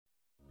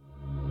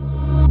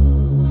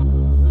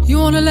You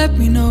wanna let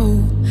me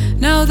know,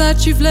 now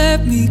that you've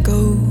let me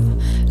go,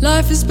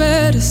 life is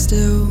better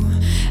still.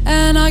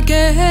 And I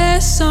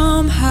guess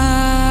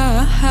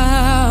somehow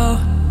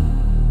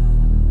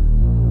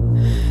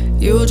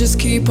you'll just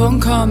keep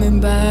on coming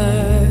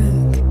back.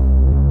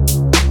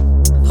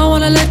 I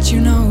wanna let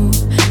you know,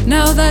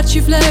 now that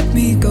you've let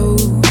me go,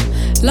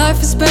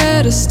 life is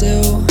better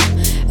still.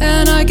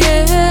 And I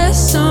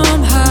guess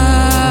somehow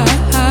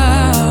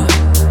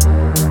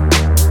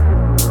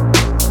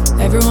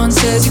everyone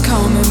says you're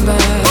coming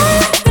back.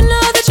 And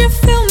now that you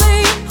feel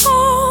me,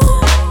 oh,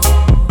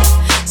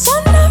 so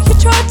now you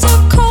try to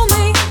call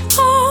me,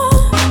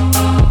 oh,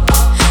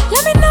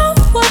 let me know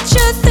what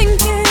you're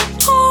thinking,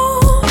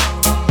 oh,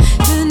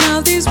 and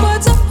now these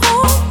words are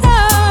all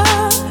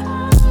love.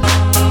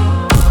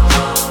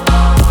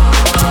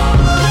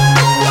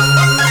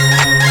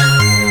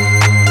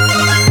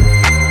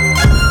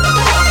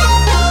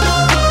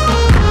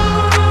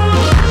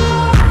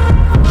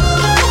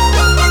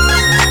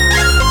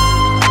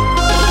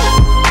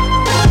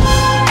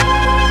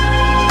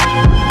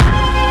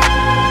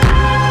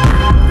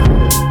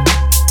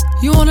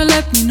 You wanna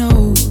let me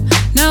know,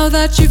 now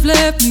that you've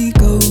let me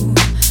go,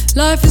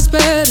 life is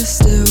better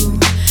still.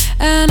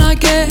 And I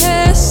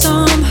guess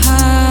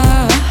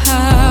somehow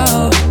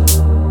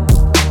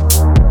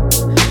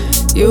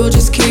you'll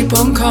just keep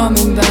on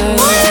coming back.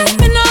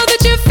 And now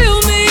that you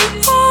feel me,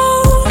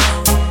 oh,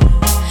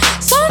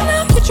 so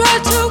now you try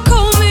to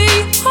call me,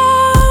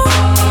 oh,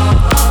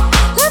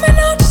 let me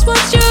know just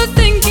what you're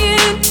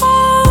thinking,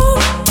 oh,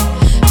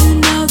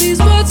 and now these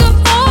words are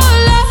all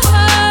love.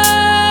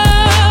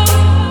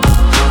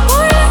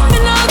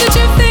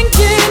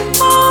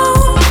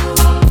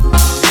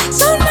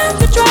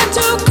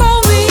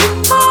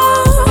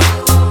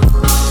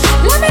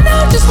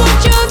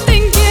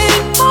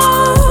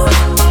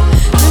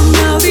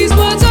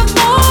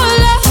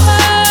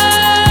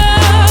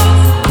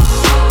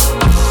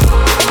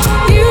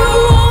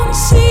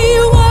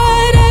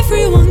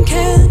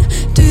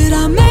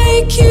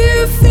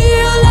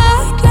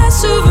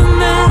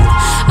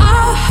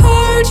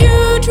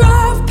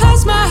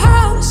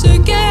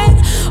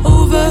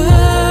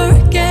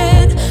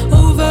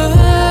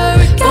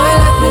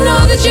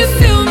 You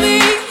feel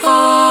me,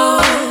 oh,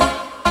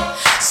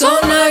 so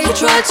now you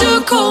try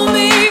to call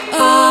me,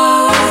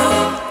 oh,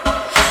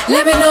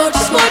 let me know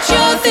just what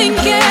you're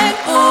thinking,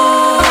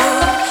 oh,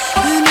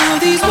 and now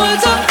these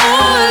words are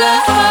all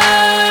love.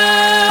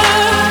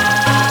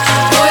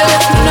 Boy,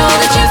 let me know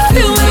that you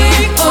feel me,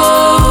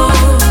 oh,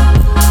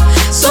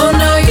 so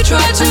now you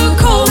try to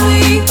call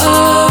me,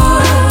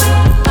 oh,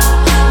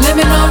 let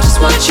me know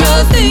just what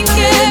you're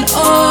thinking,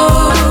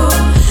 oh,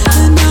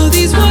 and now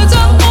these words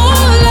are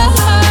all love.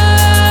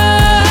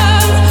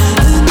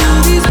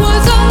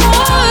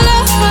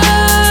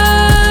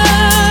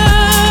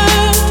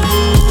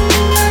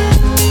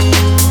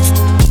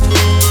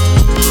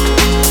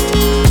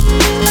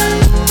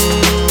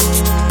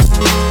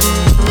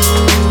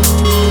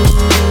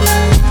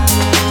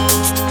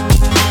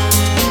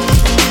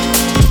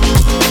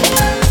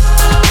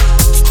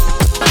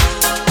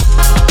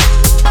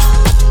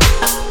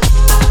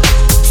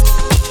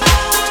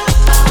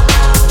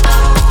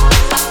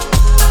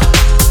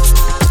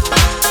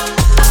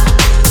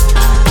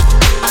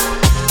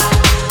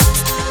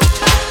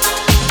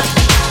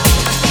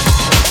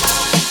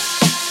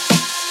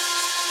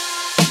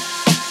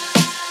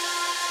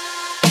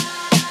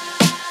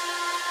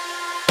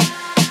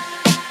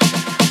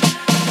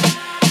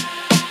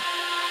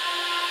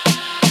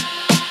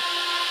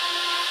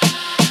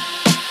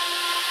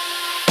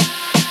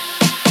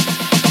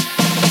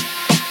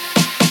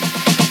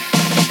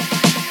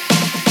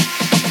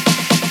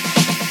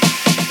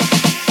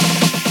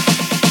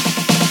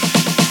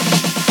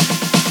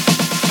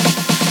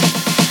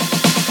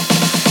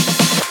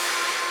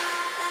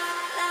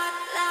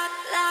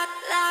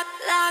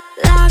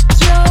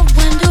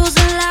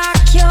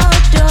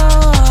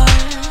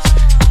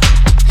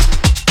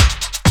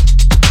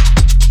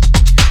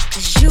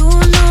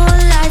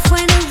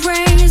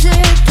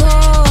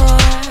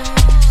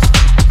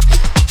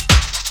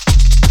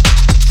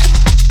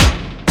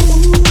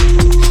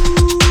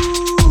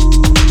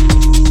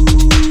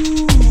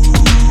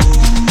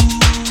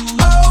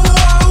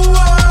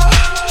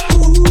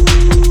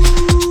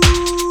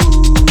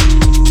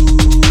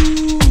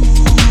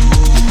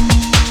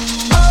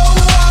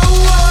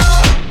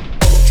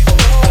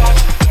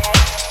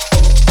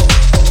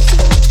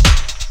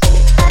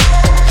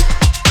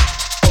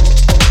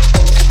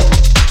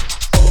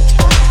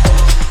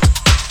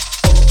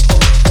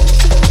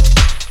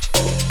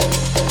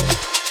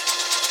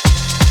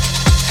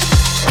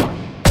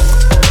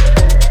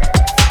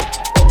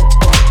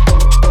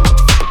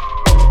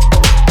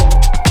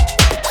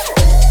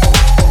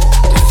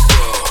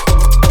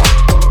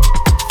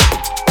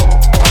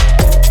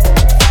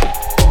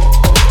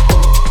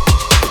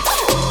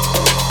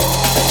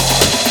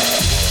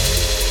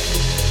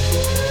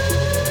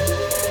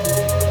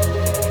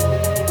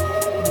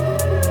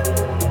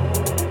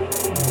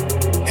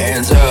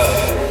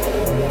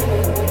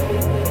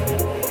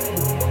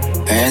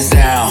 hands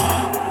down,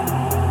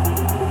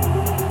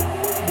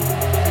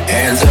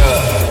 hands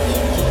up,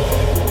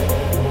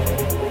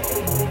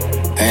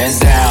 hands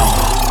down,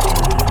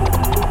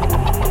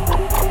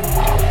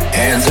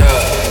 hands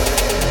up,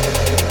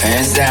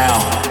 hands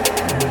down,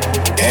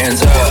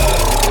 hands up,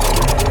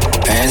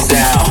 hands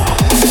down,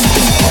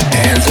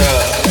 hands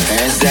up,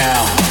 hands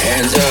down,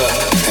 hands up,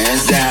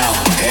 hands down,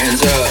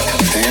 hands up,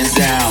 hands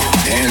down,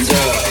 hands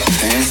up,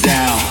 hands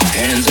down,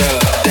 hands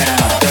up, down,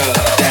 up,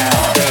 down,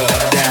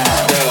 up,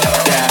 down,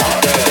 up, down,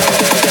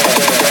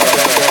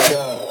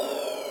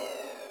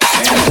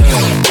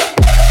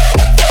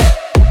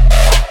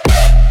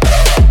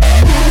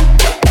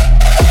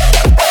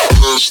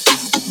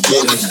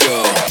 let's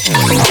go.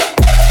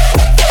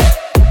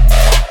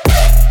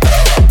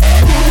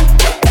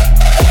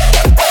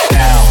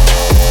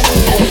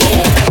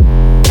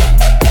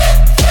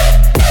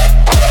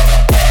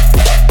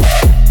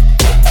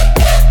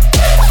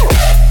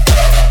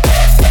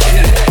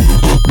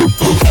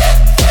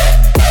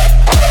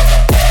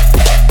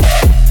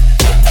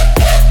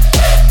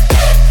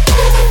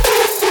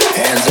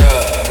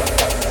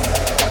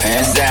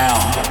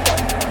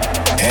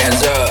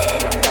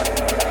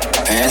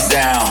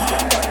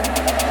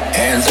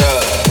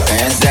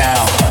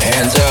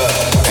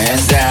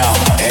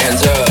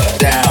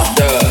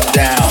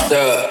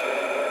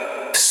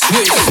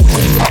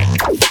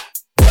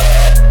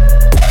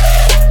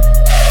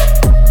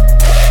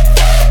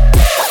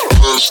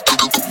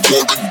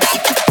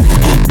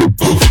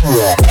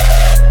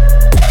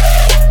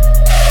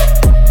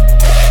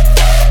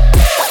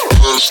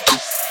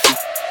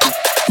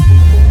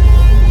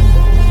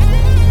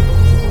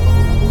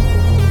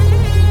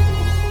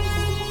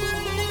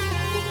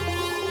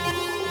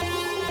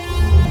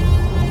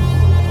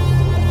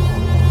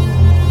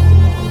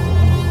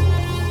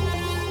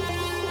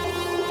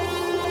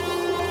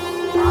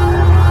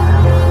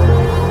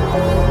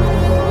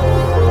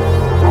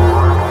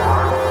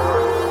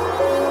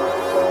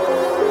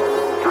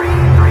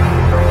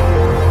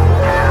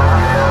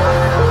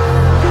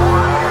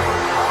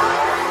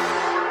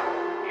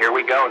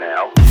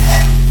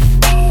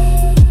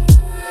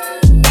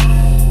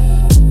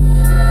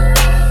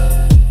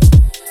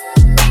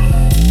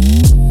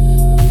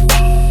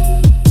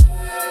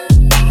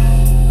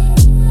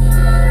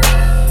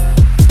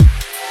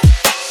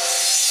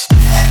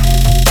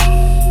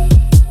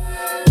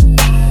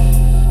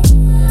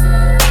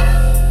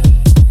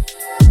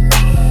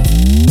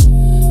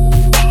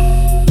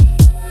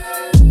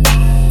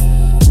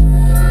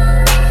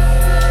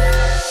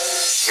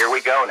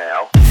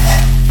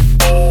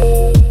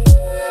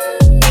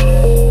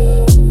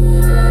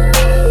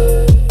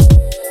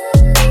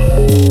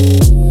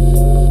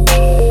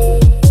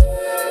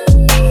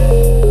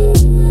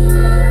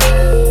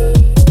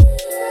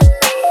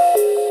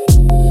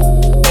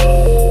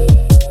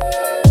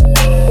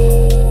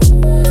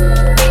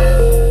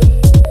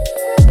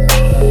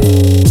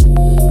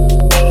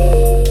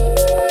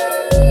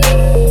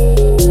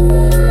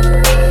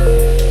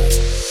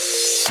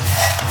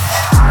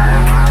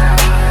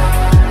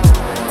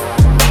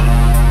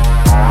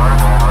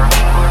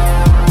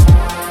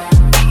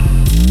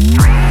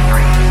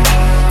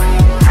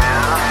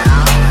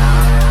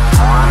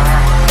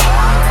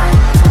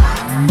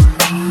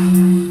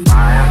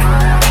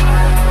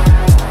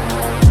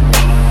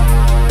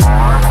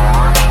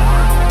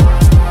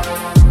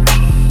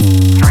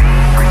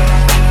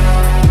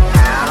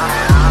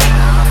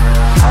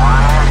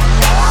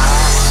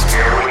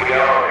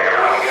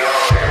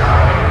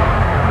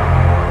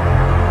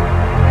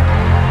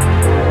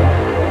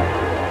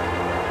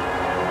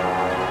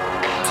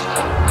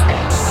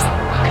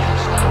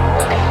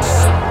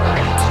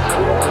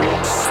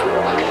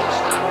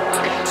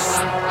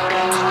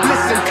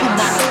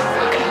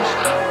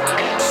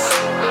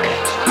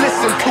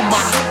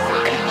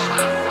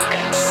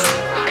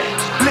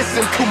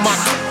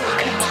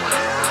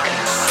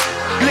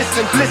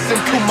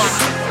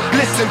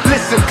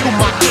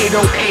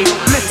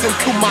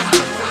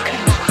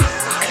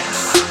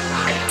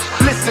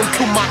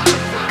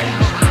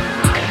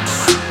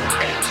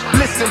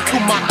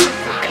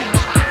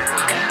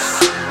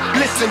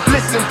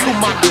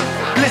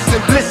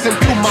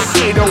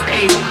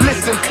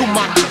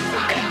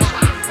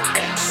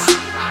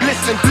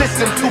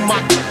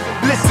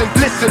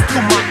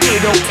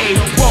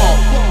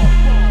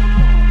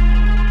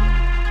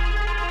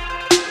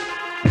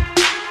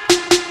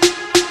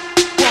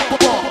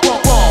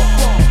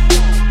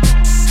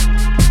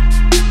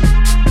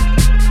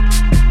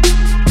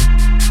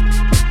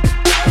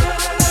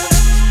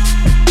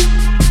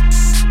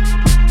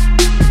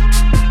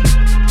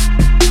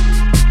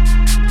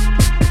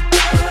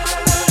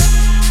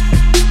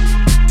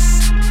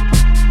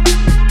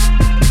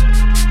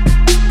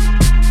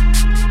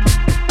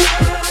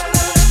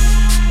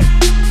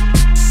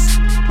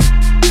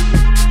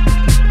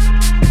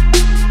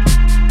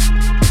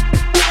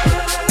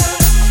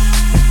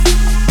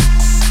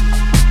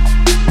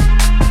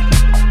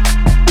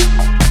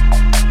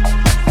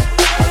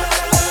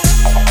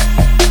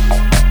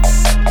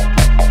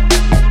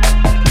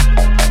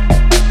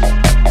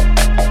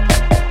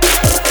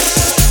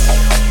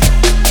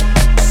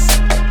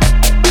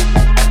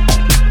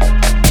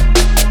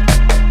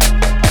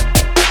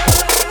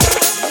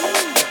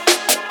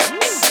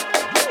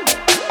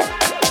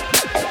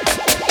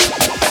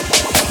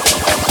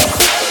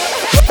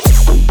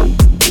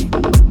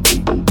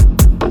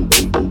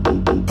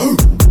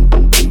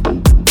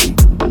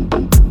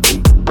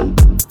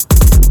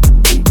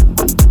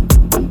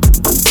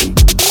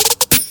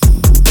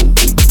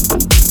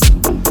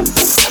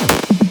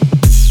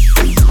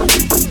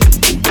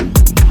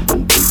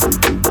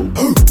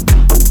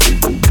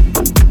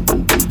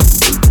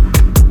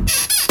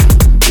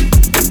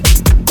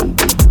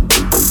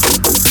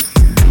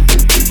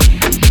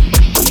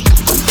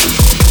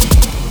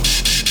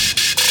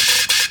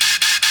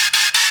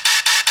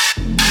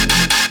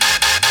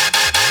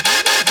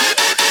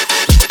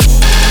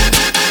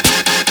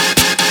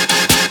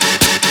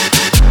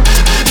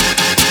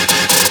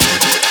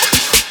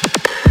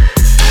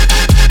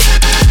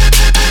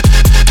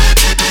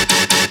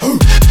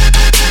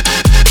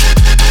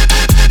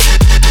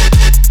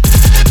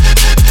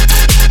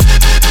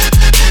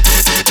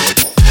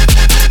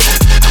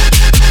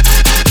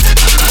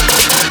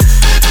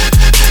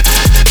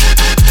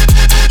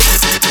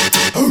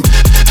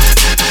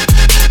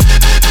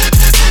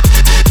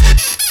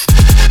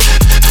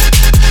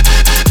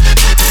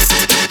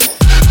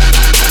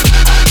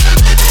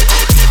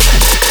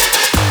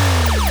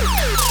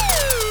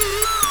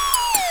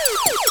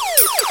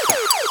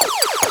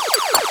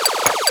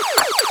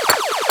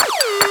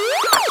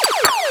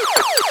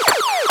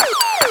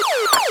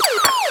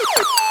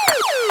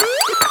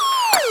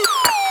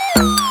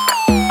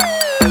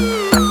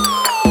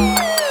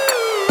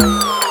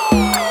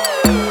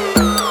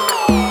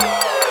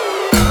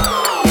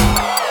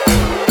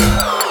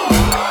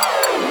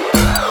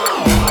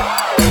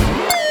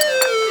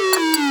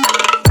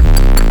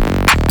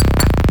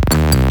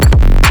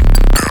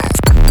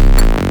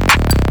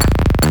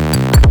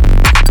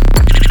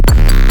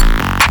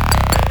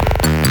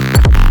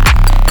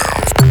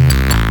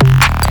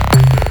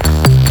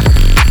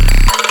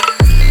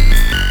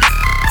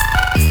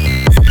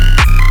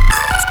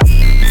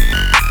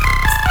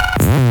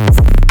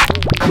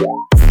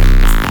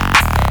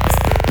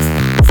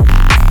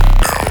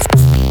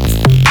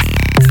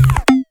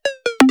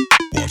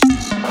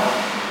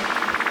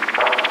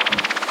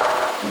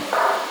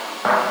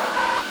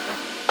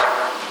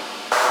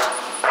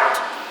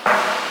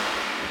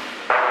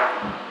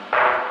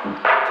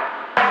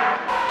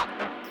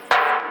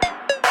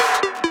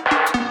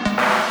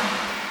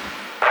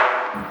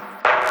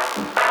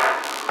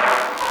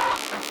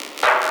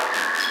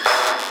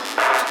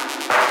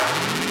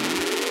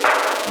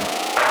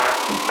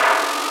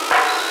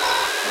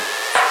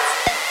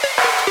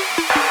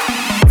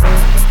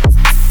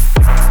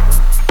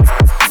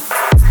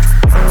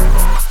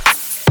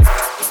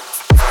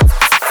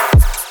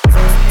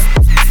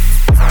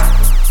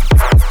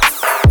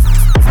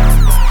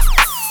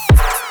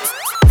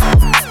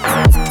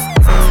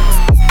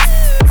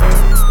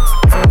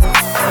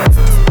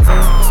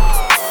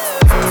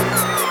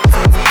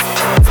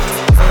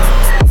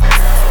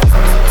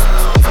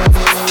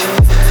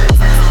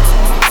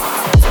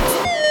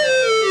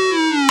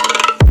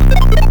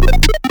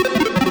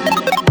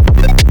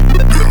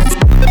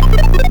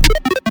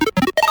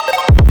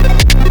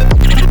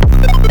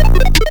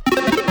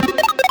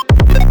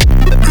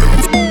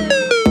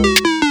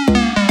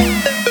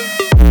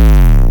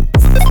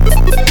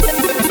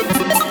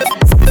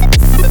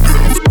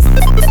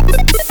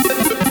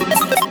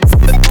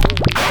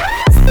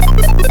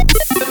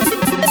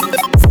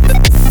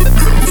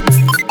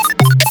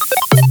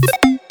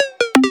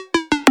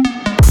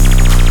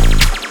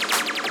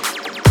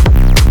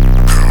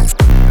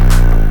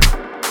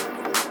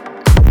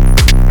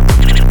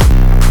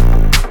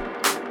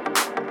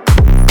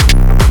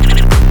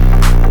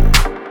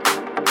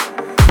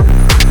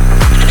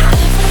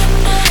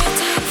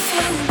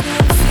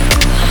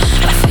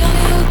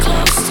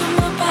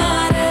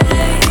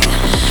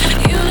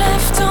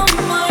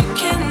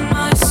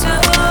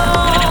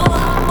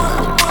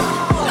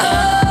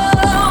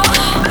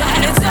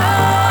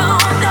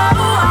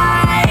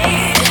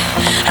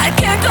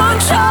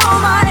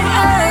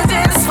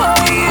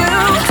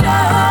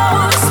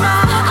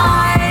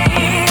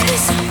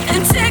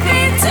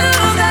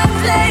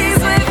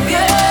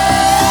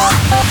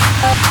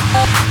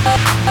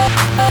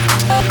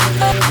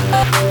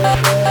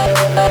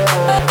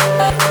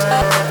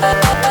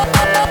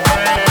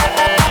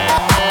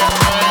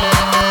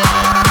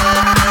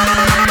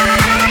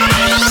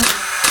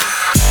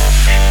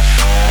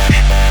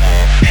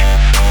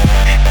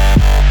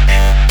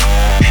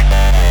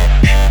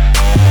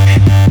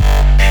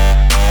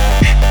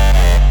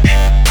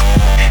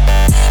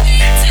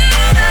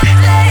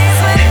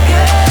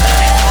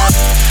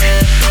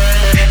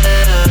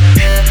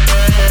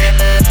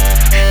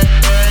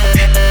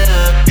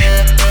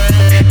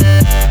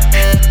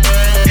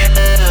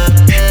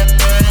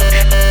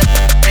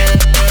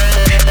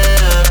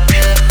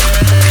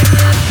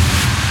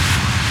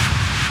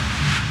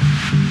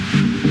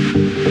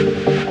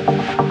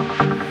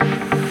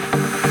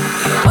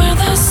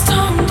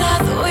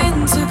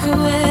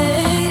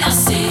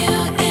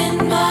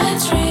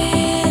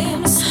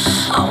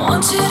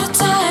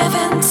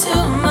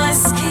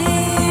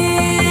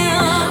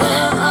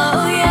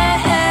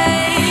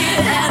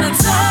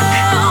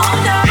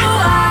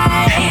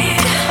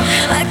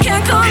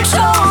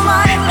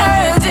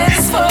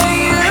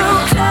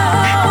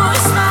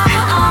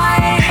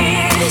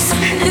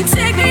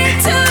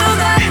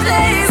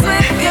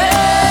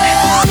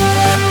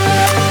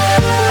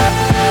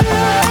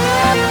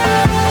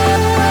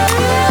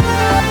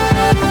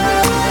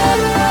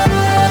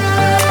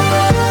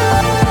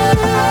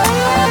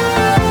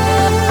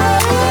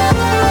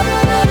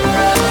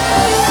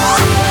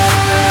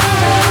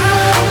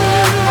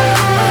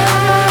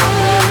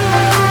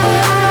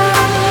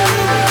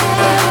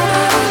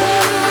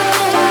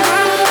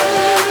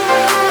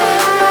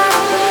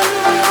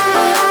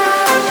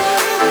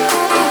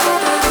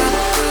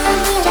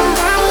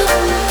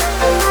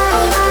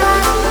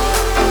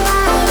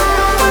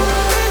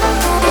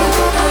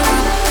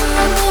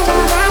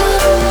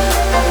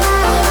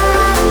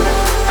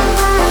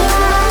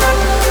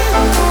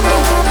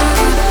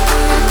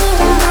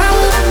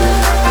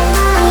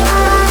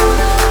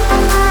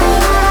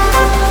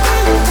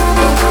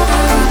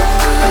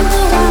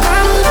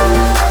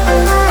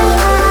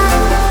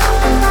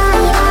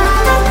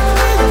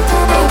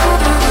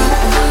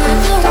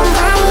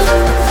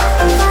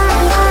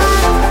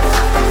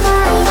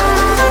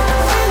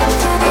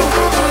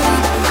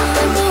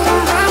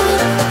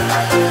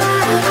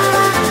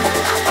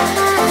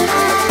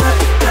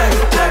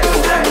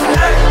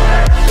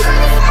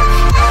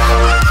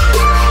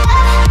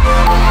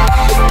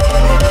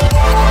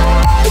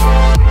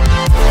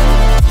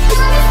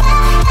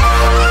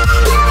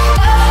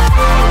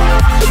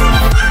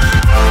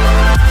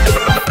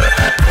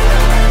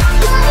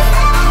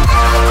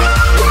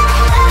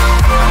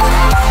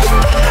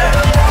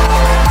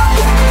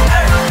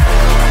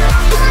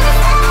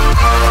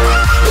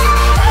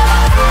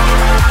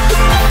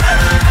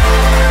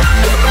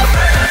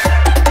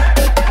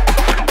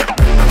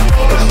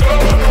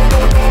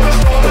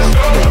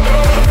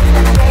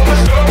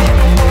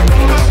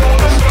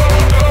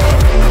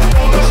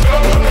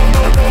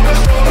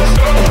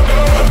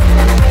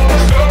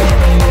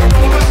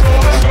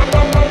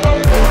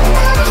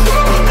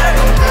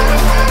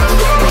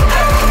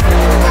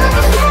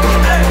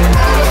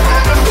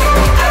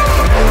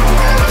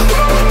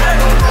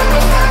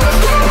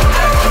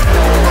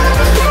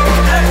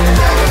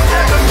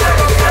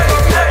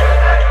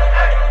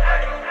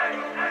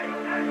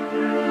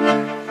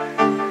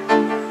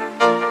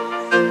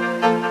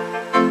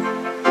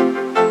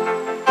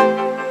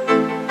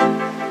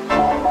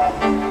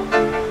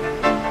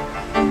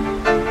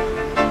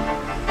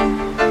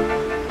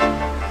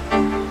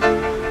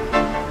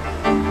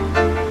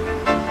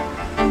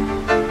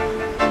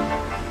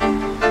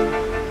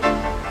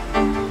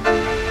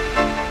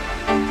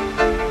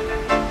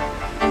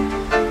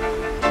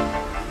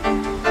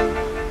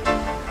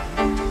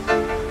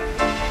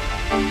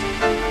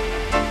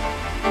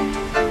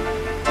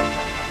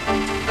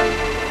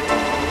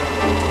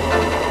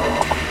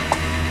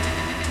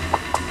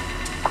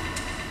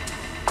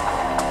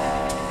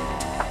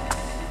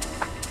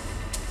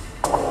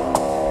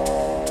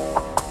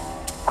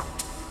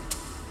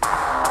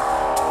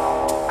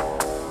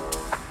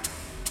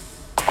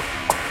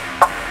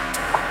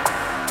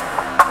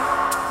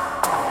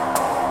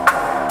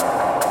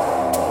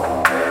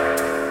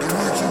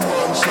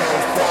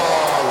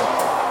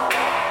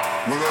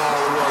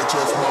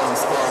 Righteous man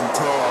stand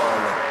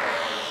tall.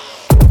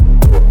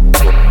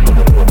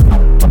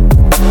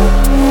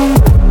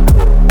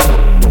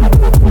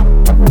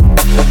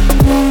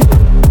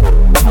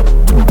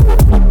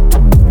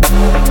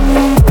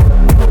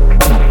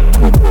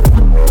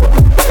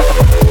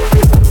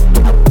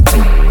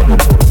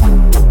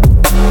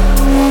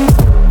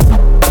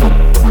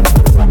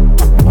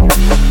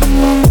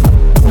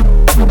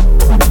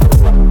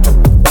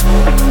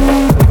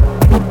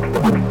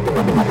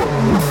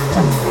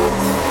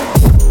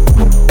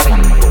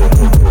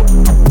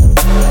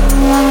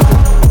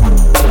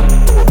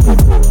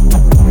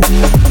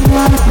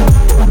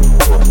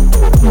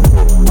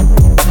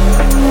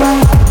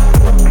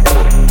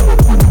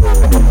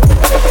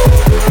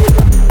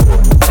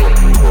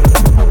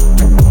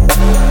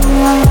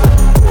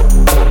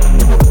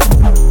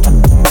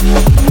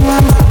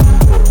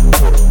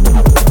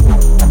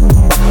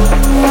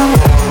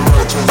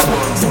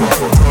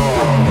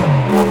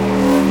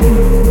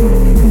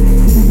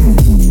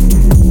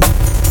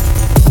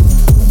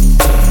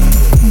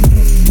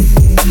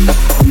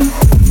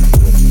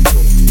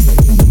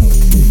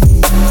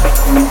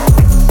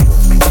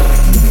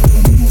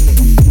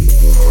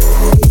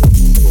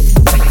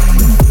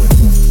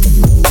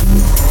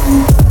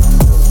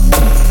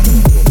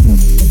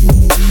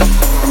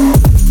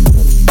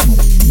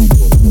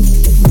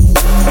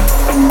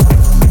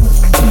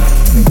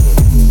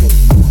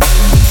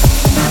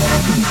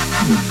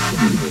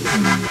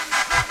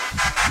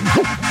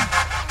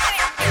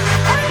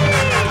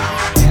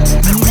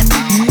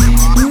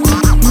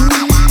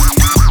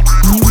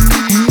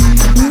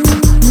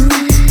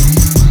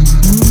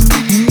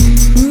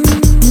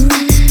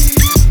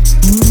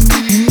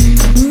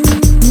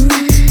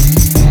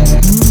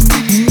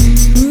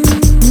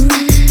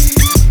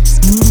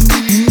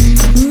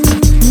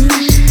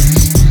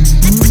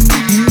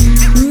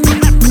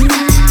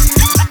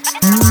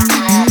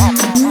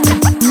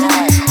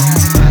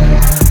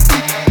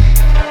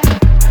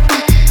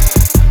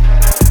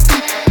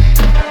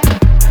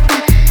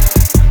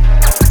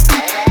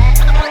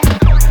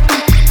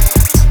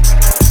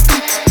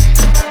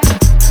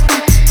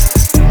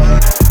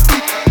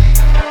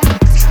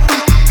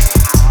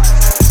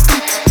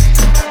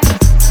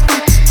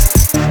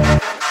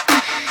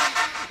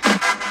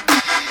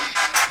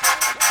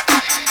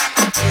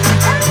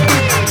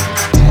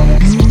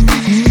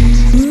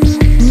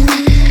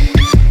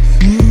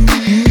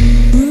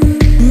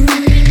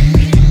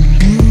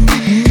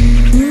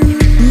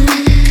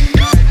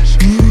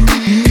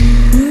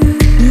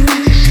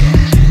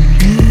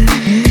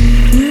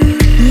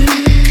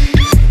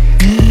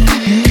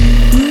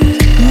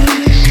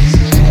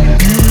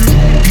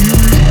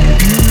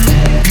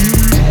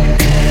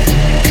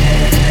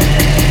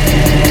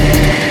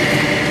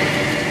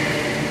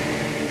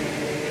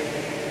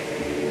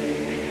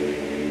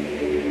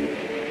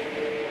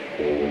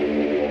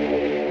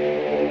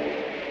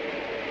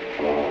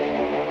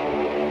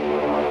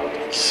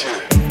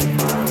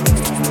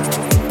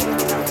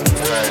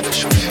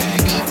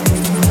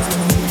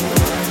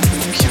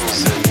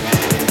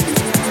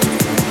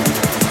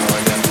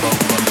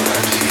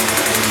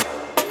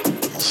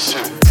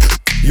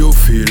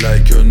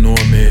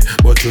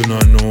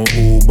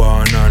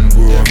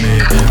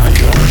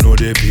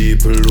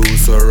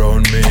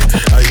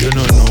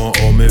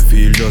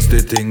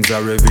 I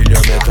reveal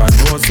you better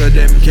know so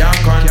them can't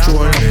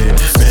control me.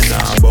 Me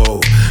nah bow,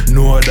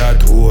 know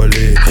that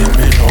holy.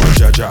 Me know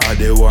Jaja are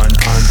the one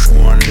and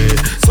only.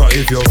 So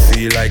if you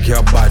feel like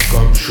you're bad,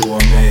 come show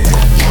me.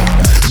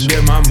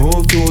 Them a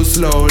move too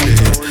slowly,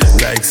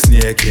 like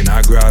snake in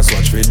a grass.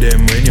 Watch for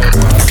them when you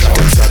pass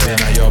out. Stabbing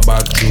at your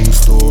back, true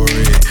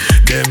story.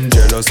 Them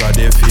jealous of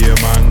the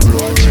fame and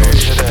glory.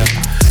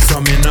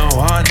 So me no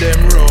want them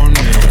round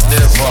me.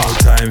 No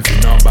time for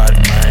no bad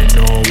mind,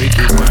 no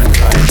wicked man.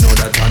 I know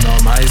that I know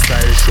my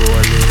style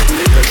surely.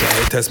 You try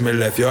to test me,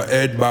 left your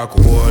head back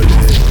holding.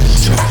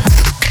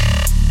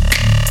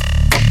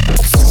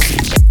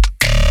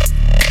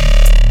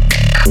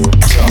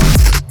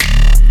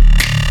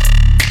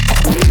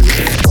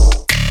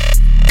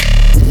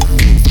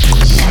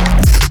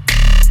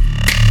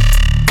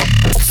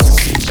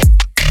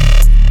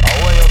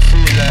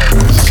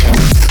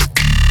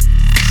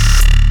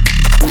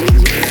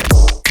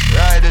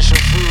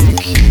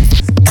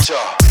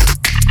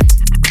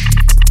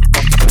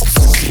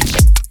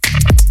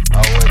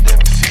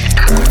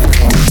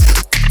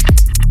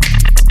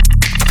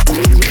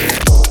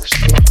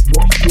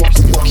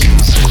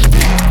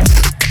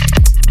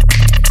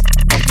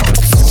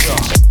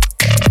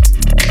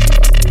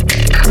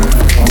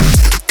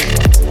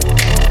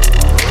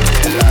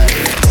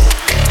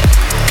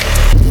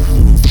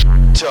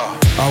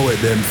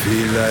 Them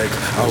feel like,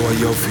 how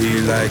you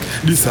feel like.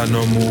 This a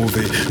no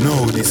movie,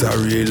 no, this a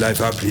real life.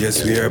 A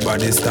place where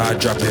body start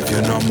drop if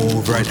you no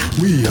move right.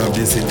 We have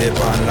this in the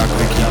pan like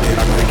we keep it.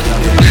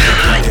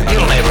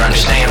 You'll never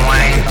understand,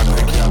 Wayne.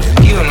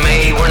 You and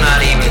me, we're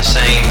not even the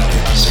same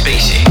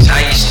species.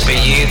 I used to be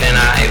you, then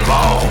I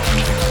evolved.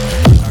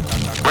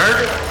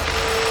 Murder?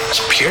 It's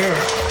pure.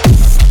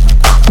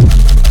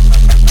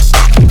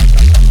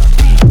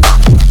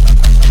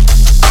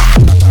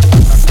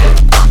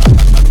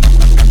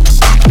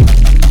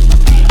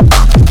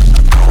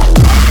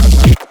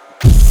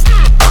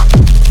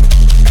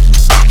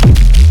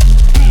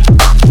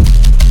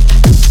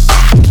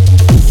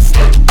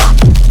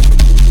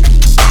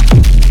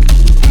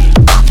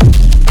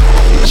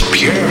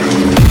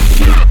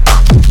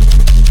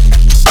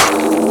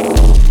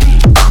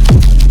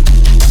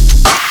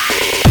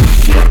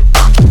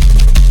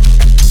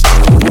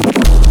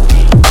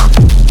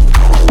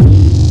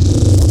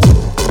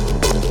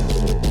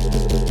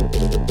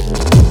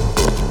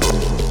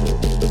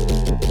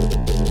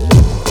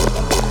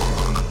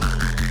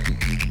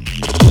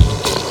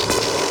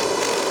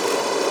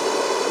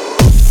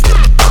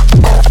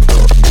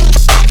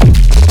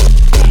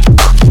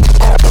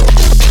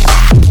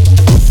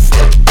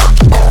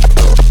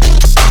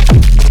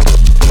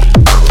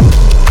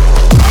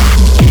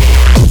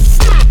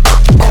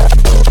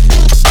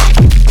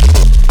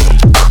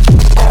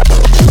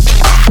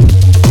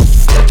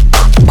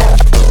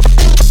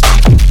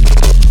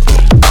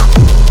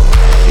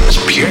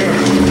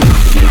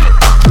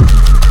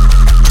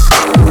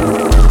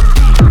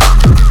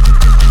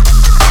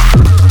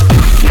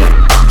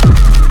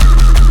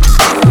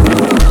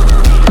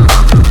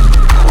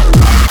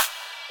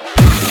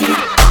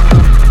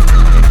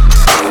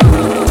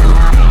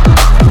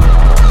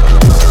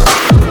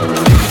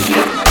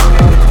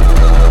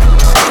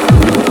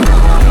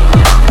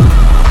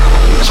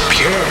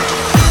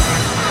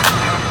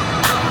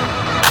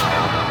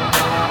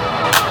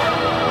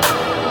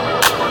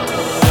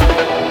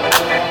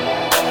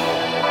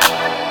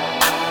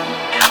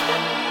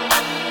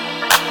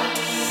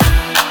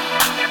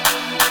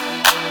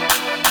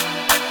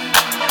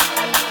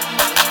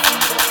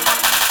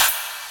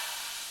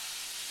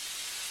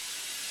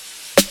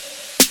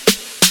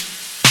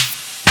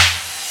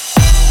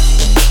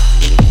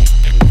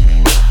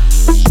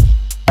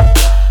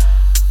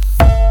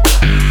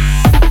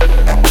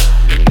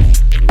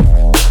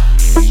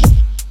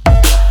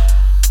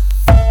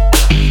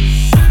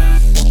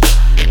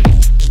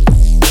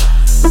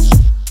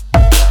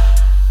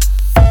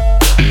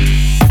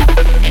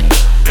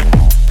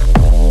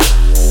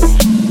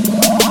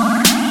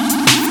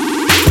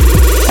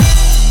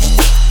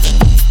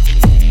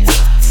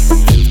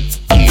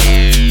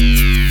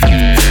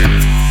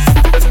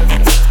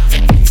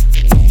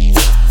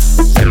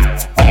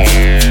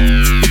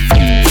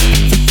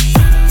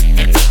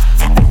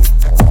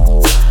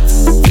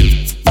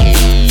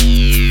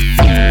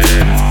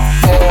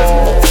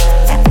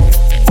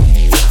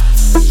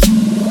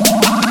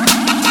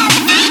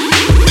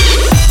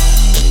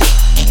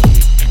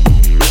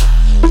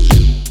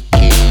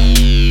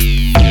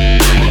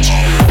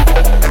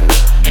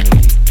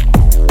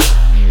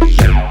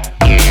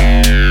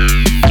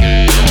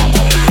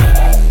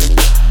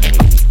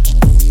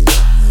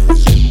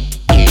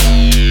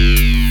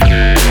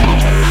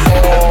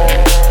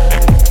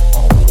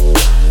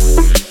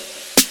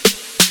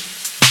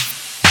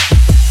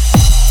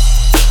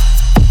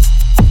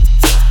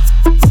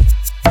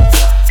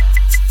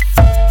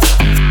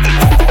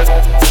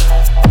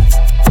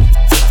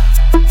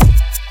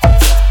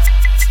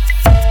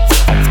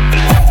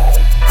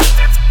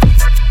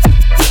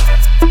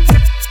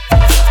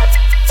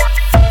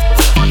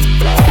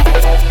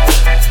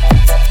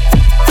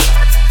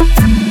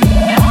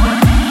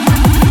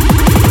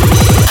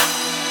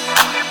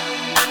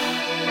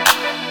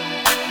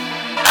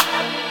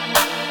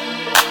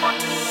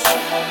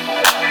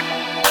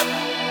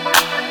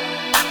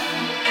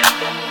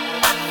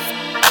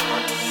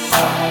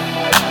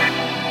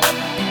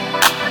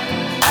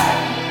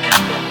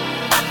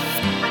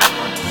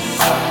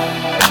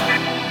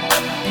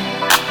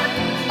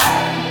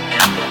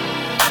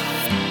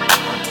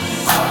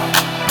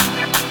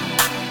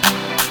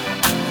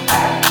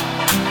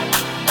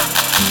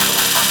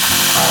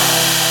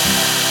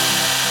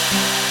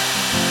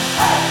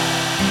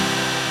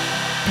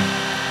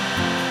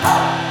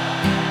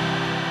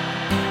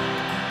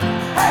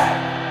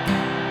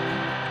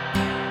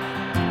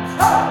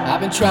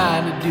 been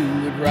trying to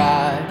do it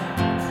right.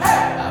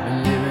 I've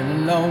been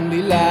living a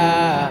lonely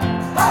life.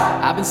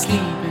 I've been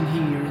sleeping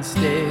here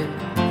instead.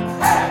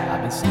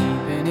 I've been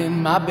sleeping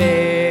in my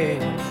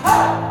bed.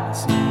 I've been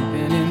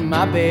sleeping in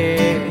my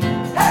bed.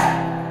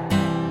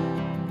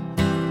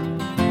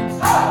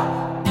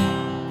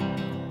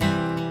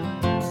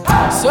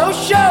 So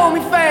show me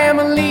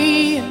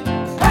family,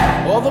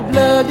 all the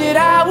blood that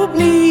I will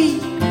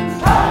bleed.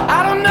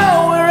 I don't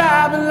know where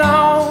I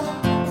belong.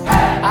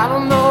 I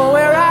don't know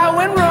where I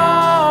went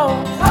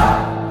wrong,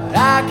 but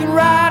I can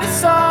write a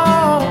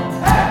song.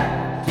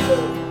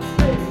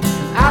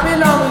 I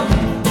belong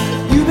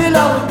with you, you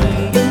belong with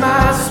me, you're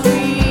my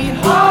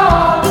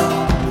sweetheart.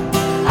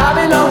 I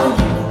belong with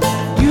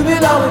you, you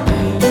belong with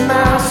me, you're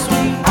my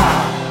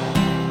sweetheart.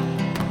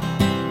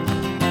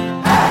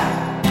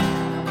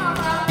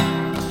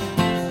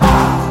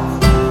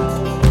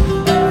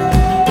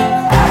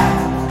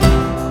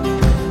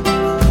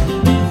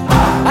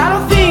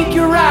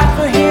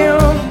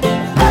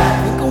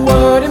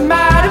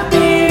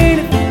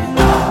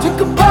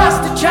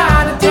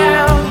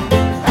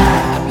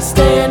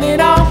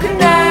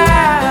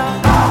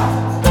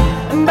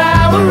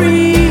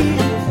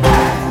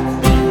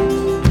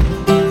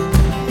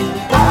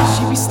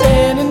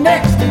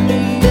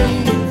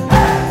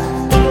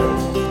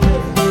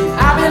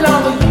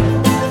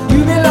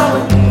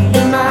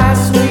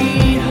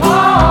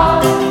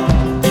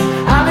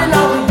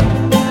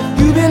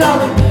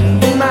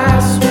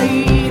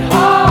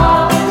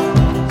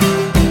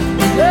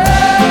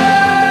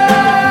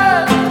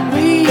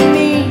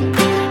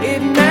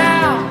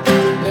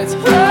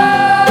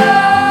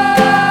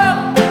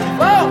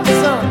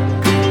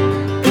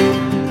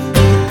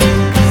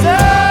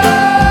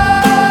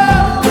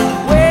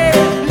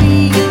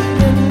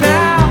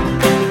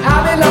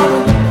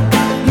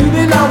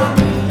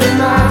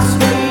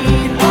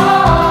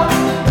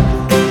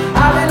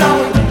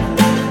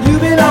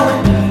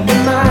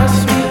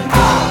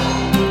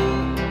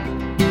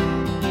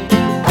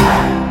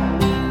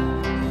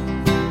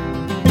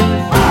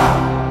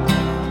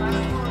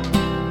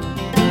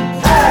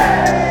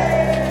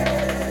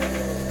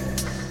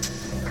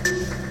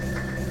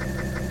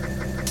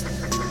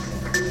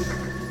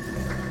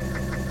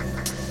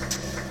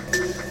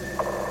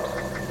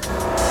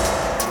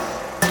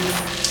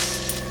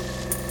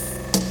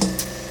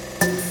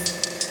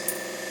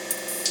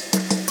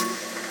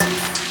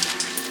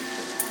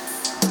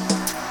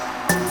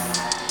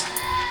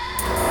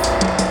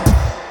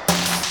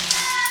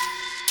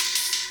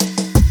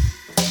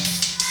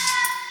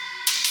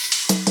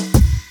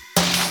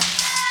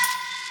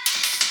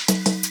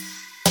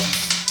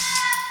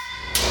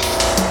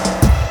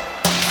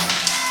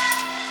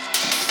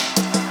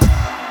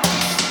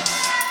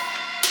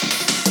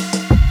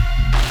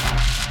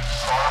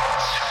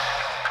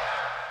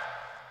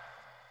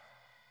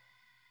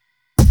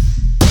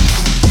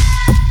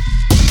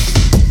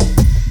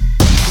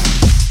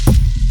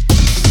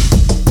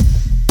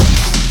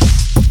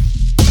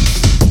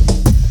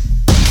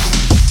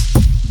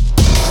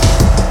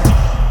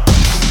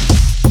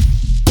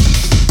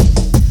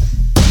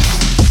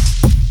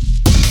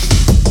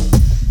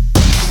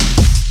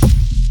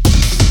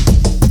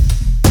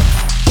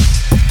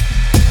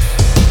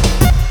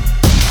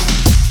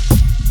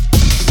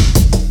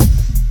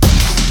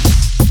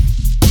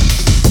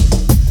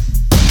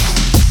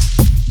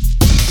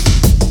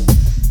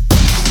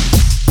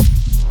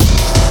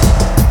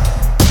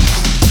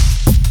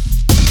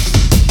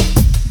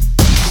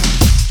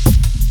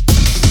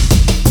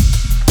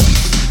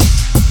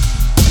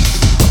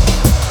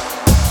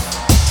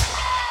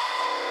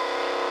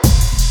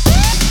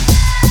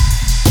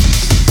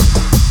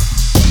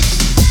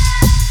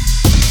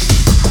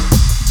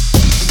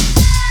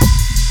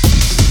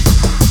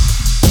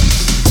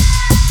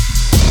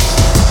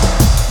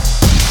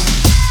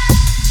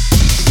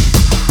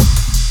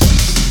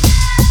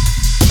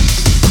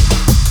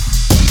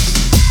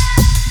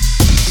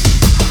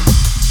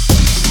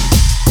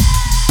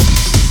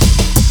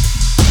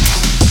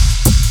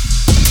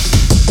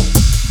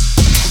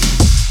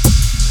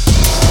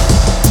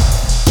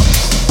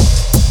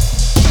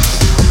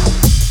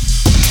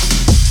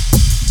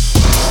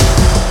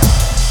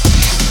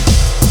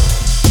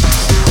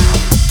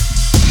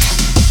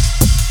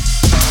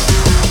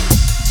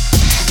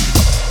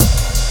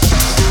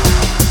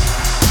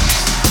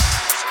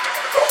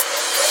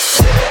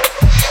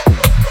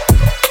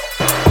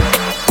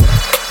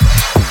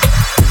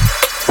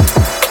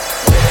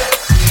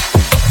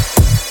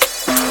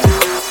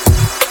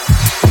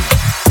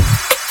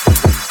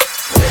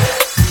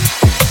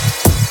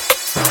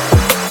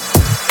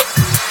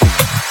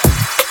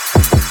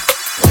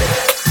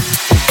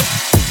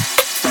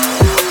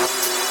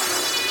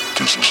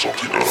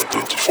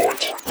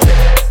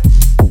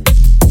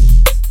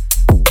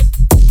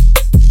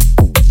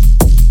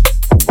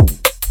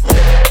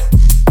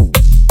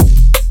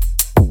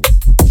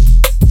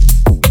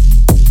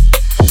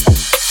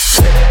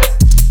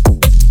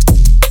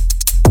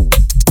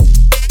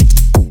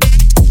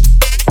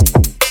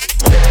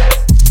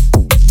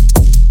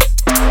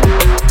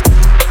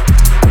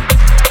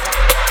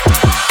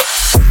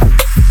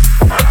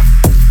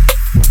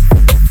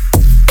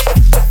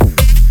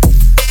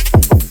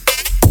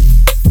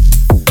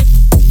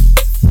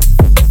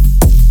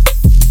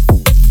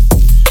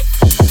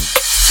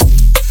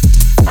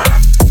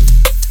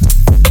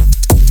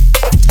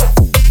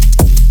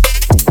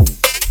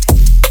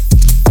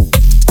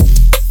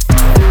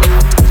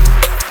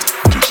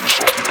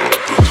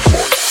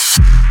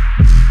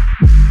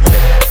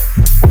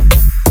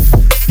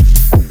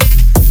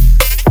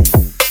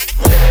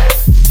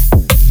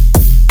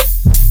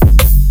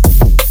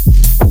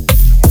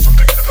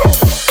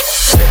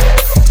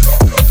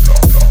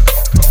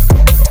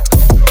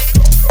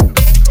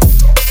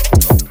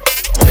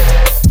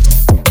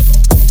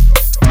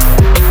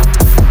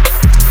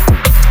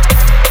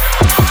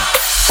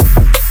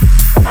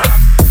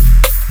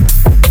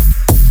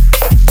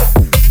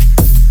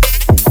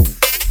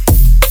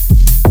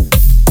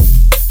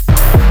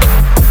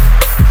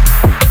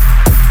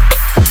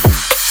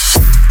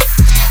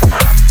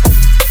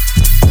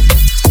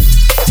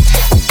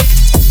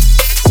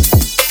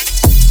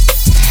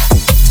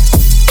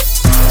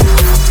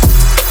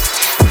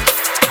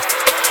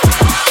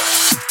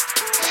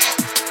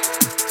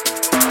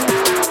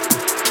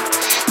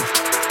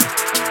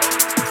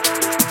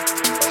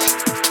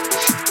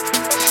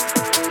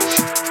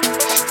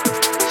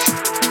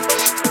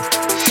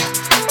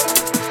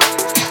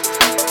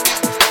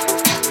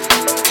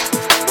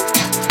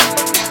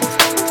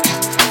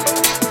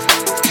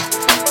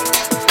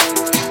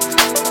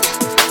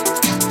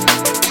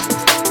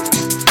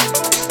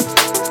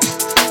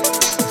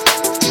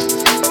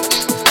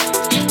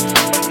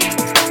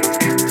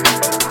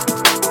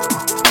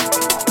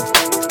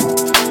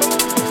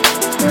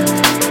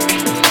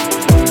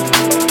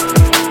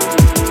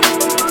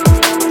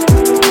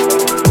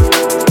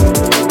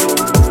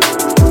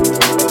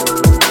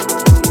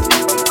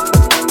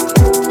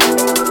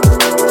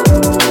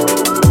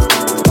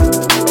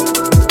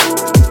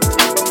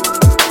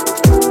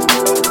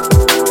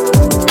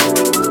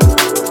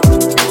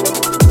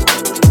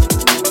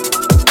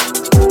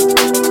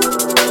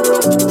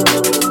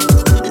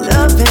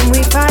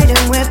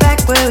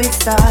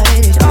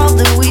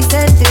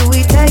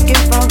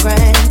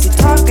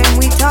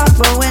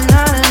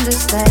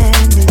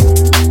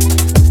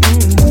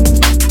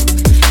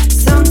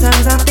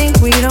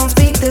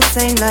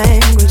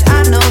 language.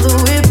 I know that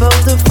we're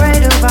both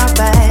afraid of our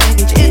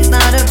baggage. It's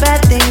not a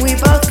bad thing, we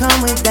both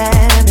come with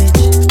damage.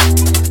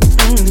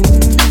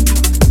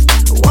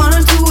 One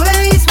or two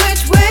ways,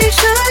 which way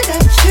should I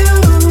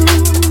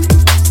choose?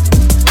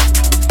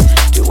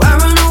 Do I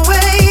run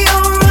away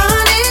or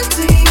run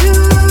into you?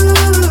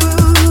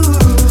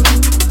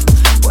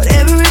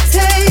 Whatever it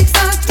takes,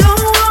 I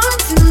don't want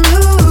to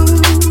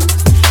lose,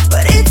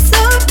 but it's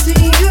up to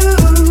you.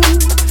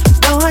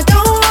 No, I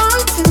don't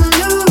want to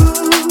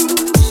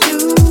lose you.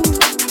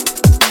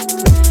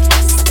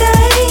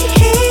 Stay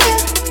here.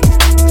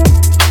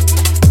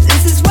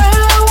 This is where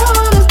I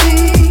wanna be.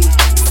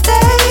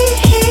 Stay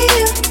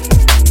here.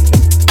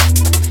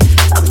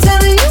 I'm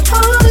telling you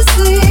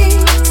honestly.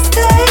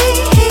 Stay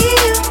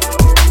here.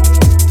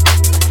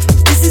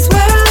 This is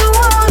where I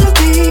wanna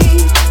be.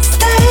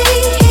 Stay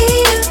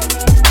here.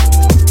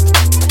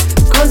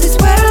 'Cause it's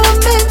where I'm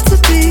meant to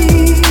be.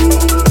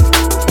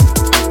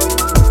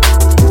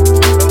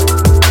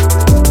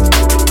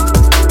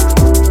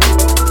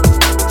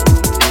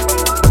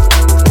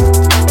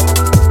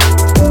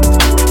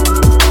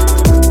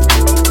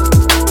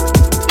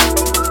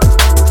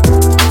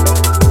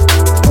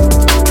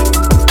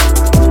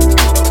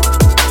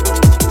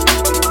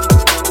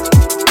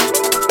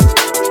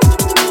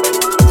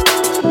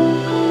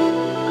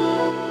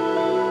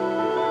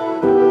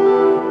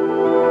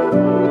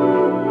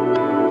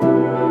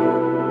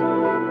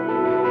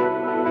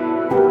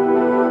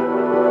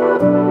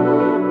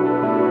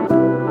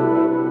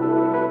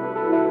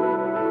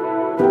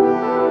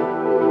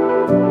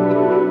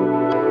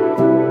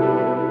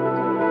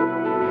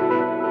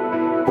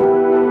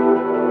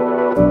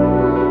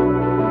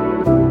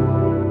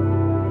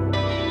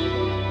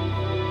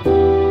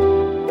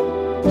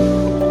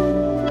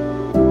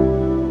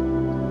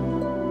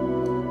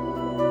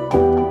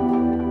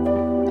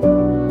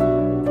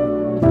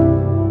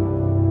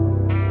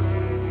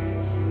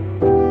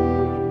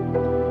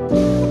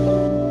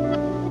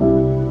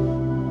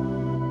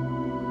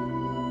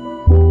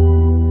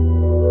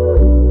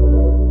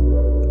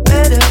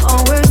 Better or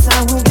worse, I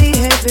will be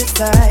here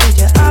beside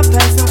you. Our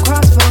paths will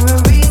cross for a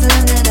reason,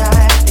 and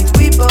I think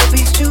we both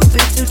be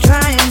stupid to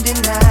try and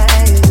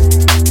deny it.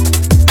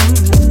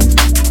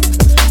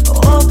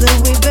 All that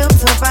we built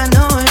up, I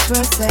know it's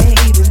worth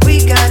saving. We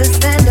gotta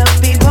stand up,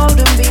 be bold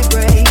and be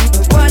brave.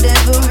 But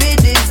whatever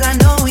it is, I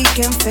know we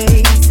can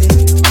face it.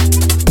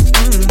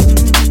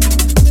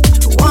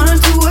 One or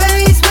two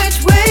ways, which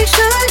way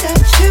should I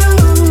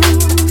choose?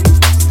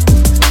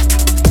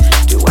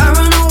 Do I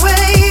run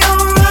away or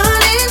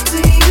run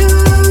into you?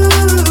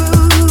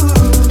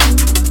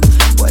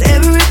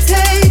 Whatever it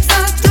takes,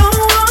 I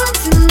don't want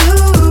to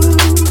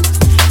lose,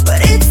 but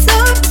it's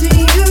up to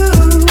you.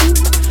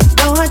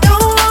 No, I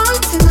don't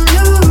want to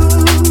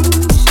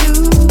lose you.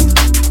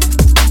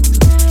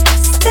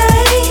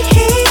 Stay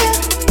here.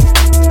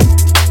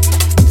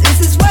 This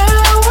is where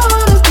I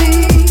wanna be.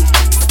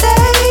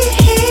 Stay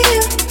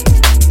here.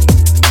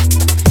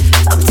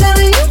 I'm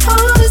telling you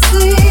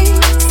honestly.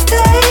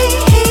 Stay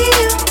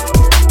here.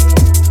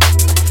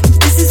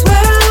 This is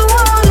where I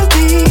wanna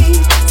be.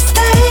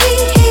 Stay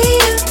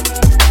here.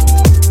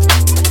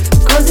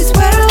 'Cause it's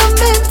where I'm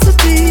meant to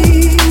be.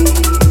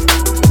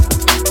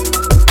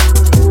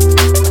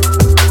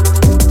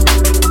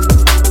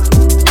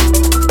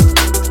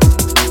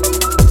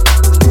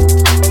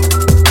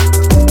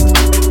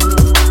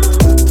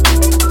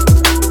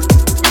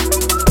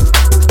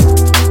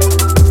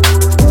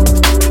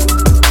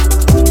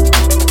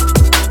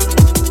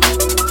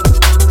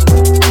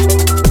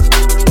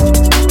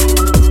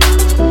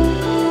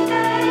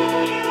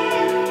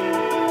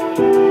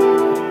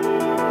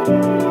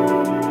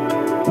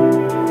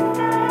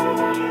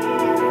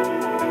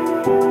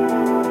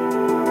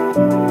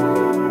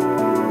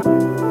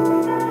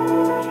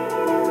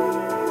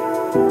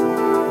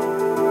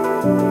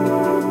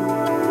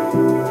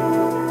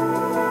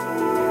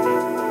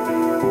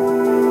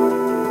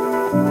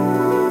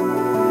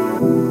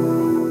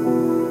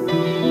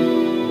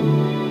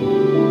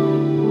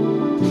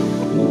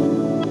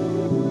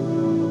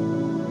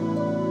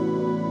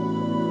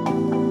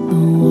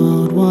 The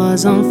world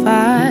was on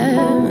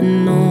fire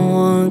and no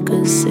one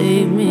could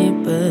save me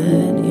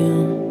but you.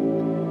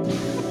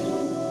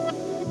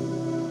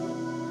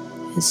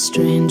 It's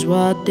strange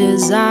what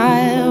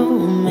desire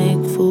will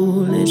make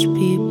foolish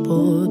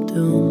people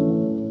do.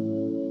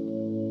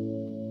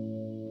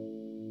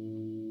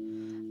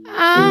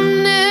 I've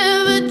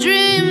never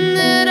dreamed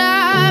that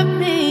I'd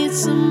meet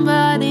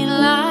somebody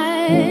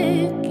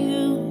like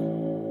you,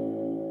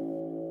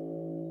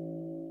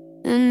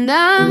 and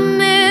I've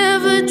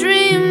never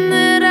dreamed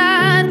that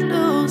I'd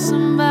lose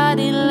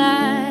somebody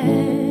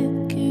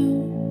like you.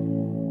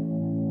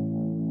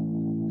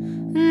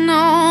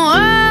 No,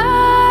 I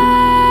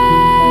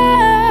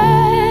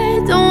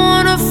don't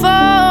wanna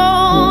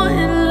fall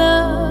in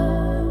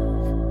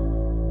love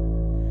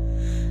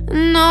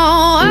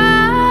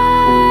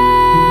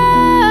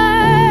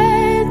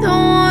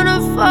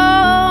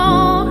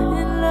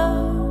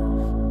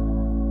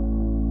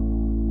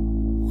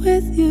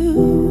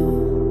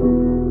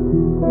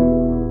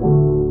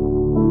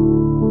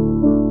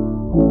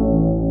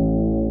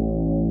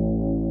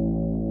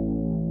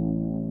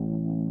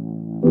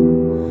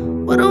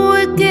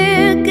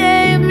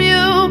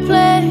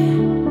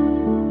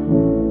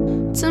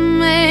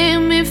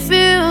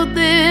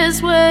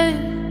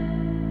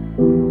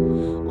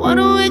What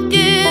a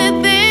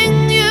wicked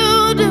thing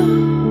you do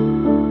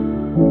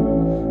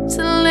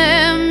to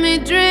let me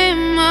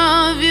dream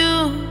of you.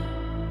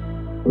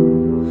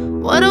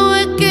 What a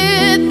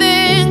wicked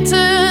thing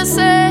to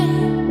say.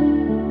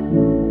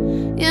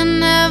 You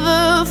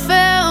never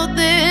felt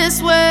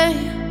this way.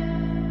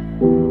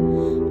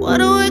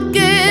 What a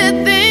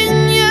wicked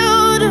thing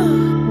you do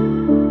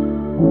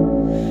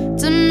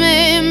to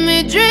make me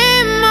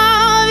dream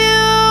of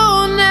you.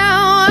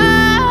 Now I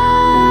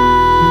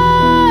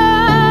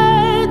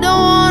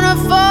don't wanna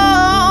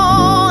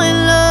fall in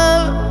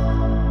love.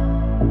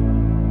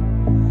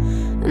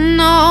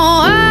 No,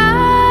 I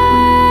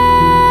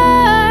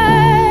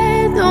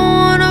don't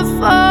wanna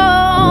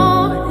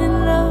fall in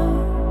love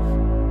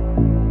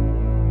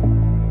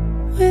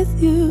with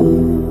you.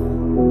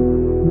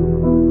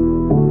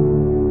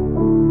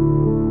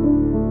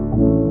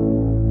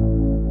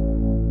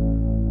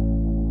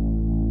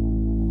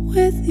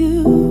 With you.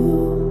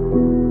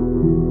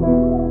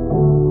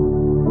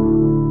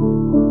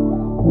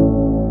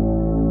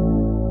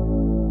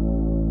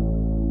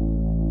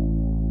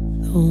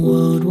 The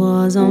world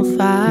was on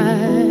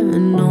fire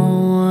and no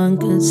one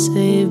could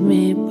save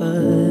me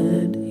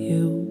but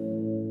you.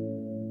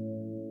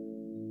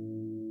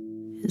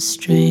 It's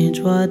strange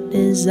what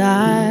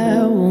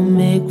desire will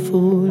make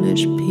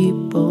foolish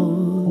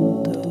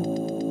people do.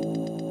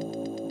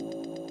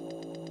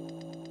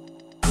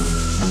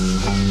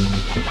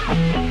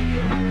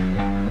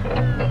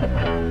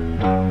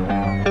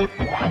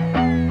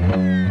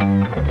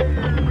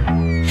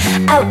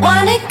 I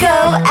wanna go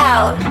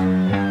out,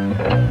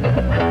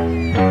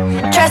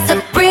 dress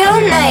up real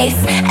nice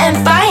and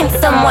find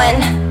someone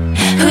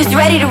who's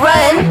ready to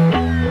run.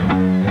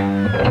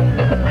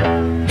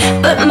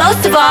 But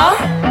most of all,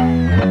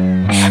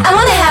 I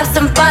wanna have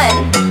some fun.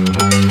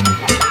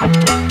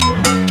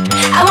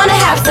 I wanna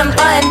have some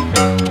fun.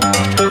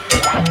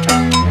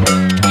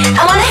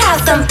 I wanna have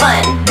some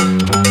fun.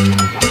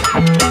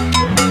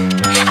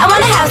 I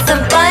wanna have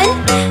some fun,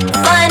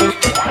 fun,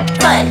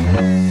 fun.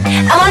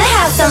 I wanna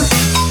have some.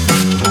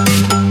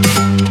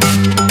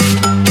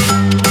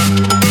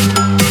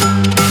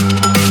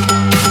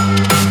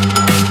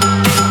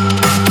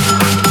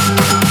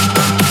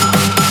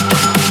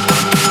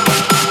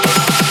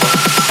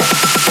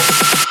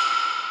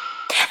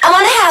 I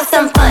wanna have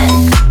some fun.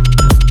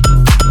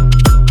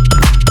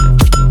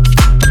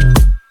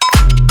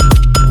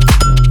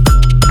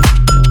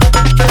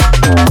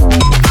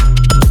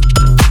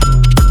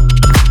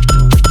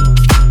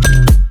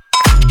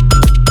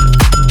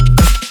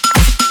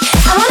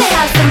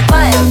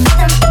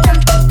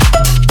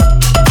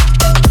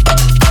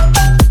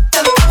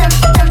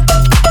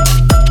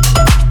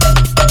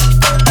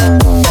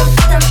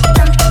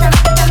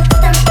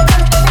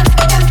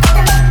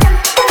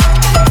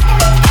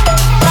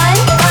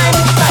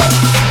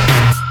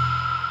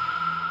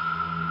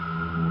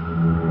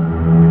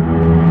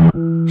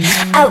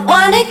 I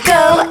wanna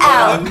go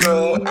out,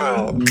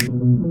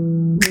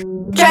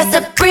 dress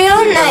up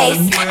real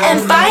nice and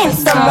find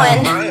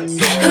someone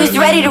who's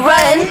ready to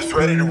run.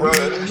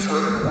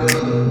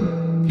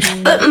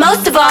 But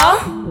most of all,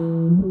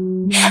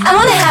 I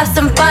wanna have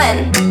some fun.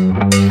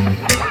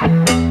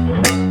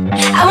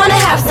 I wanna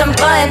have some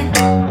fun.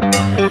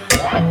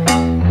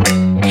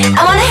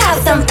 I wanna have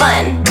some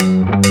fun.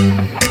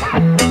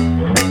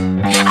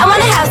 I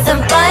wanna have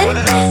some fun,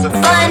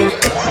 fun,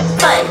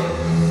 fun.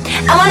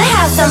 I wanna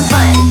have some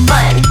fun,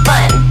 fun,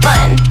 fun,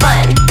 fun,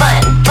 fun,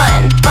 fun,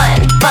 fun, fun,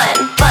 fun,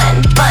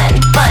 fun, fun,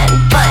 fun,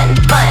 fun,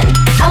 fun.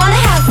 I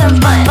wanna have some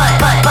fun, fun,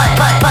 fun, fun,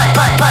 fun,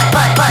 fun, fun,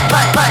 fun, fun,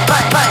 fun, fun,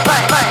 fun,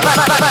 fun,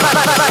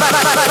 fun,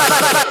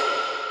 fun.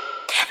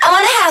 I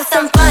wanna have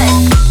some fun.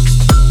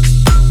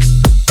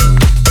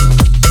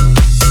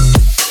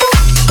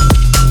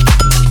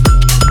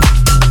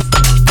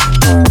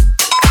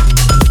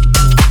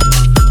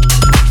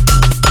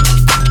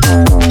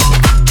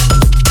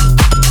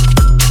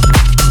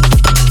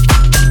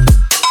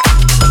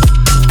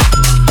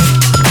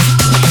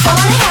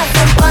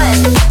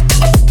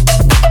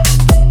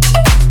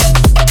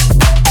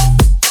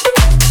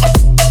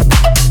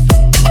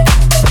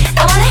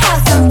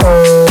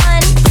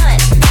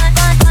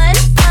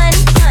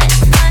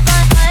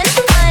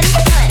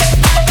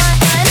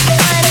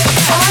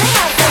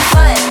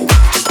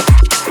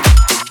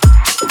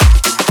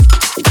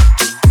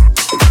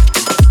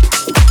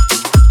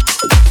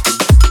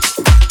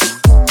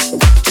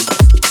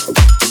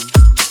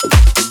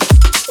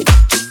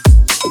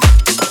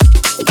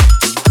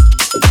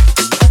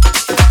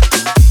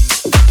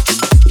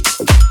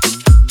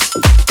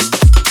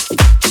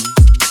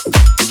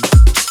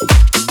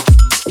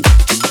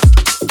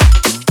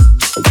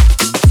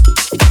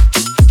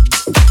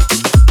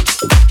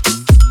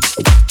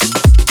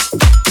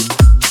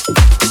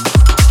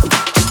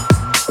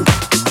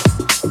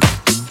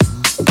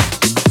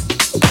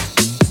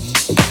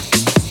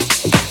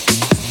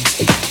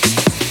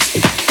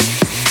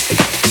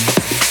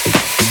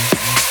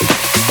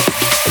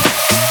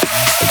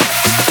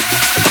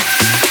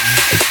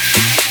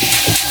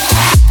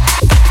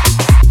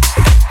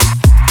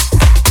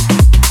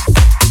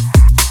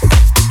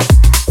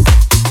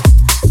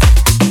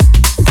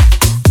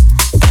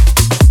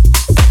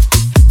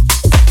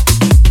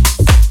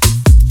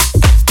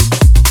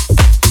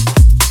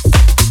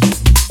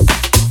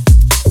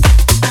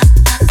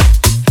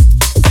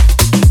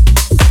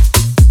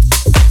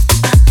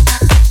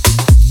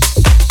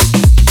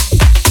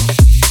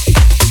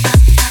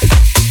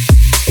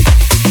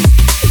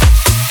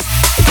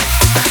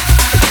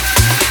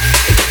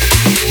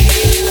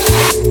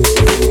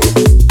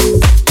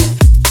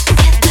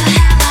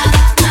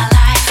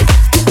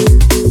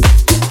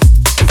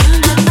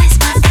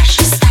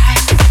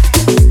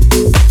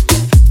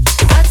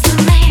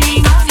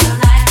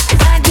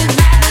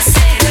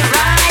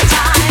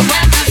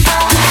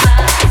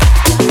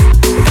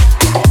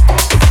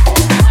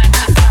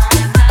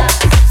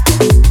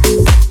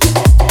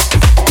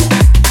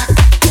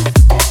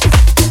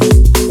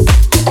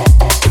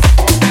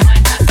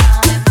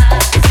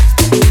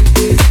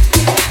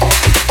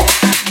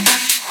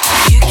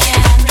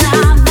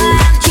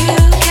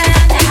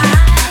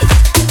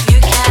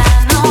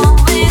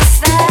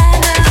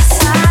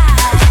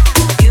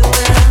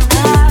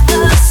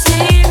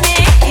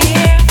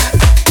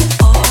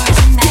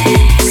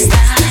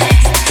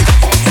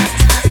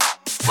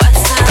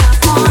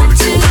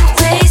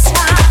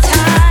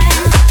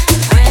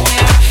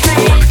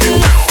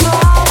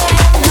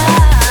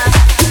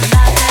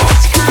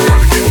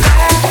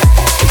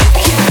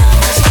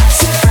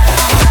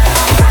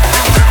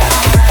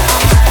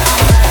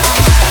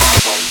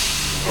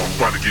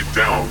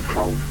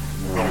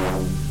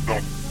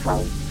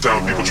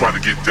 Down people trying to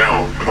get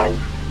down.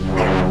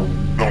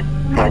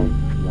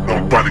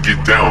 Trying to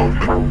get down.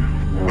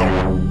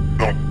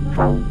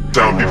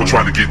 Down people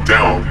trying to get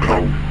down.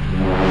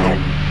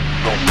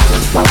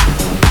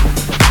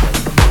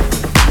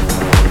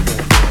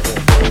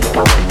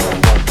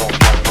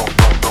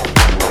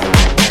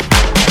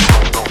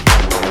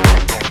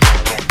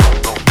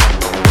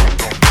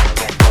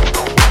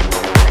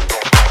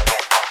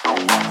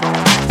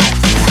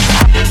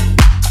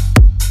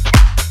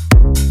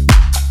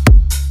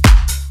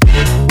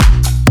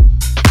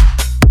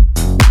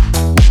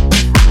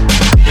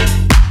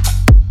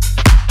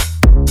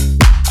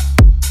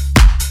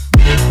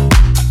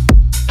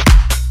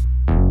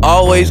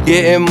 Always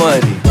getting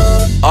money,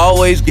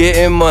 always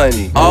getting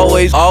money,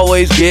 always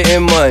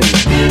getting money,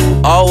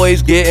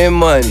 always getting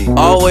money,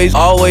 always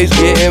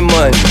getting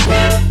money,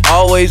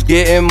 always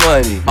getting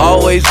money,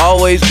 always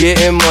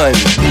getting money,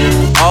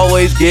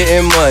 always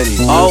getting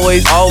money,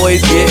 always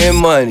getting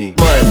money,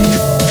 money,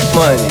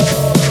 money,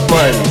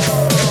 money,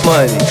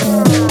 money,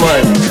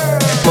 money,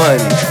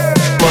 money,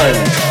 money,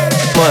 money,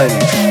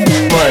 money,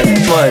 money,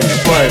 money,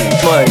 money,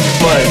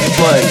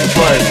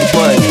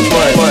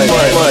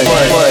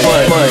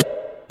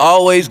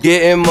 always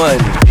getting money.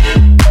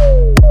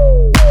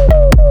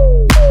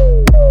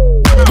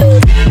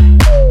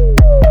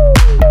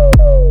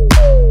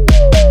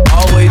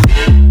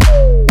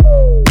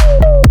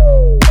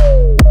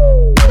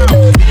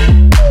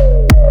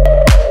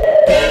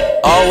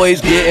 Always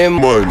getting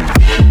money.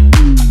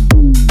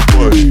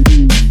 Money.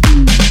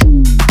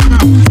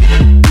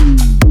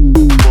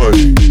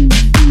 Money.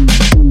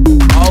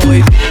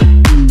 Always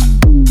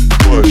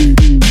money.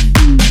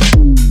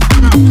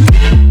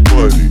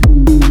 Money.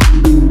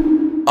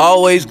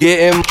 Always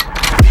getting money.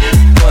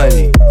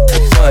 Money.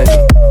 Money.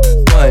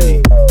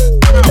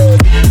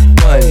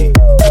 Money.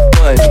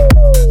 Money.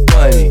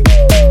 Money.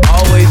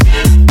 Always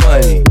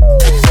money.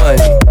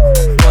 Money.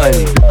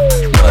 Money.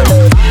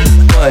 Money.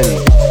 Money.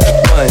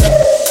 Money.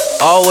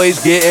 Always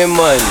getting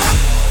money.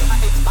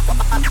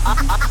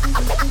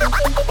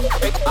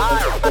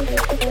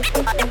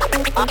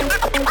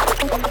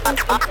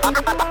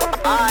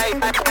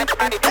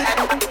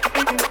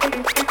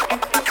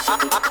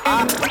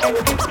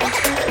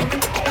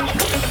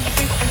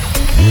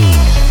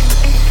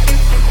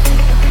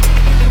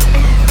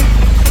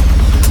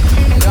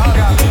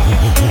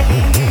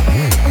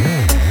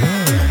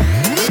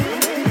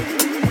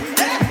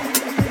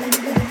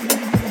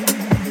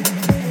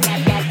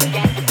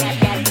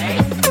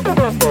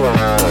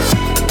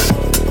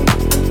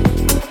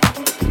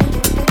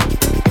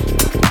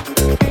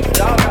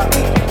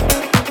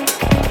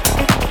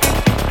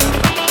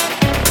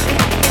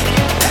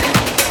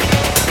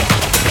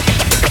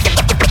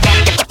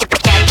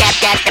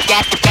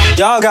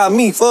 Y'all got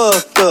me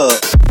fucked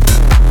up.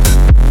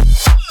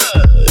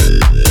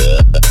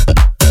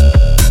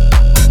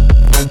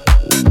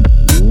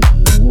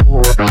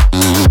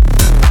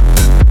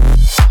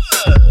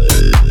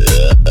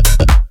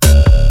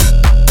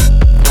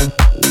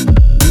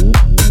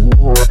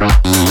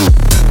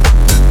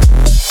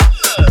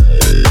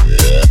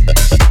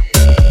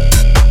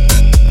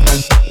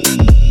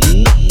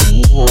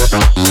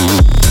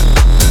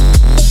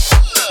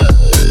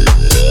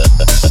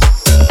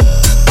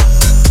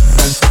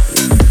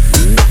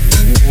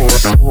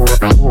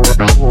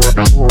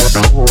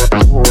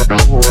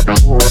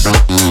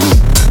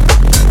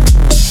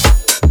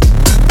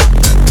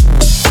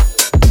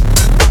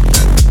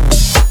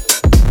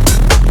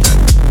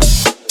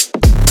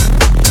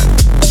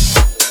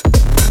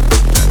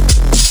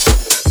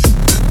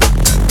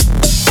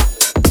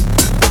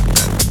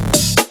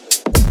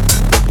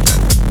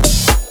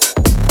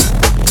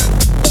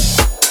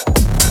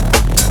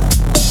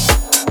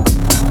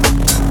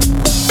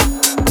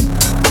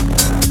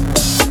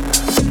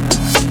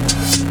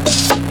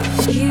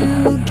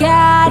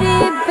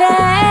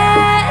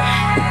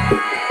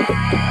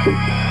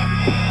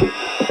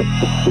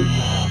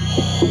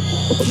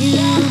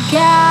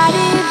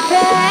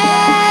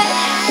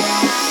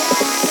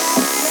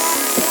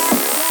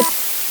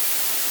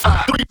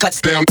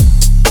 Touchdown.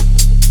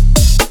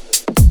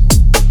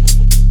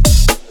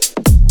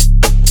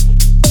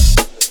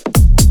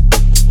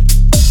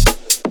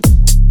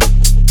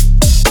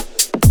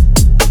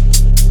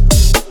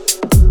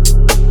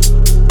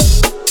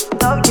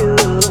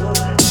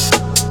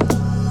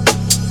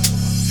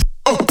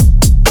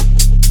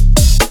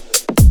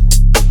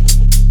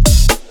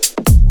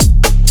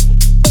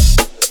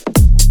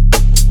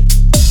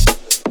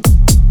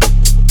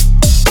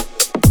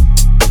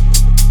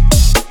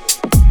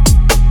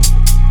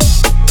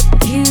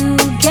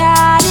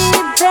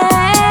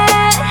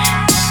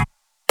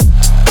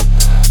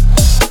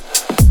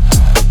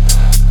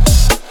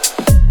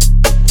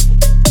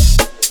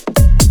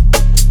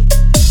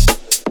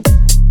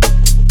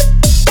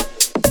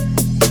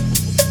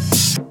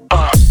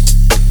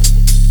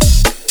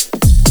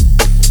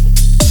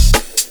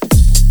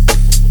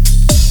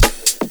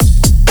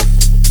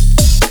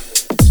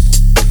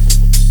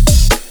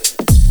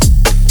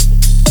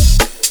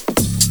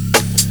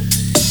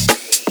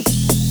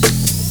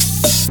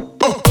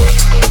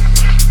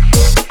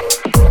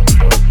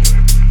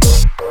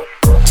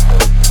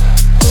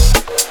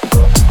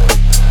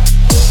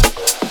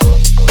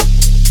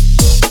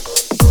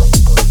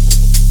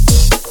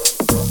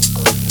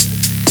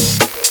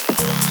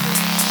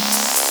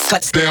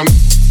 cuts down.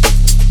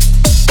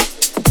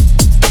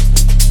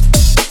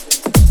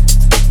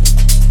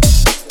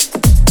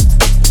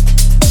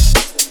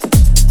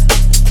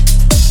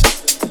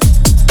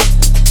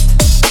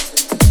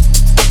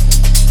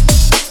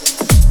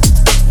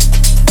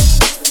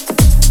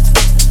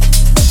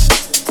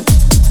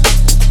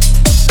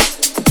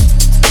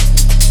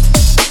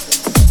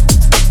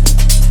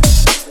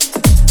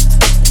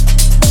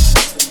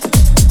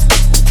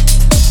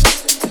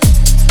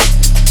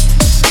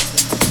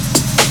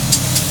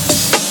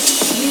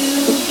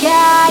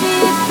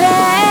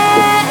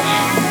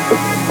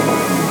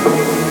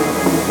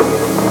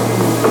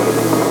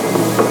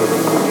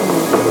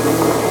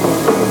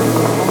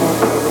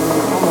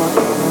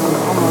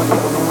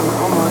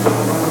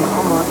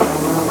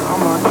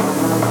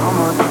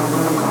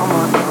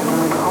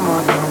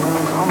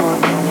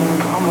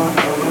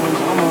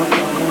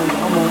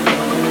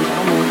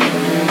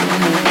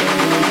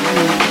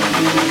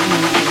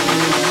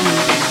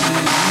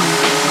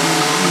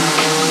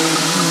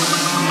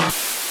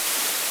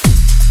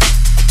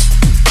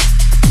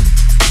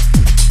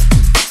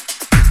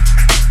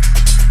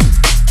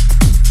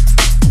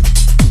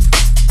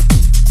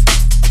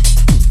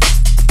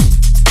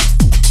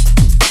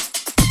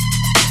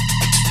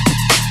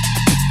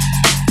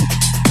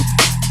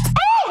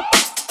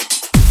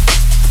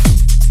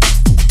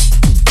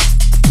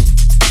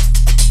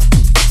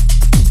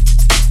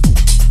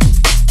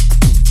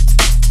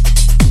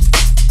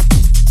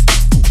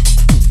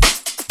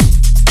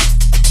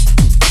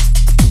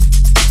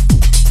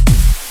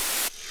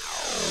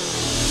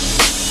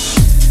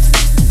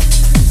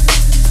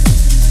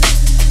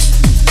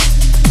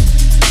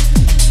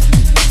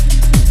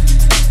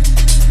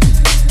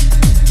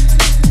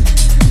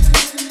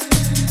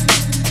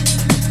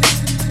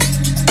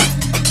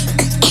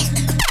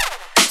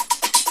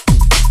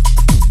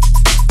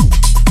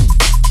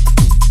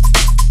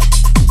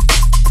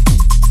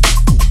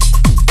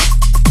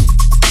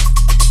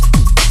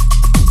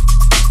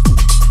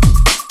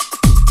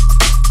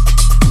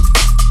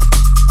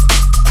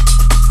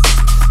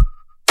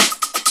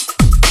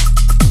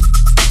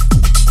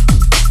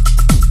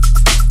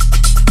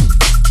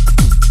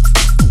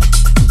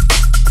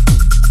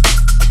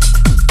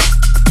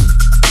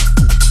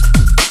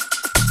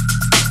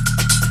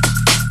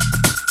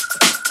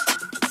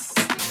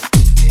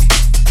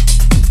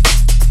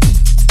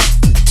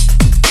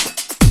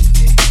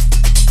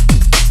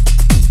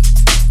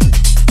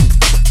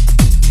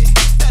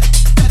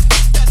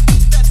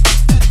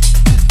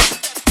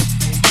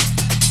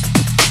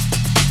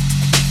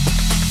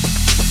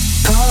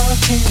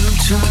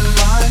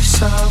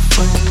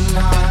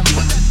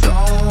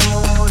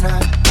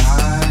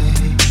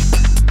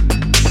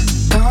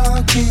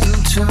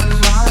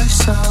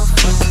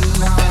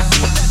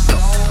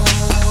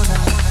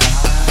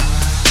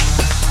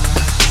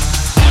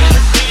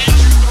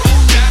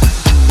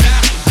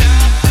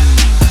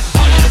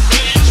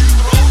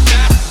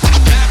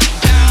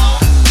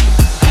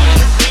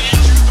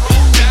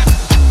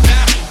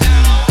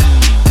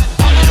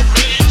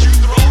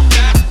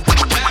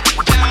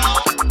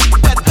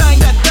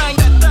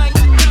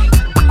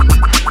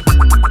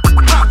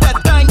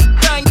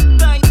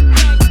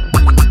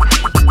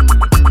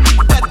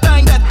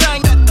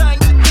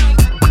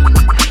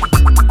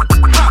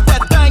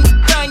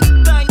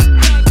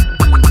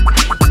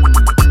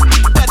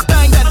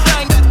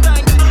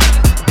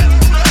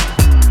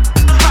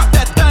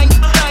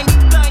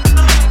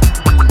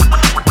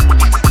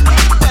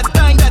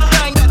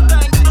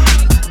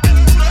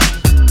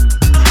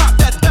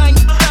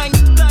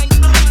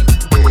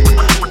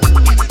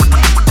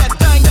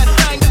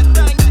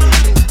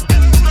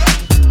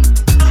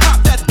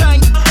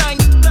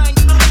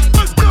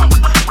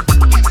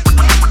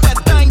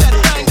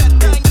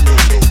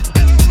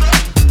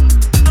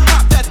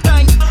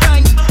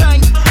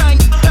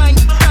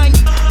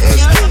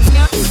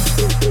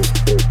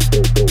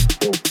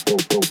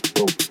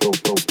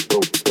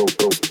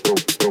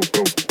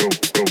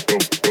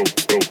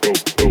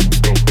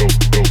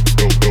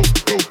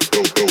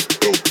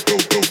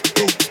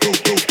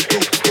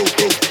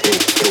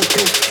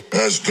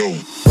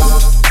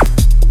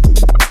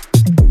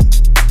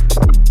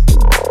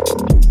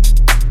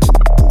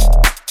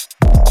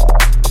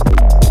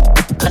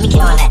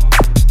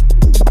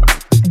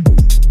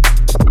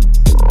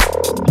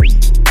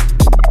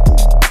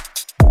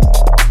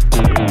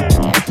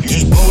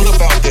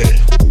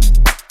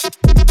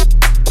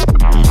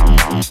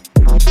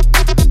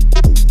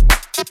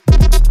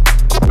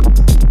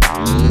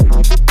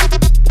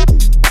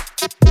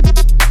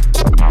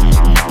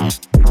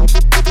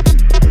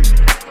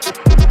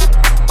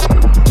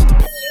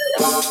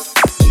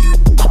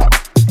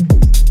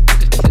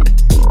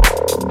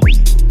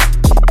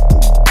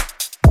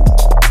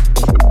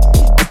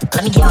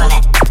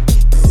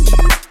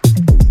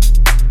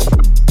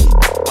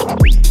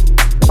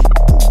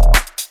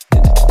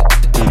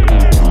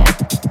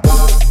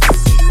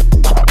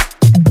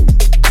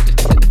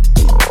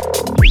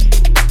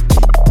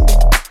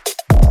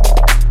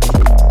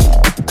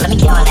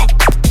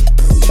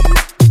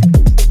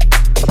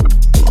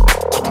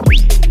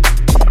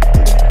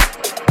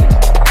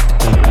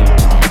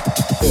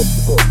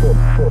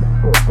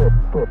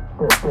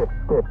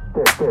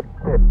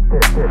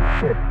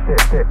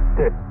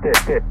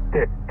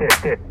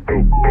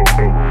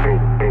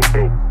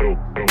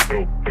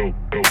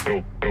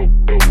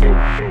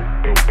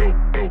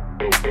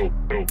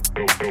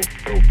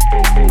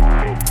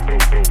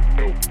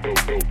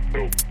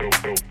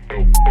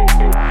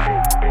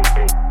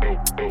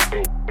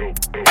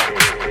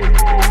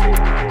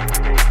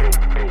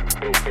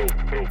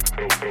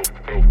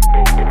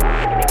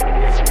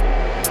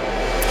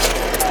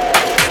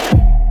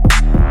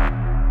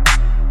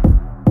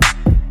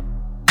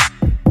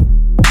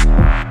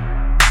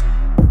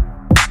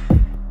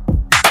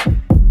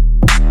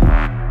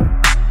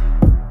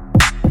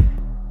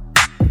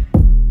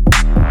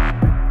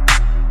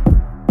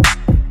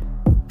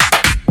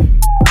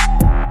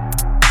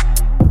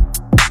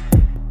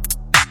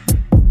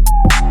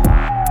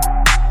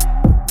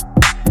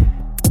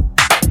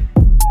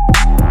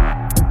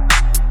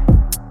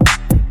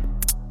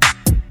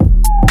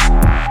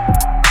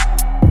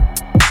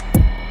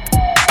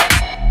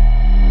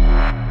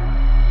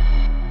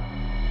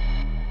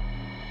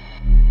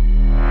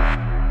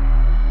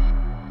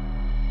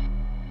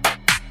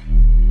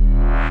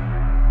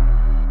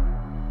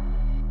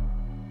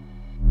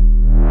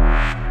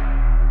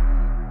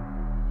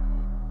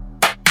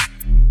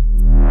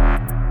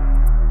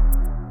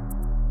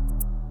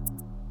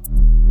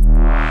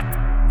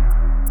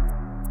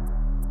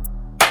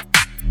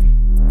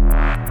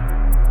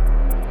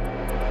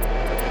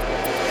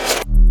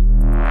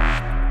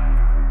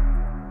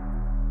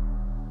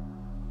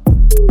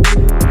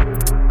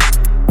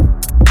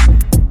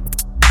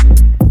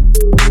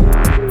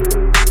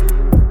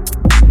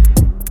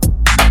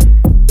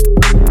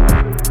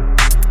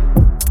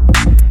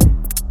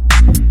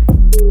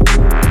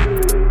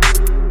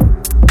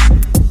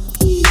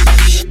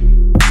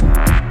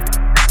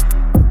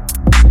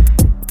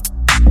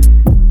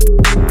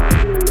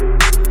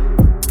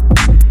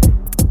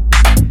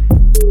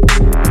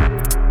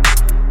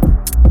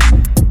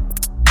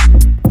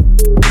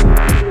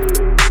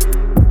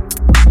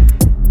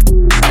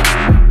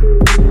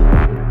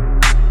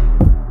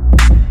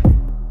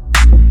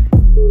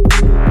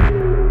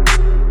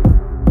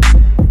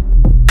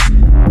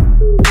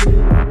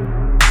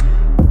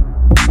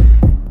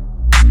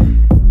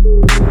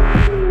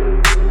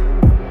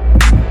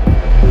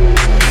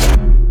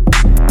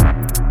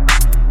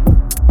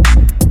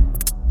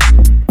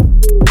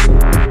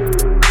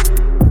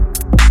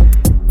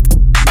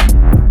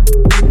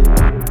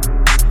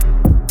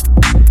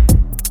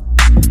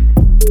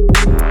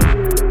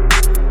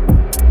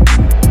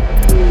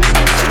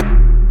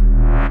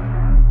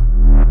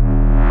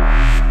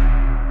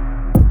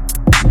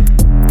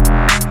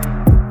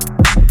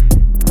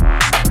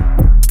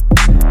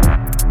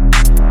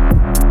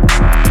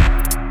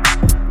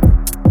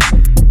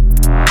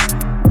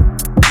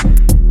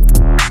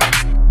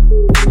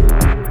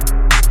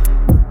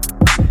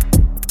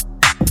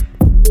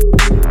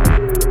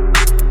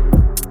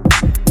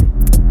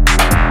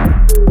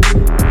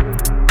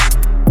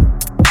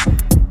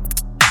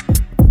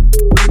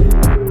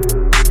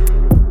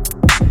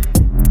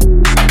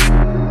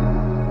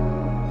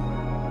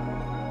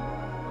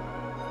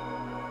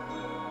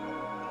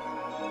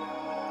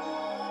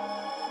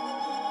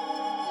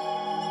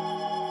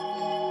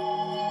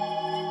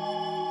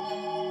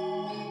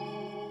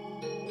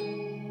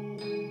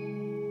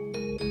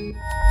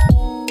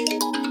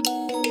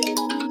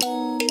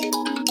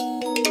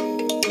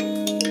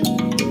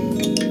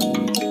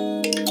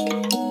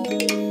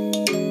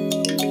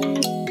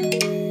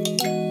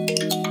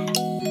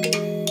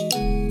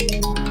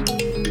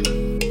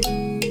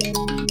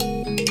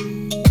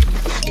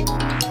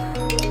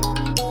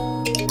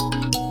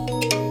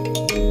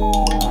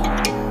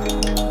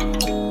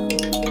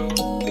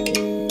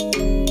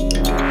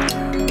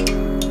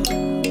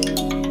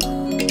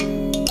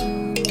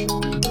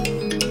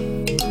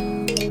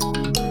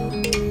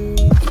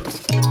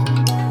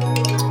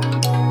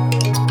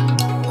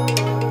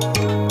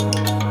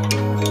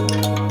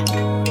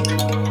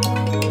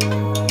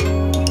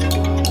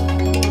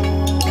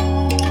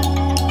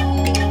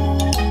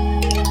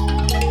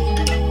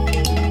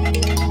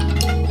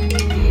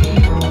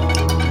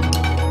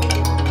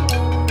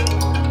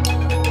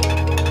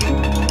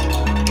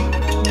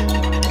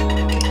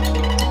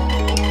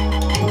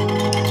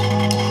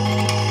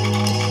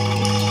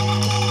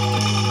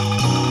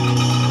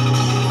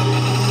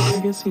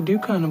 You do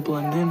kind of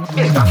blend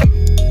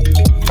in.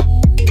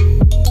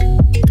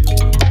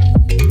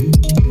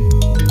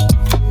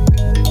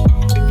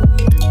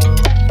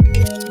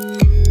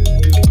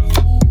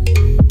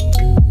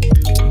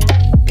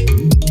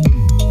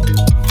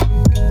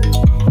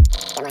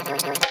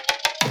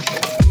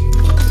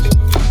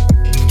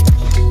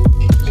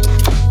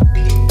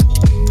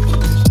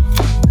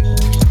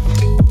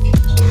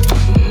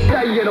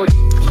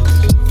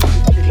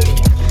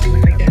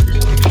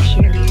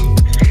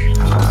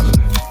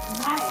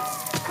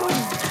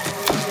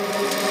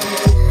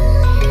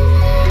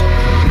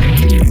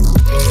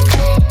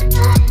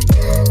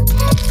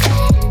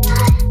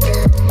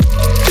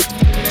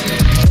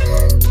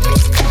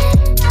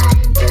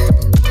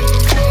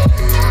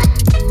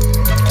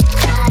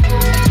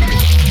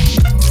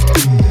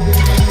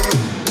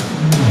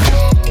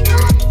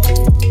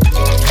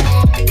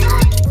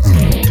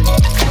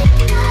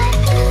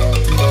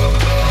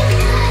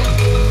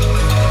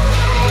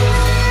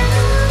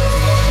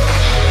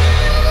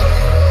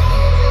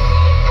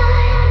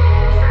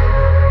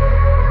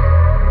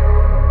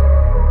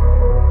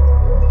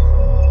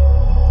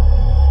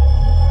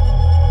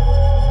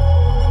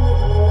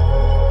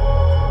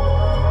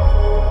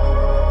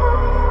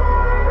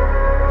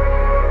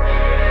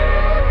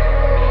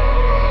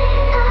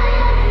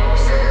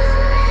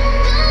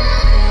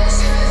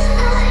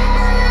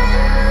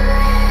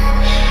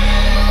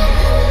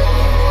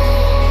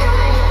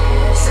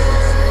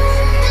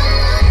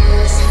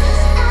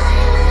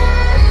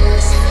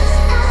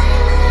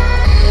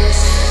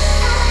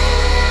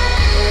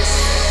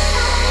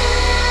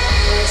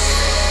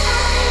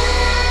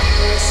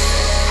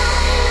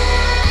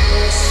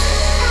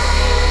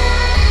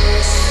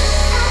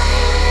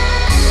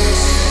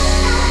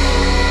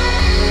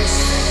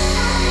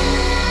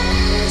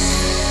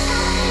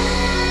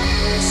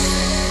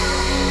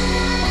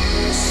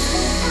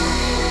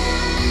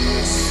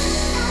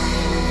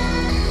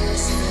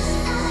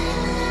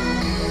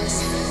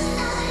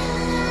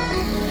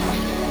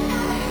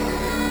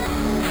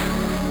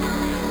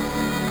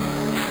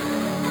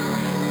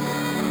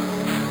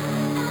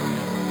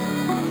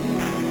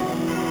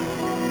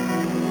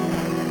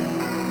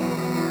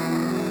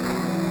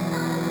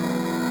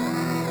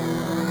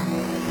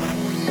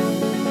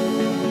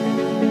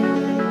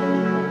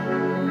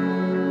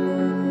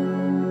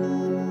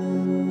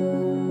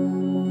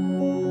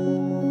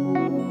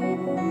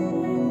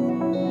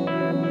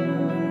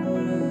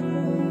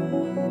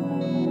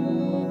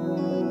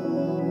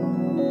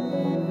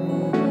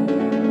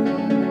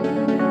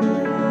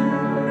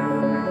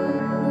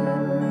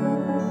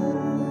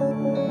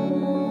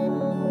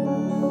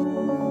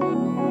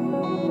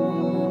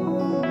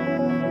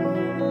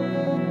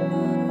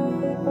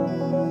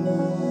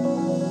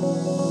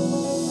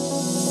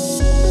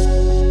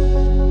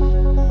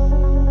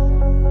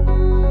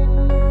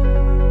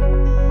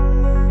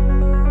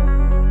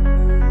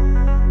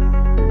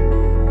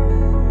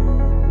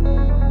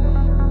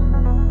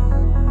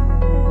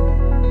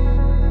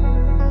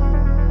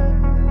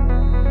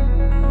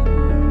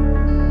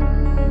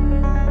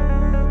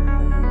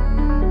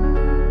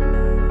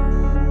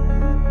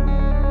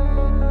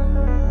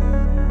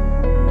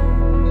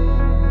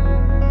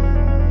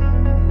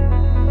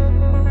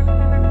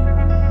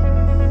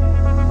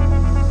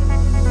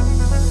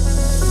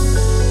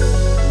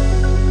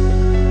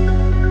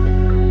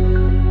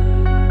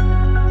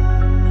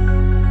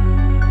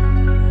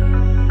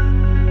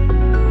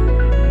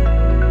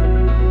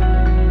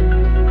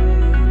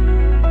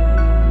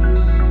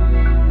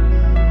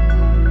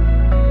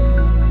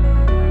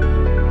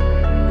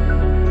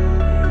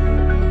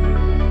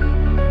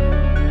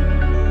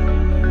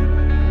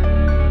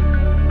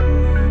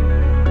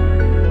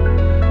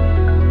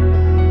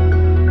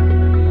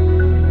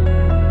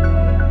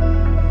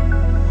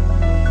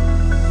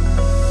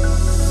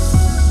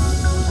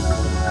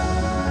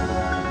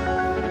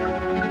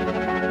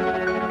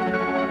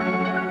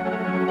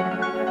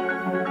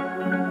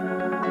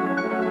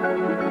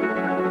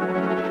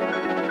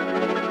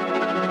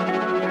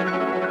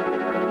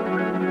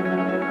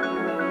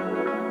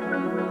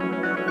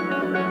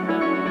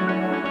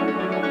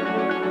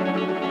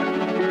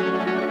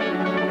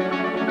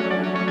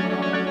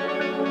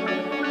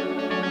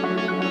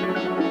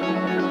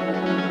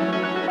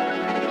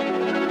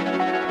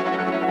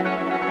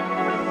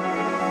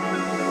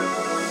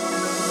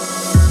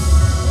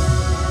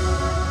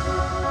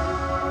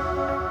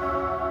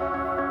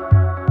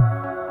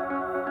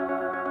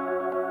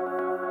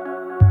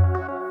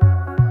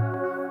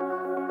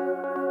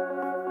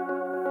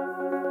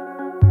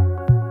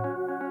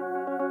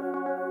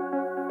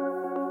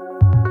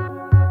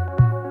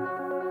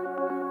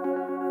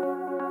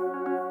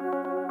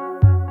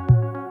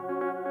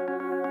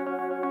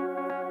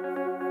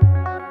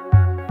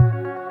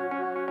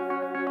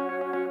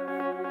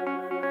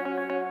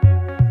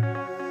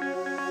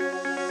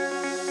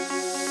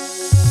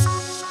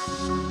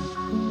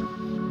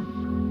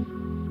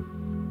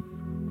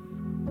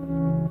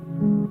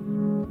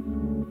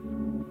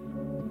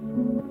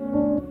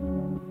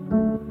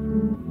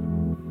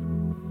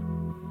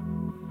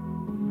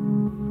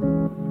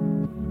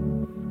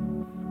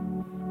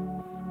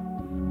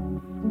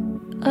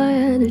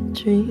 had a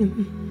dream.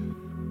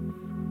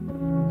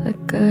 I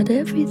got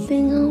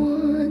everything I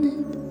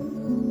wanted,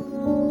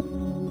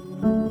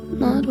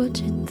 not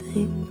what you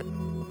think.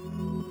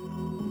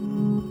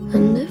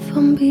 And if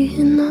I'm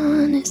being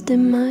honest, it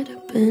might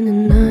have been a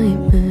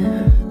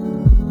nightmare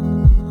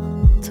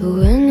to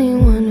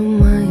anyone who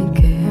might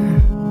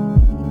care.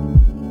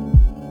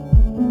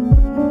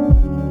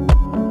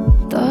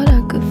 Thought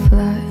I could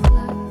fly,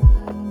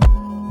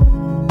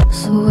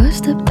 so I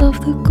stepped off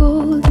the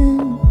golden.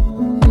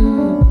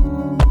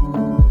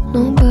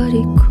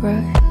 Nobody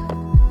cried,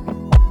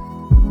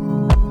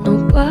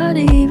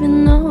 nobody even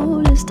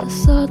noticed. I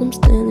saw them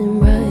standing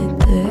right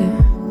there.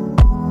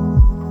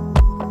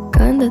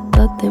 Kinda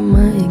thought they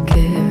might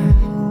care.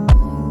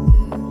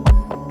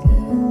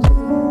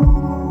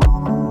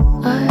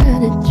 I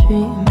had a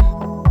dream,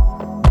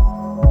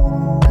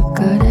 I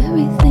got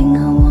everything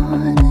I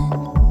wanted,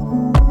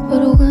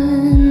 but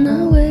when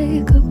I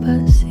wake up I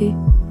see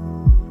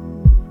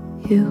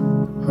you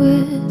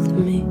with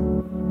me.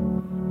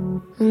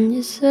 And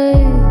you say,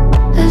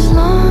 as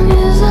long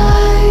as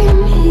I'm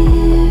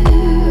here,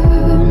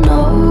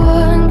 no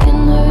one can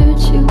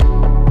hurt you.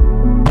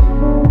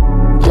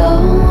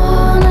 Don't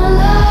wanna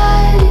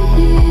lie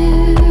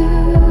here,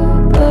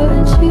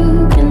 but you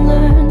can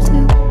learn to.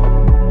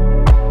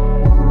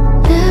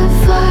 If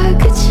I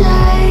could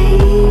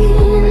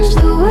change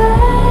the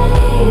way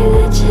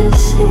that you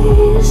see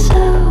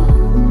yourself,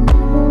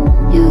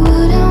 you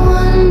wouldn't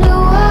wonder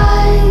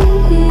why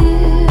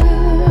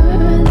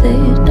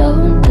they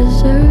don't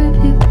deserve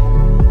you.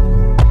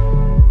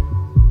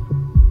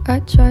 I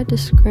tried to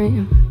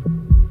scream,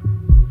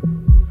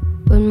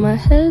 but my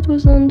head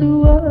was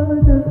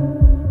underwater.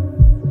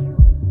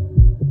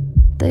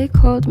 They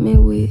called me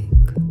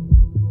weak,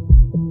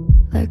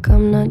 like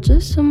I'm not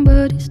just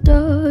somebody's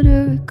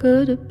daughter. It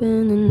could have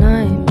been a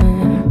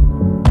nightmare,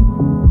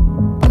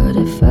 but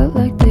it felt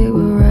like they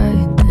were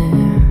right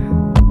there.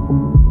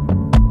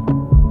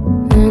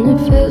 And it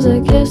feels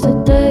like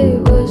yesterday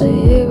was a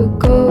year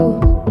ago,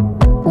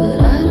 but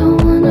I don't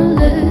wanna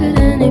let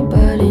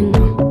anybody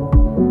know,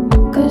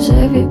 'cause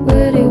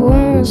everybody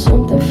wants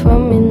something from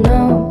me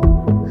now,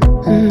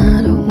 and I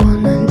don't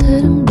wanna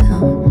let them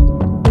down.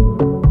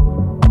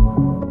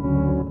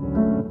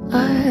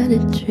 I had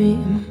a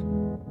dream,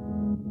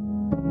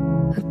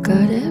 I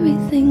got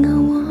everything I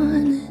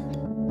wanted,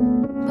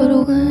 but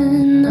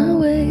when I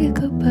wake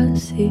up I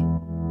see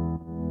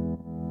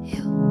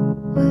you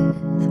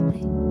with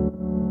me.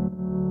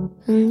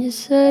 And you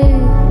say,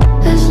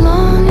 as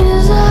long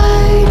as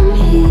I'm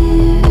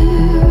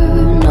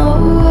here, no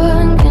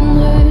one can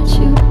hurt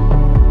you.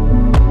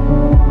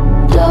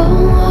 Don't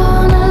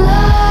wanna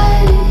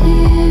lie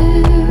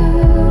here,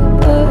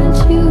 but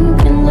you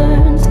can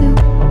learn to.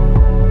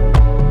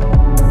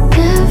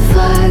 If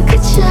I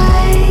could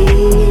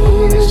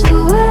change the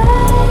way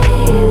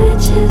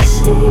that you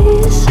see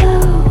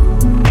yourself,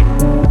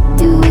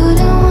 you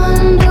wouldn't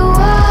wonder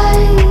why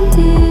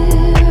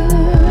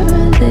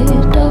they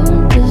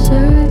don't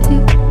deserve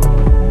you.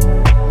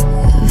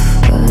 If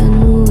I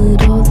knew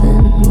it all,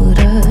 then would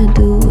I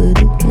do it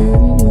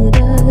again? Would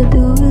I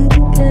do it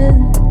again?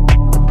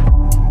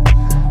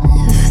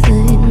 If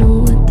they knew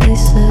what they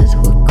said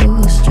would go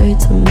straight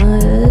to my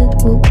head,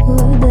 what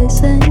would they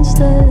say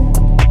instead?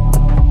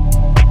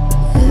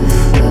 If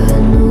I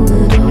knew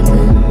it all,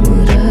 then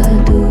would I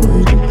do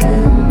it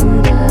again?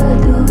 Would I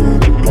do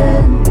it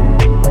again?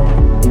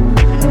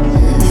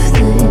 If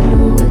they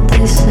knew what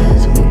they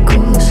said would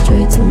go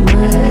straight to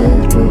my head,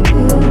 what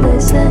would they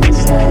say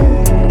instead?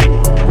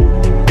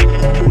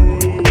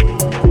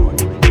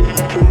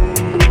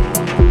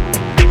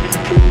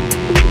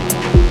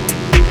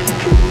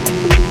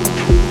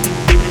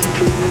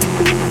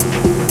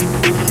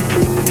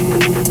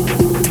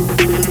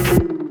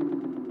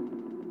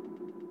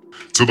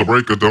 Till the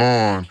break of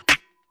dawn.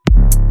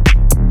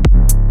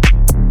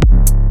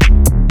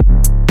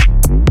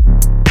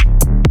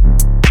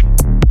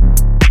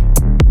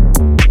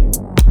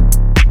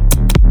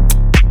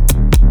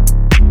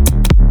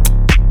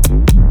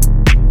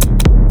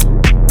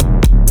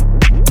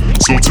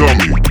 So tell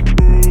me,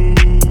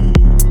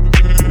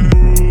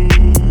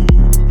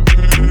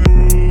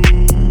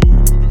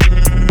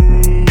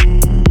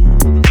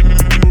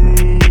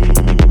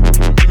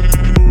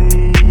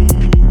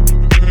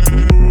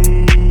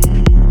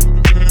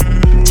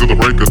 till the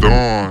break of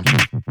dawn.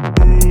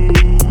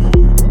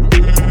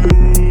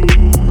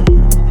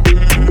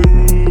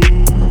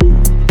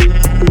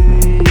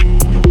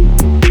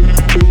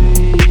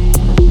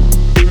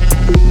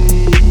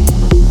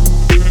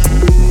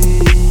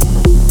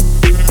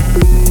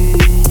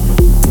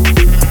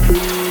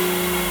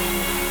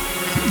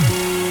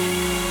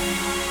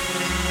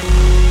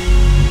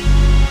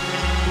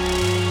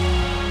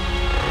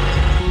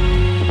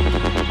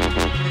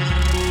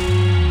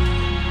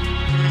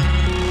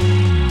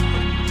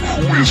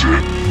 Who is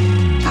it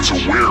that's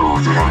aware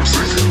that I'm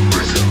thinking?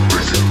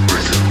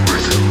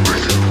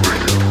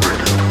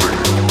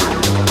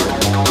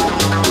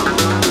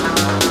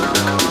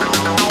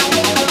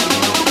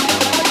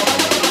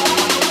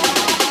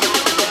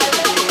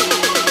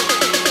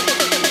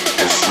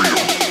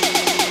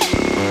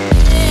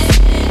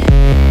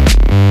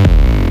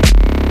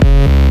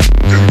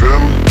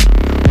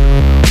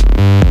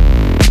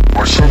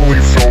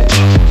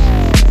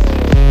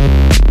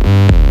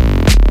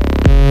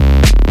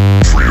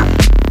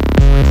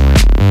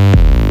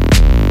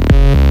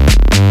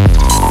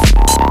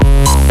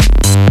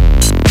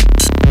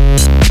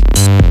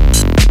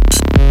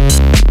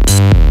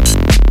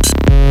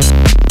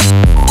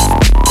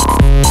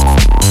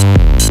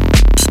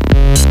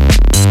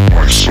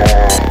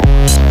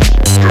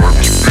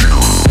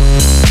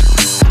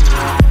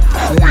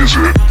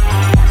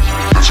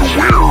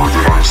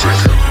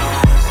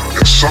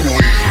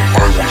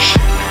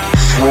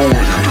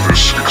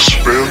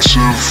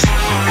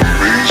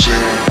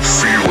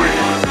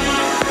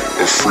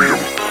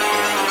 freedom.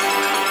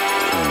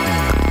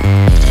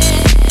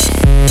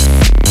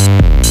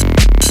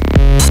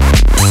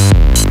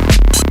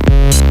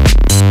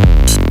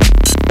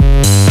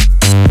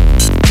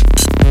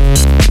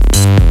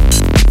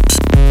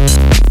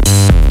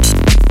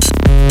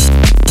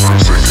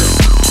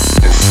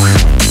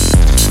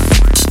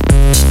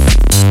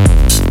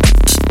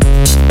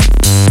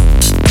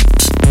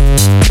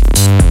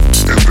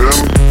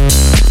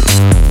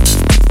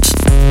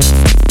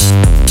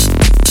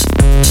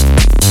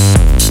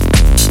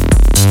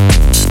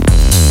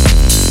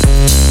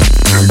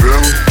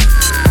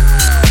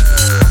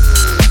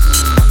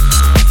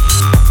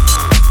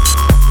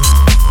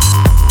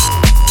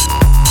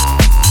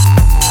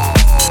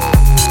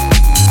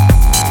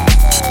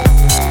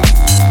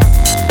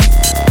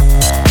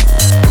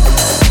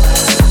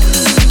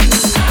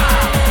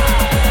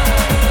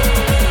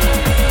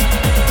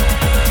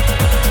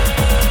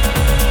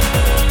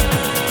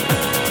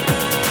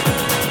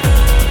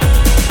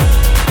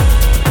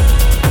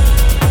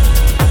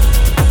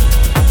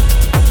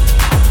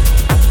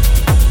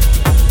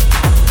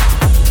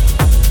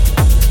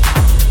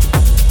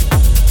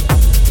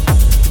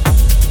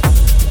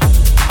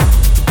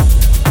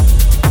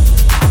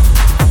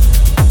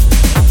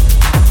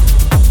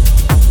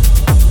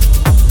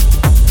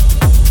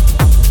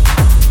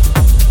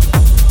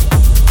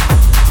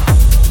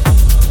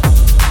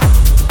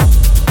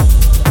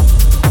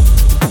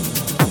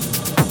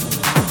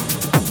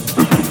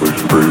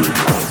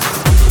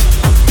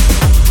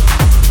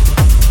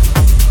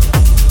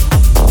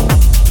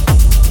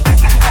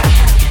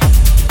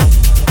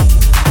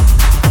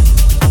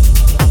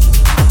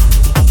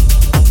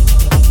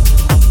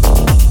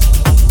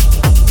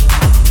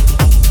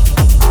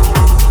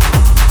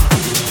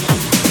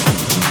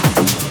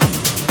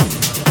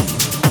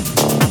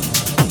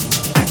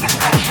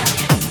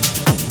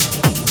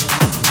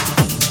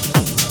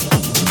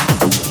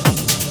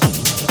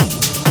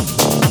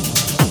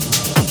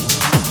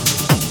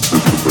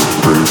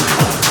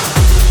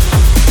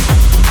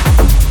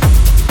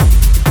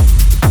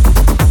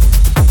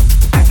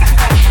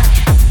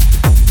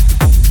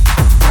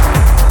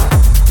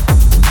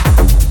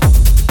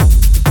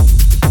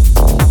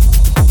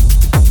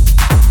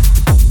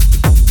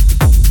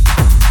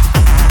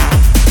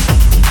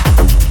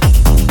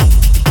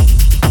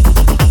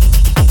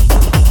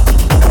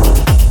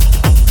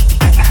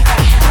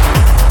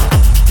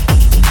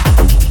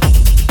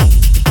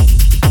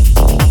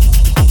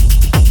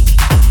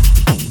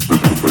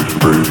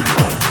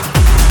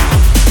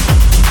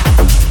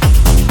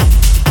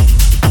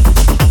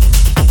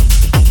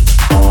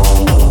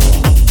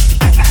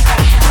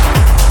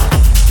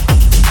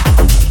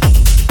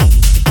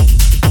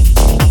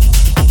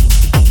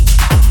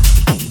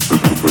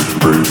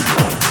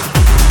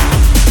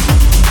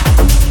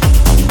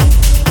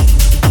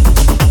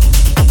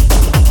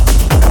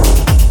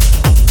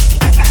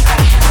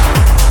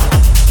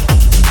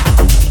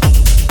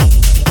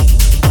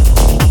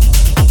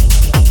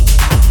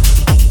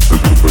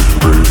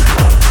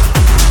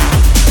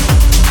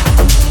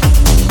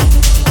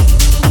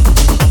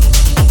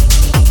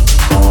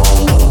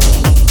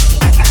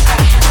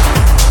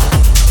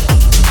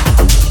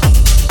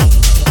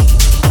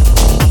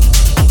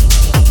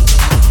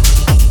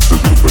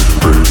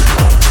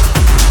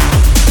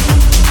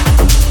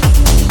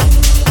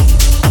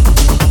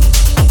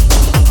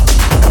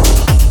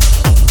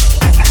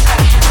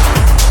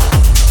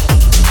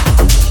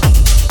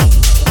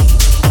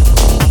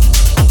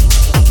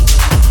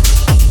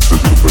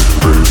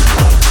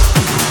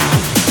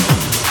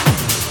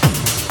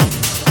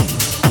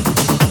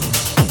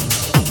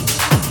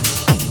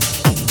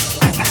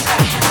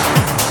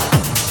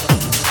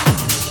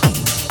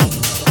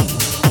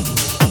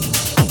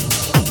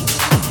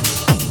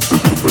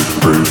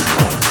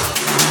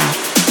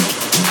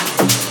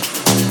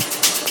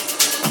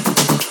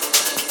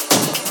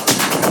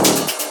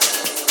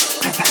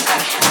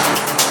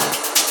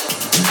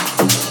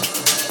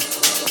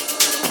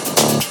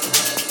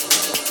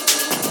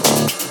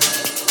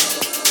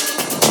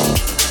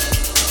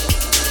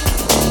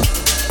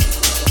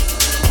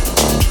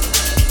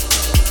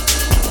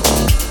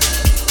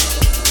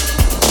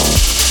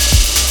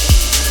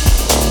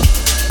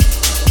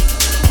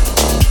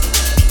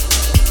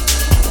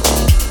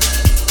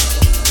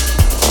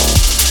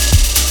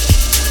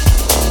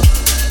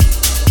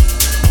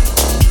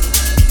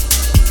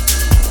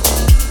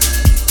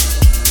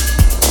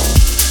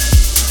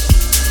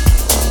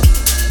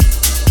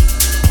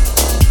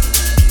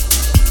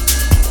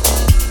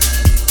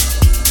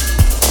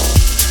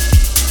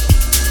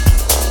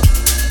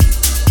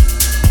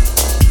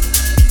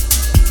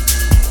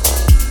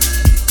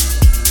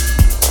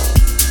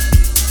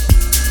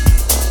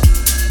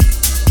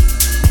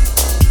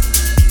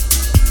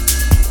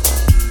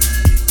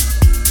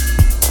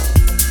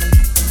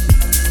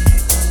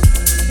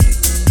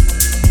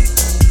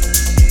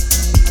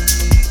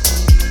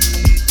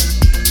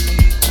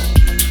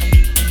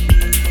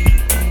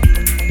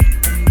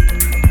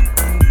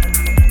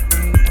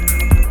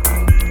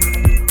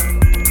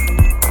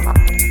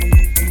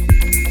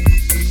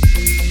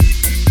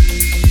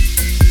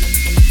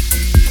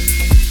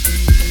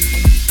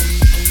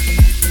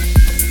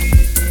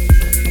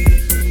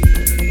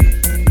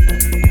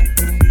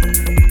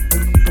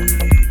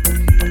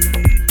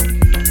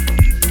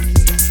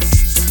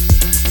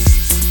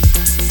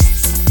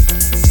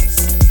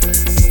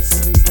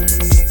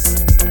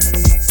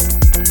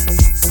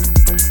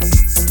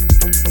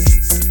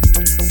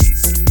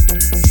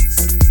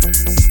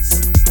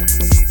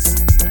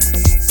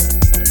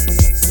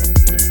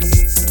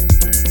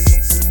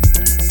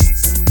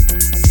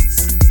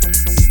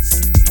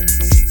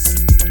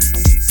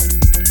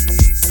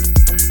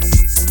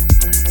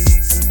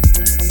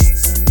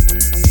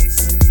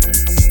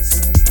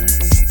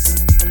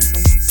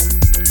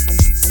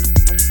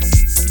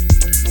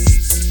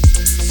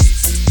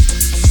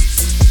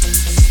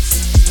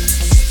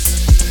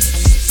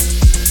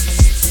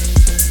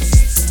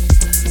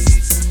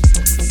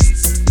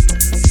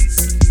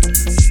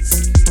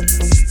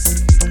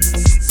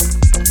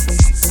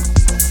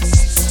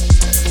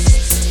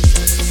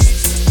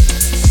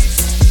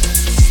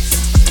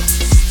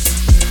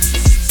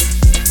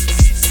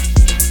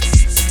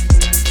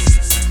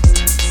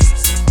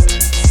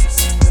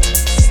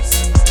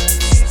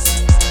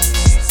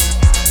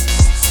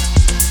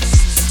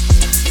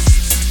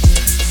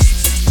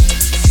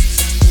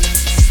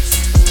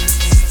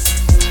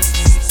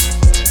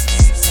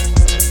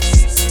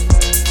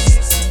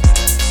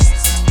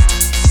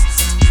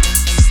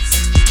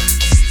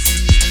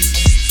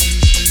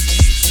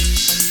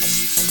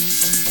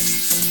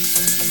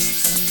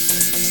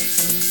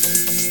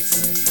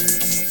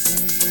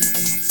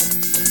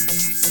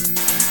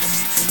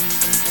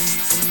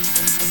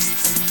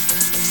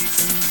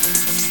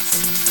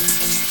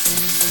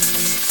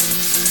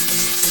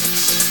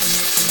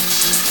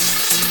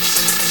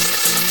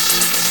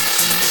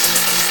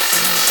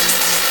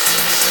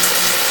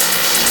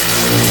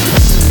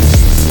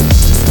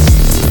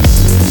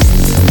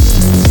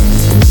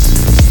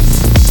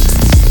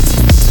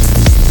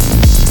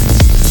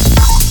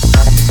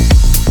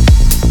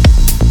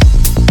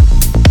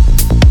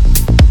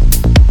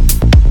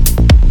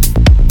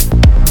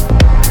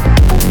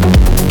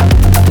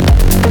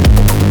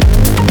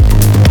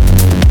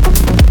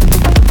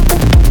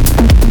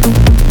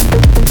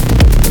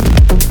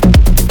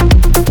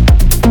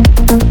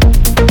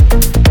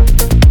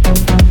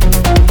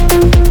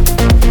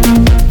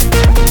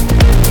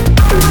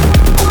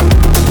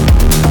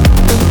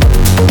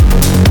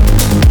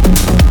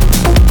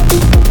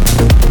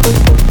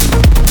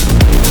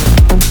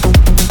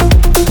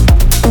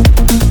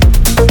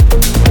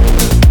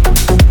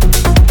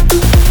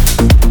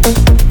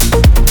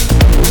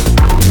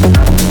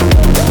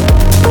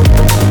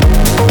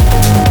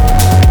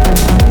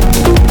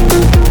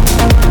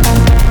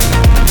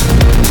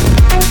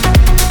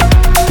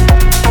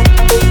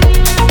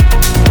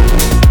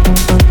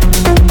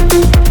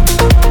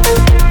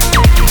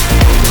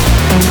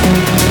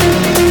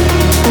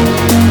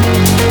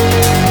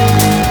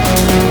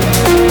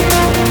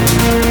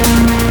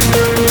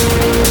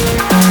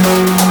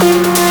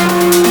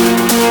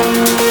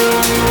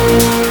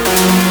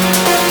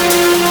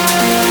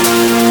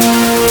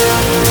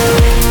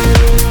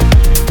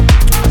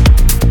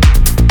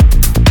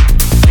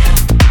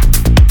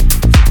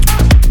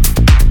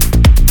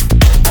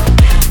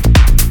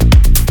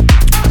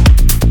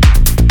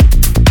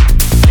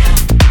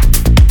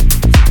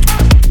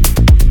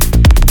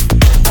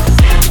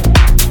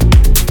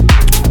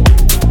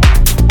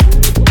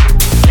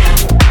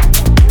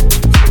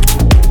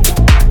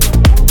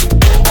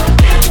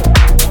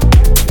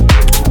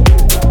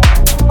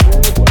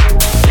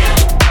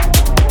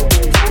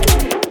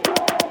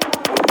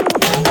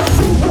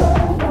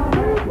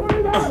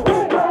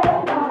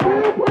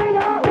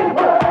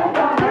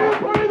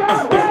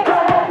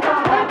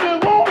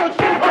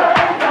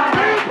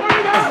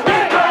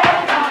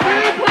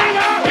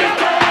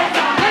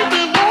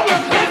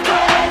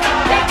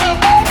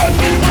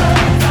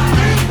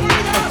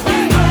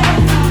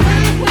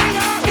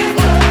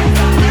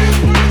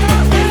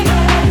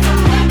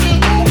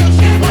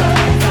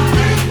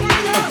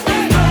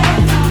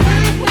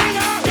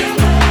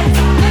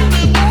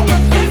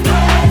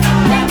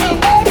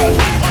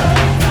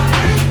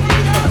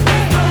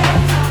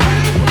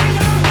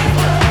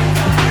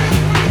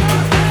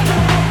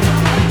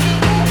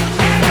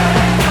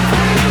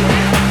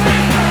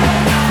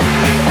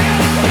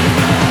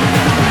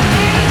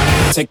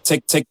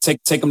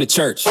 take them to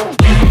church.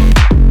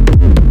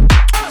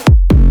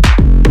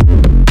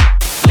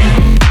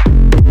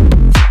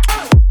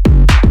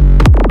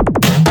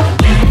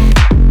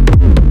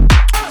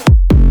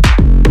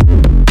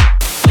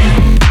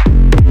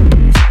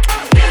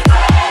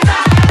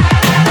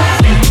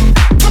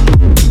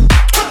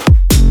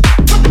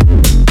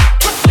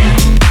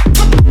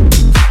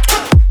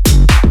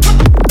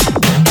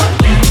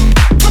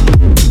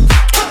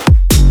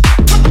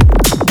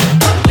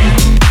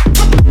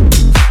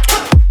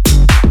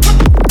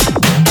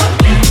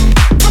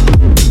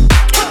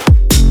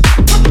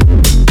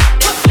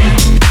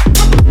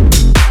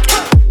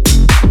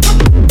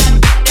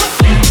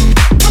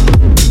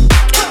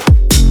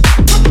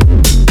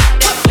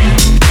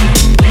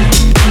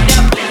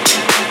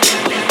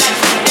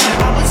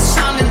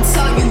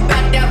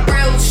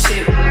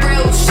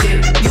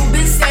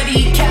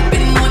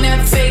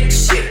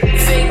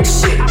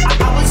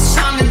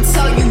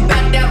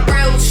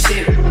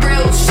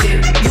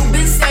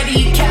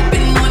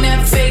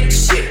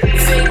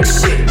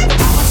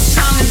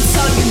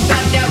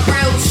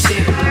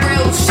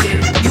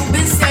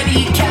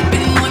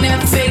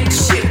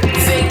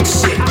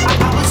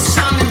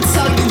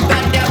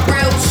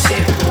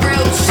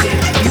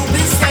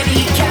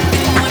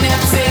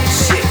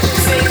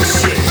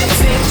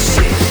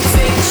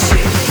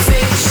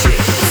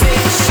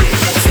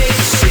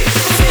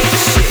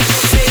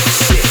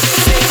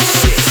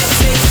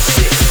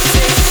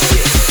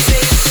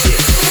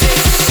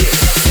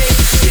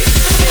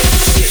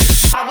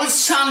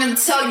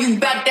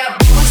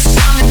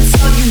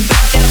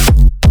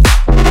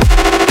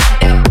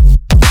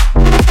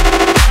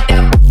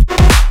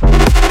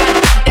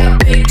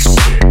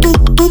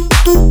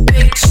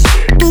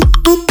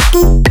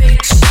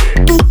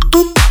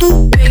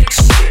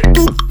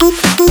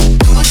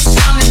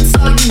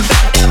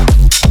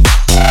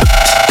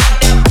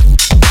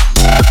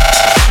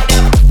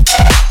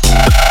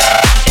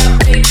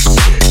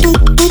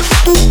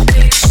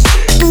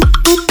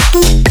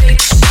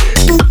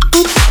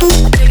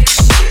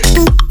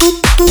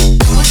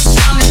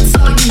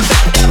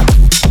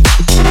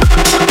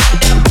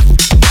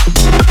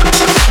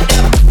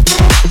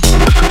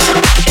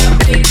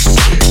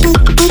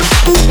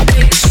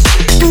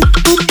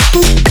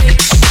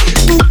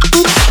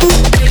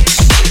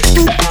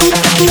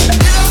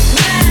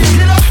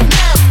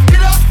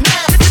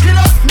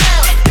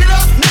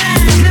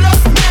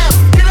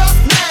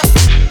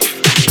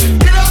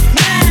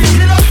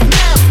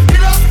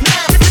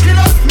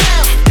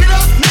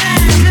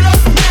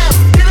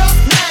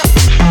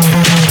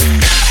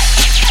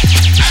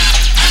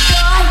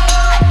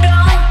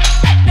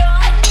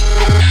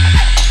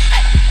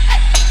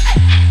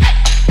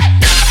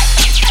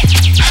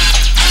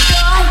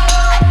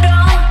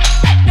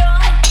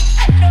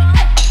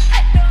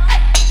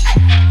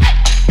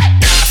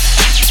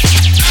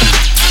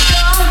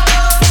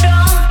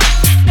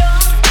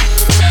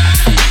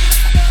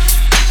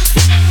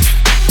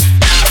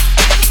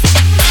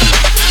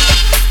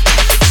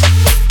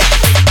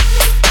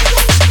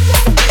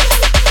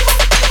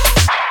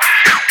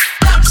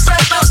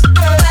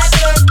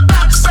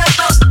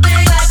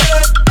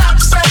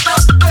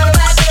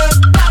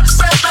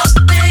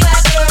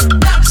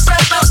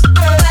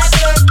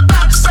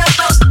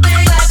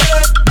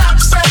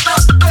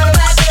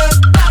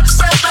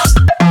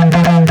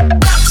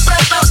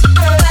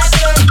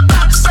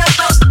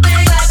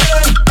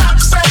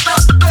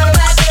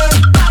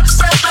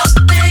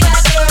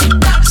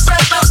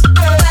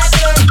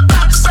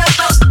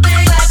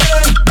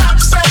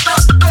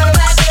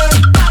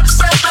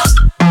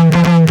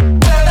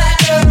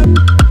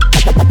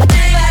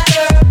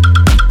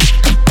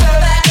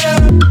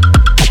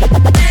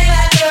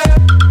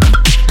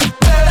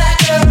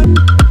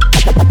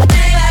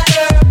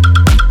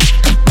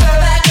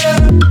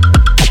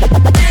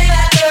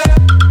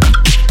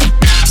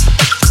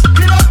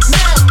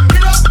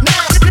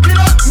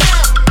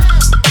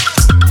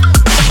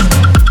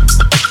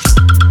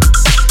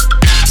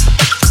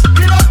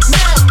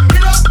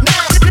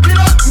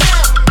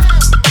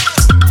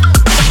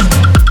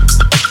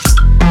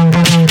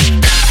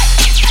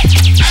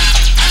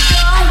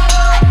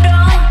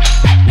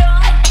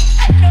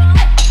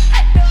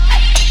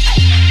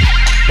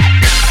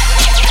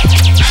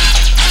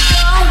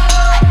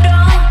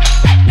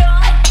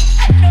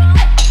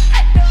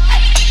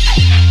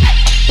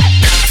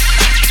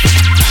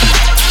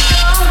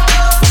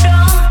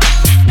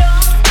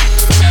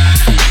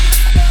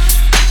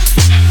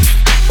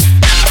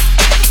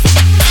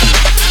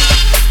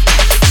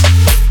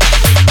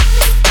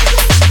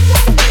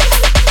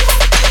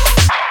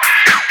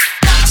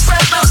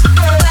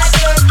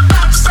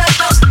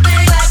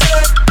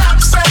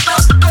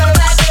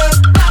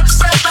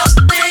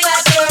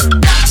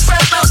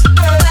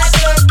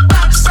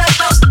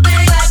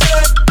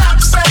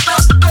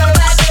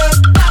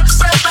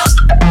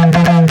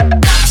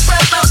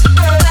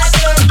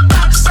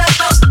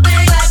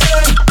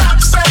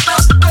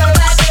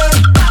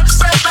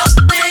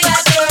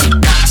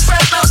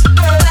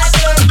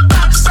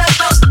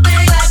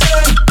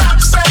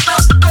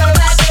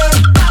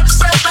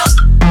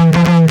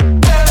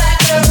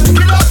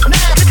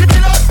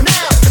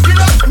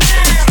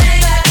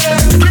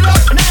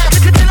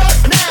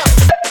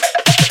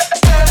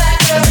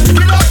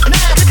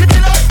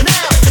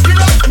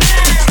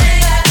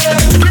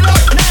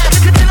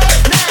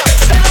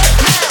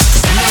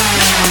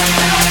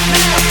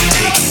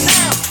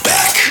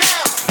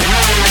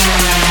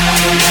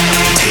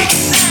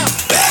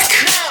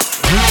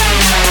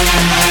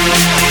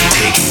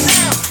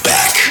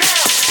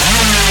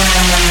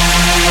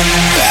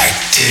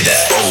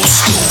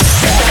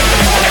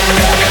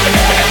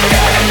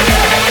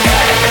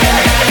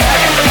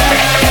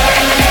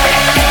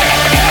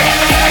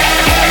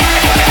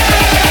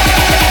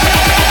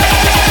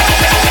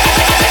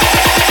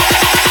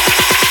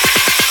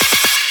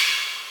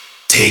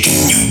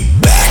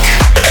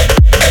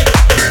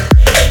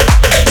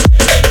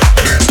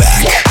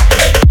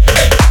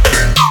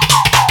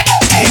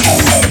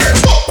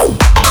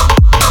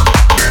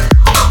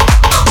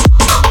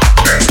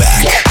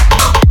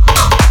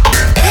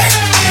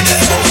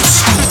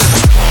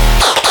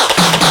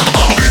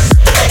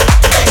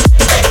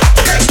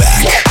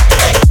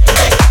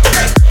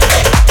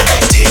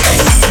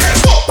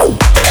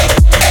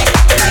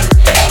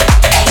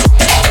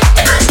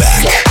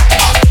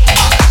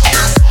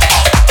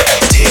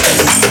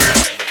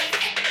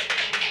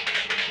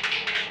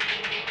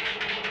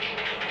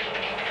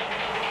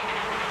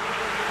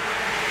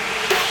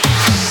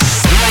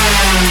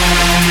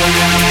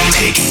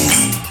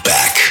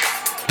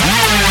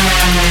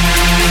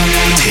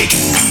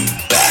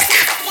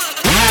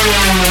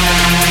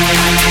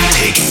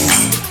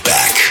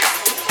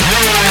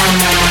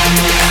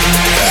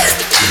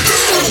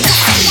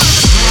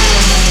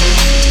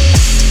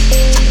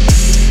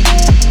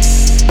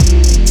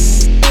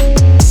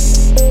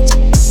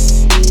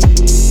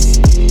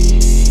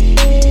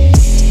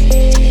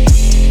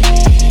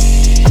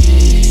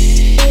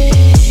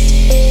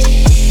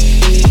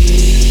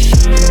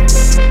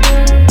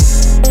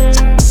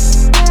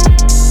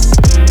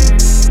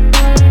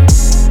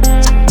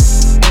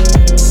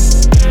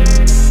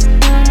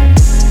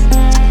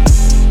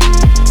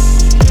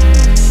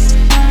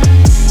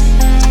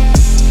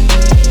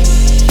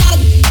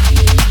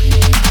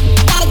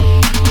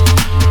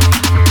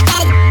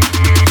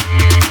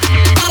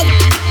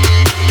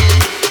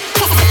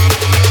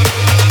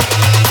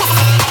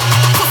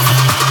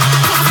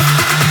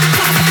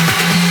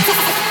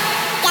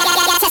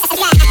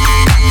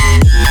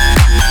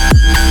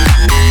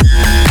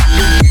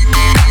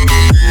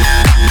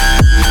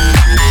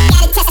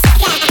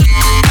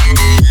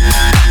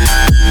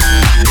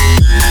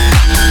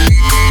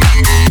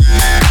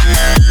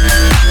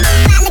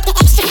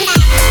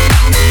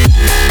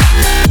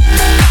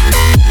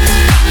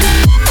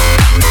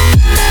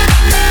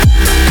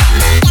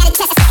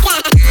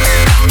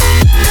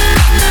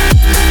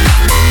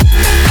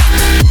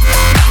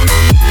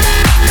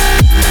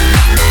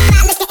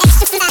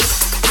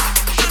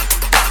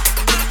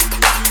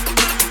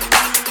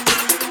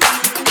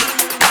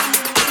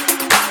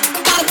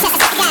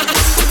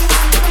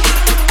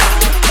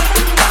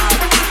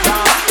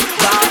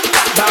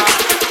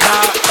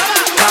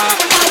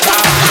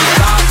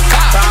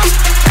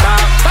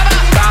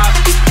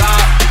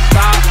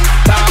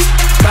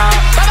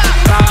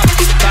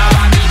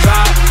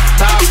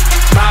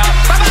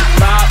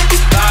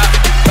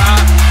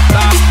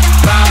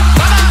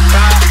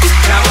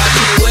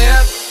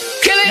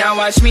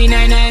 watch me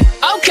nay nay.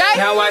 Okay.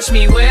 Now watch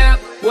me whip,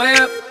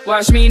 whip.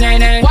 Watch me nay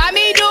nay. Why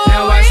me do it?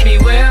 Now watch me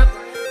whip.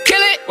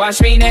 Kill it. Watch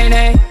me nay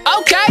nay.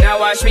 Okay. Now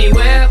watch me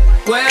whip,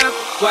 whip.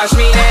 Watch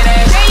me nay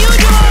nay. Can you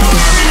do it?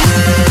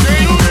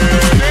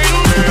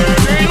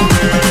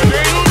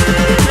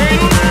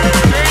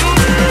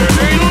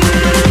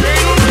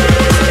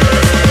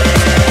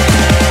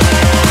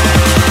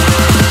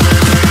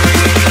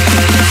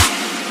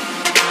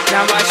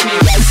 Now watch me.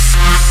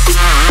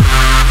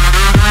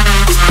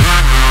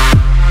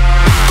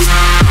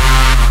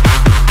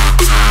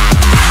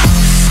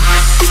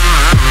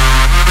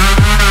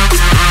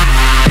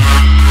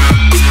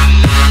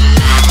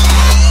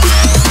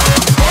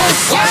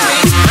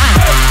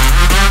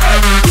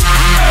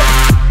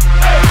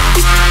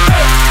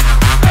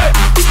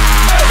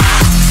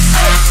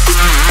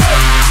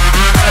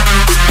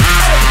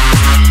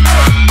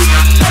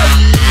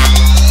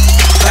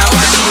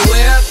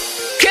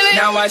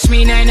 Watch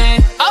me nay nay.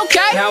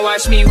 Okay. Now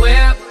watch me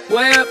whip,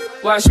 whip.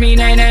 Watch me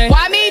nay nay.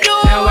 Why me do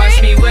it? Now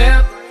watch me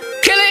whip.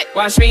 Kill it.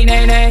 Watch me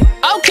nay nay.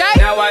 Okay.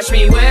 Now watch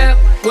me whip,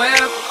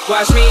 whip.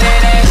 Watch me nay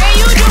nay. Can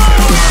you do it?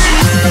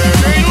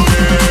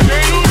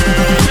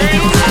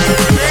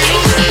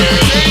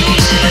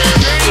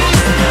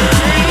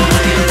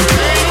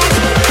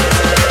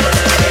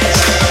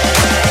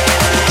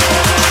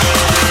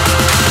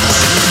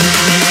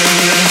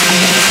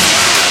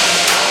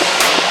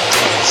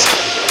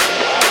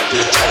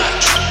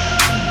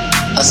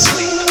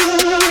 Asleep.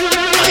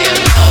 I am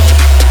no,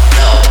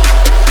 no, no,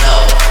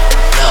 no,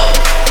 no,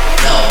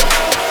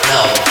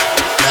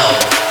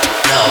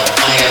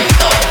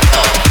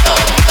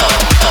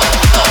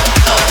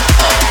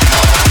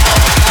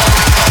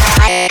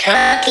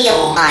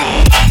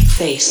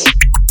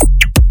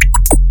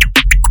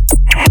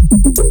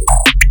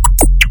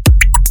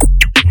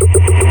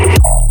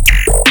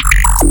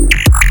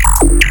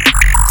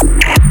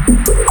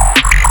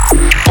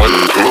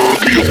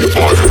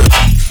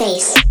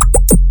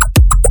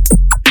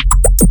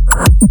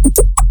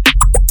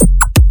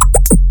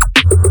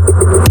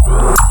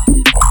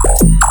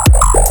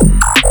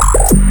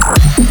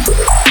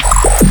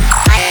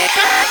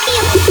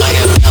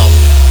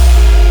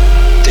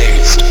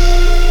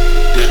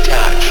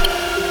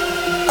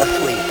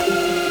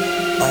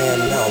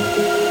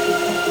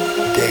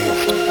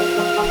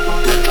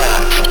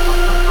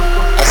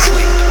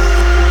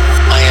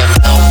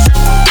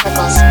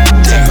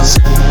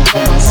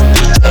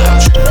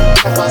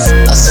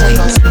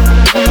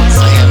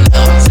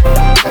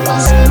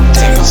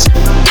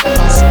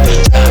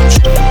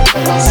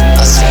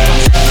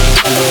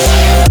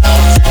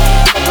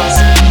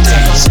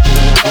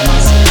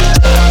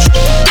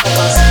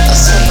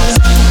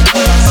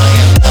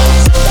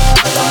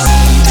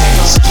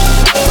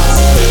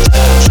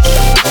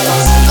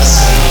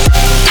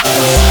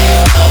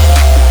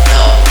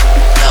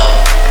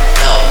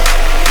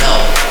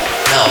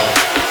 no,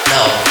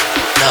 no,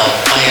 no.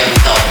 I am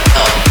no,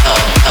 no,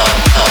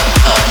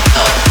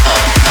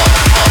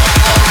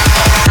 no, no,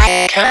 no,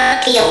 no,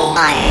 no, no,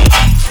 no.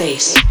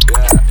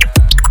 I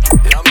can't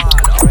feel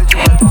my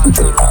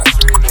face.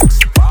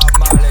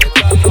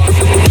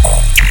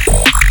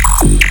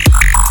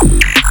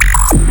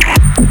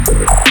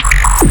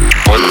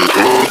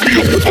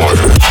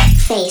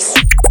 Face.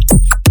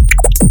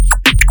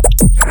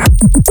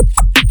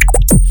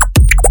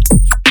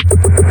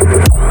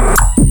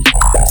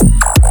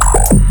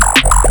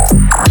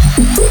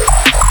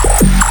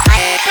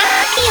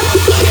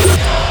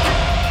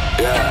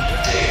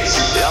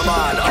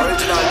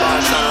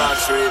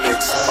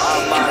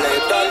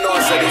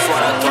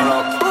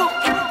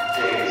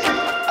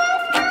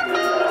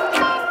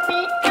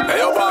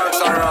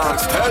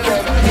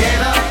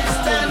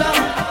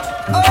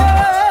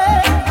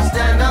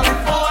 Stand up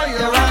for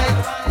your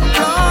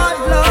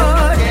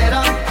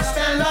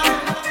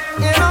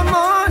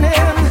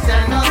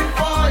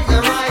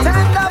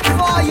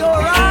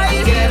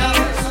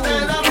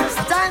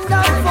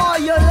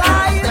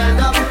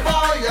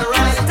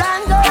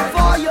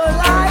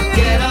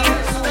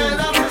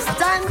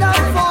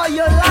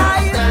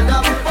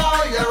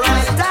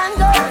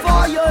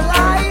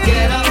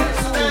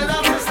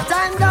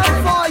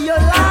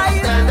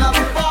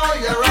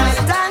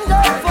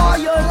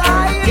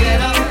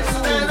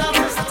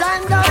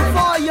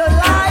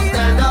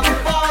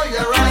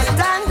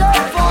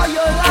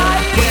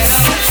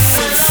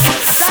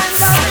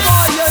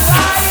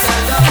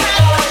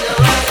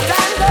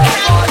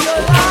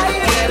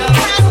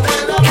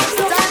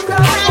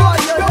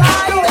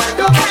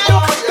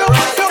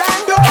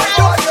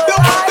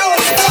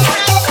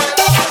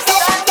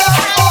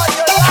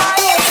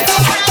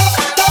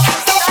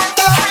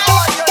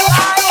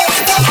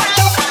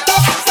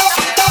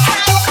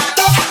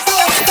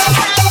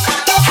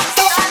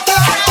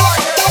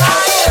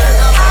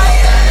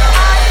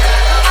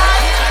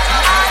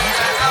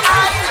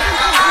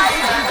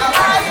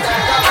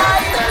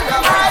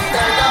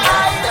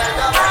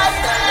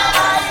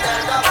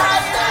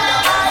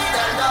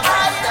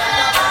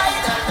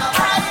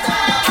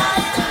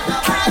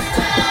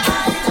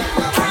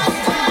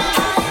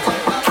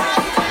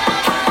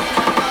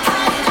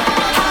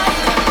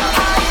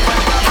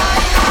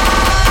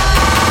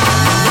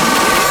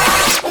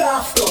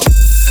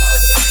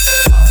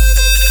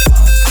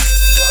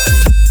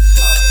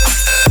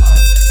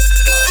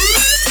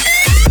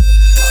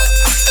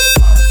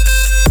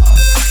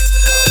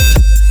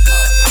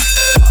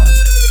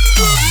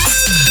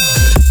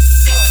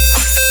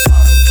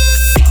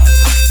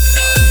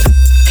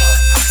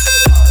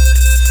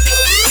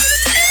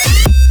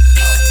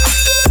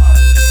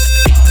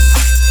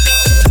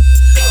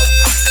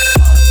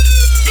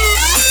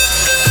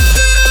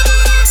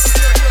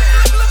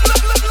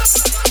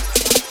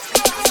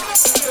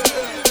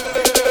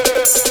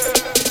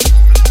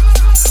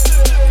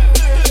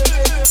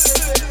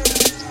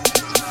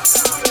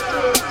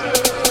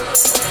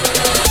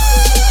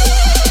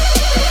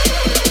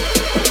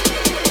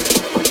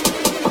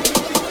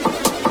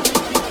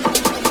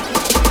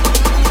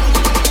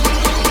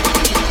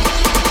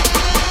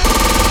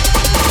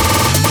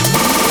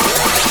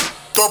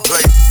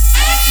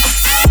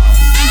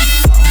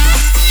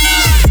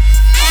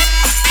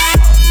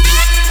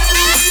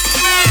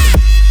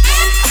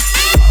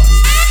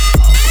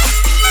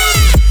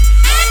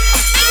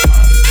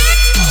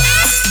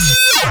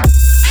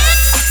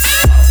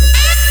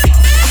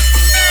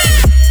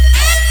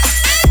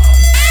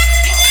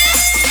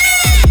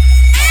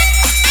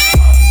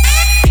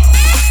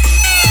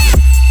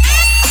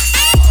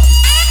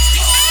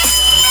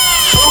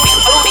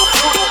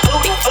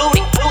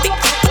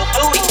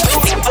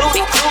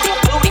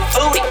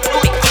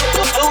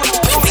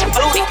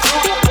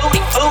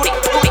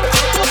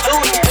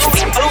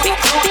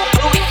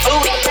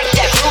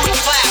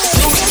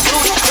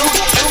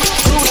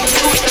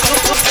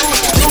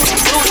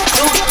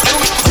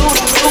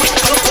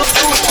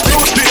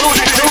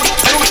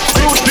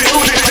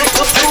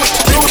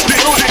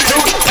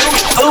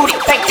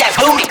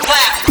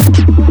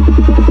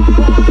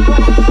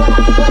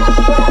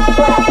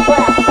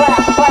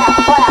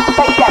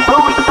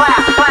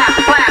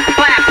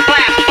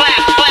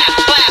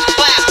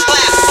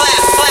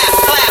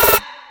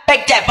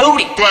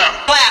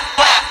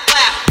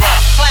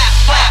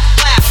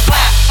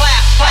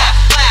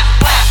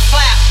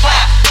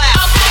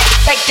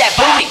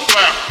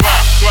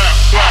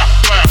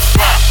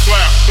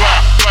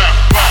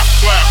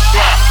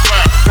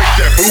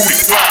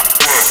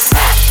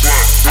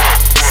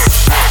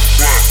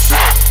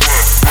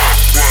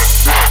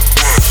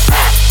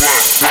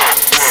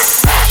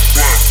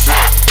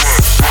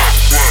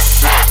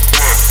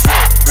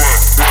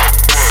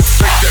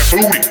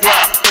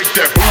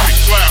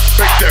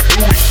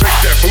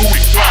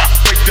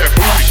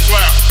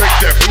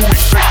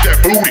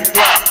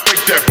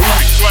break that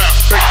booty, clap,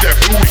 break that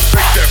booty,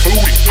 break that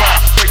booty, clap,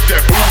 break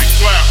that booty,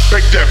 clap,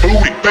 break that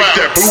booty, break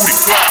that booty,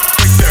 clap,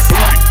 break that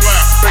booty,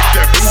 clap, break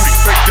that booty,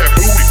 break that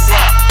booty,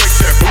 clap, break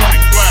that booty,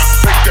 clap,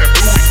 break that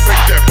booty,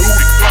 break that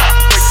booty, clap,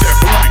 break that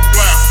booty,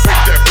 clap, break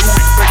that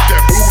booty, break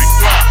that booty,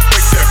 clap,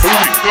 break that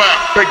booty, clap,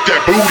 break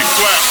that booty,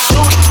 clap.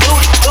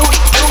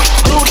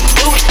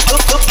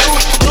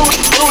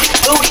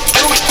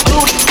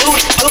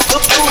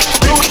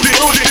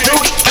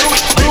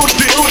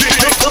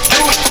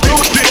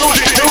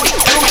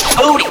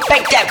 Booty,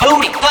 make that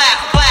booty clap,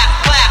 clap,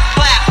 clap,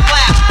 clap, clap, clap,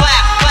 clap,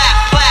 clap, clap, clap,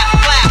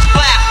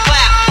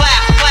 clap,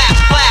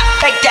 clap, clap, clap,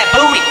 make that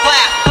booty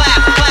clap, clap,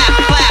 clap, clap,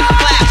 clap,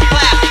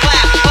 clap,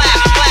 clap, clap, clap, clap,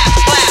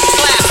 clap,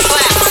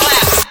 clap,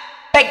 clap,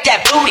 make that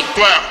booty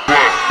clap.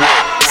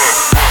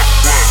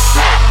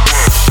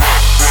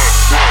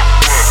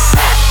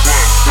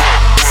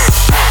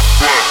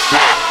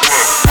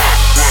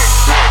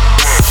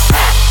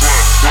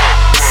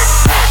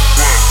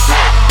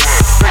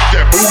 Break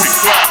that booty,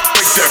 clap, clap,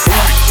 clap,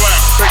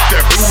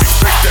 clap, clap, clap,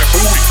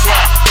 clap,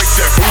 clap. Break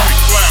that booty,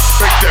 clap, clap,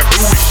 clap, clap, clap, clap, clap. Break that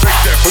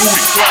booty,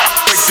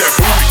 clap,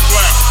 clap,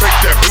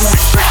 clap,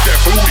 clap,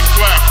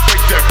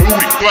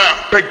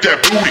 clap. Break that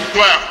booty,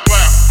 clap,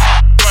 clap,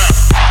 clap,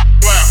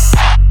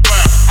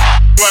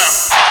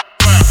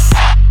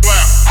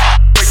 clap.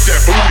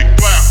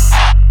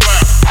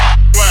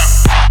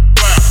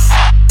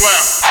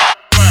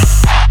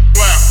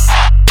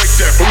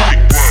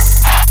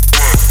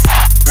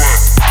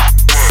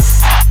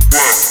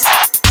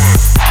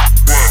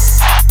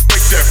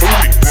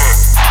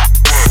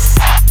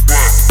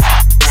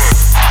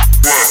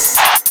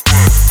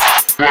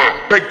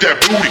 Break that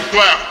booty,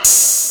 clap.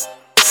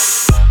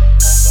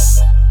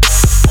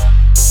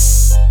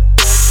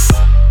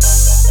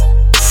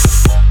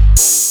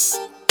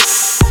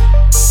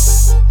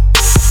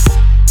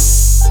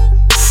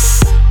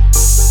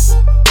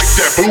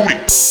 Booty.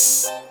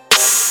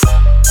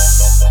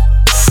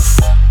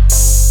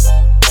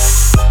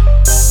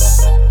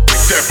 Break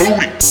that booty.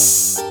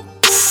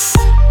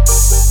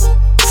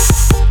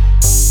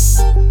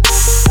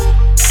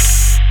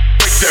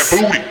 Break that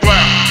booty.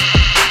 Clap.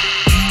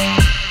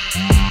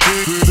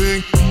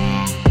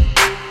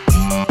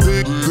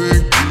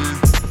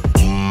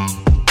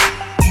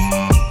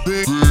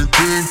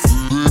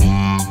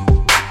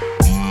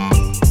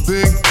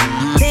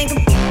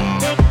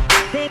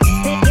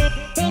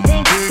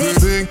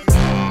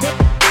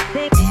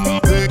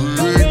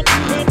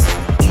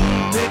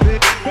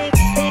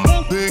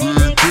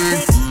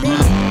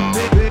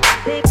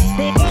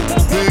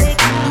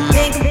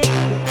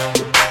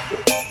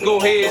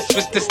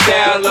 Switch the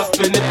style up,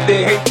 and if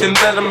they hate, then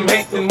let them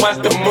hate, and watch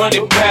the money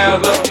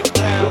pile up.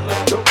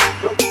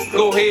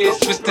 Go ahead,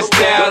 switch the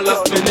style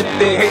up, and if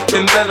they hate,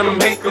 then let them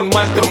hate, and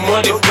watch the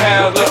money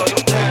pile up.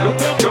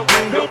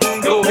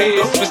 Go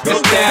ahead, switch the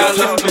style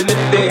up, and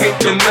if they hate,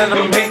 then let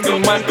them hate,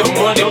 and watch the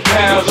money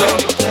pile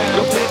up.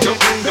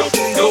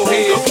 Go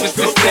ahead, switch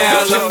the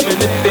style up,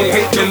 and if they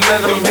hate, then let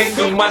them hate,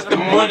 and watch the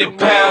money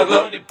pile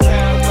up.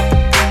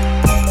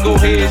 Go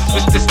ahead,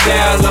 switch the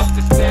style up.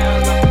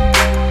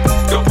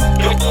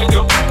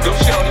 Go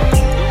show them.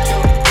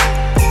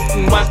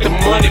 Watch the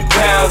money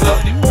pile up.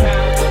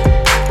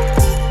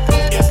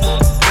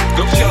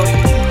 Go show them.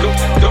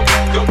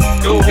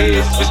 Go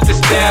ahead, switch the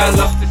style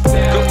up.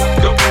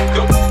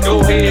 Go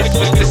ahead,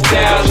 switch the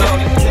style up.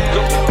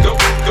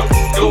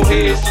 Go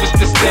ahead, switch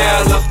the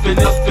style up and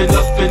up and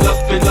up and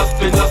up and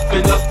up and up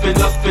and up and up and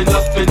up and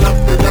up and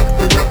up.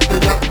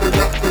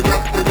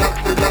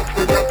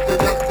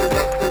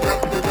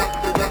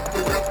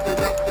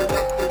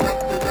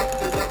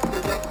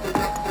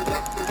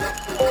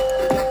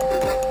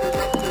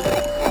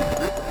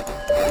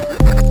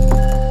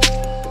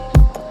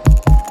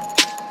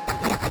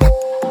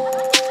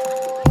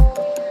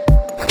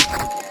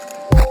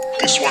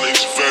 This one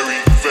is very,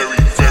 very,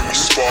 very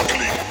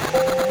sparkly.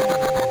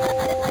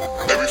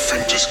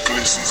 Everything just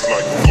glistens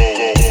like gold.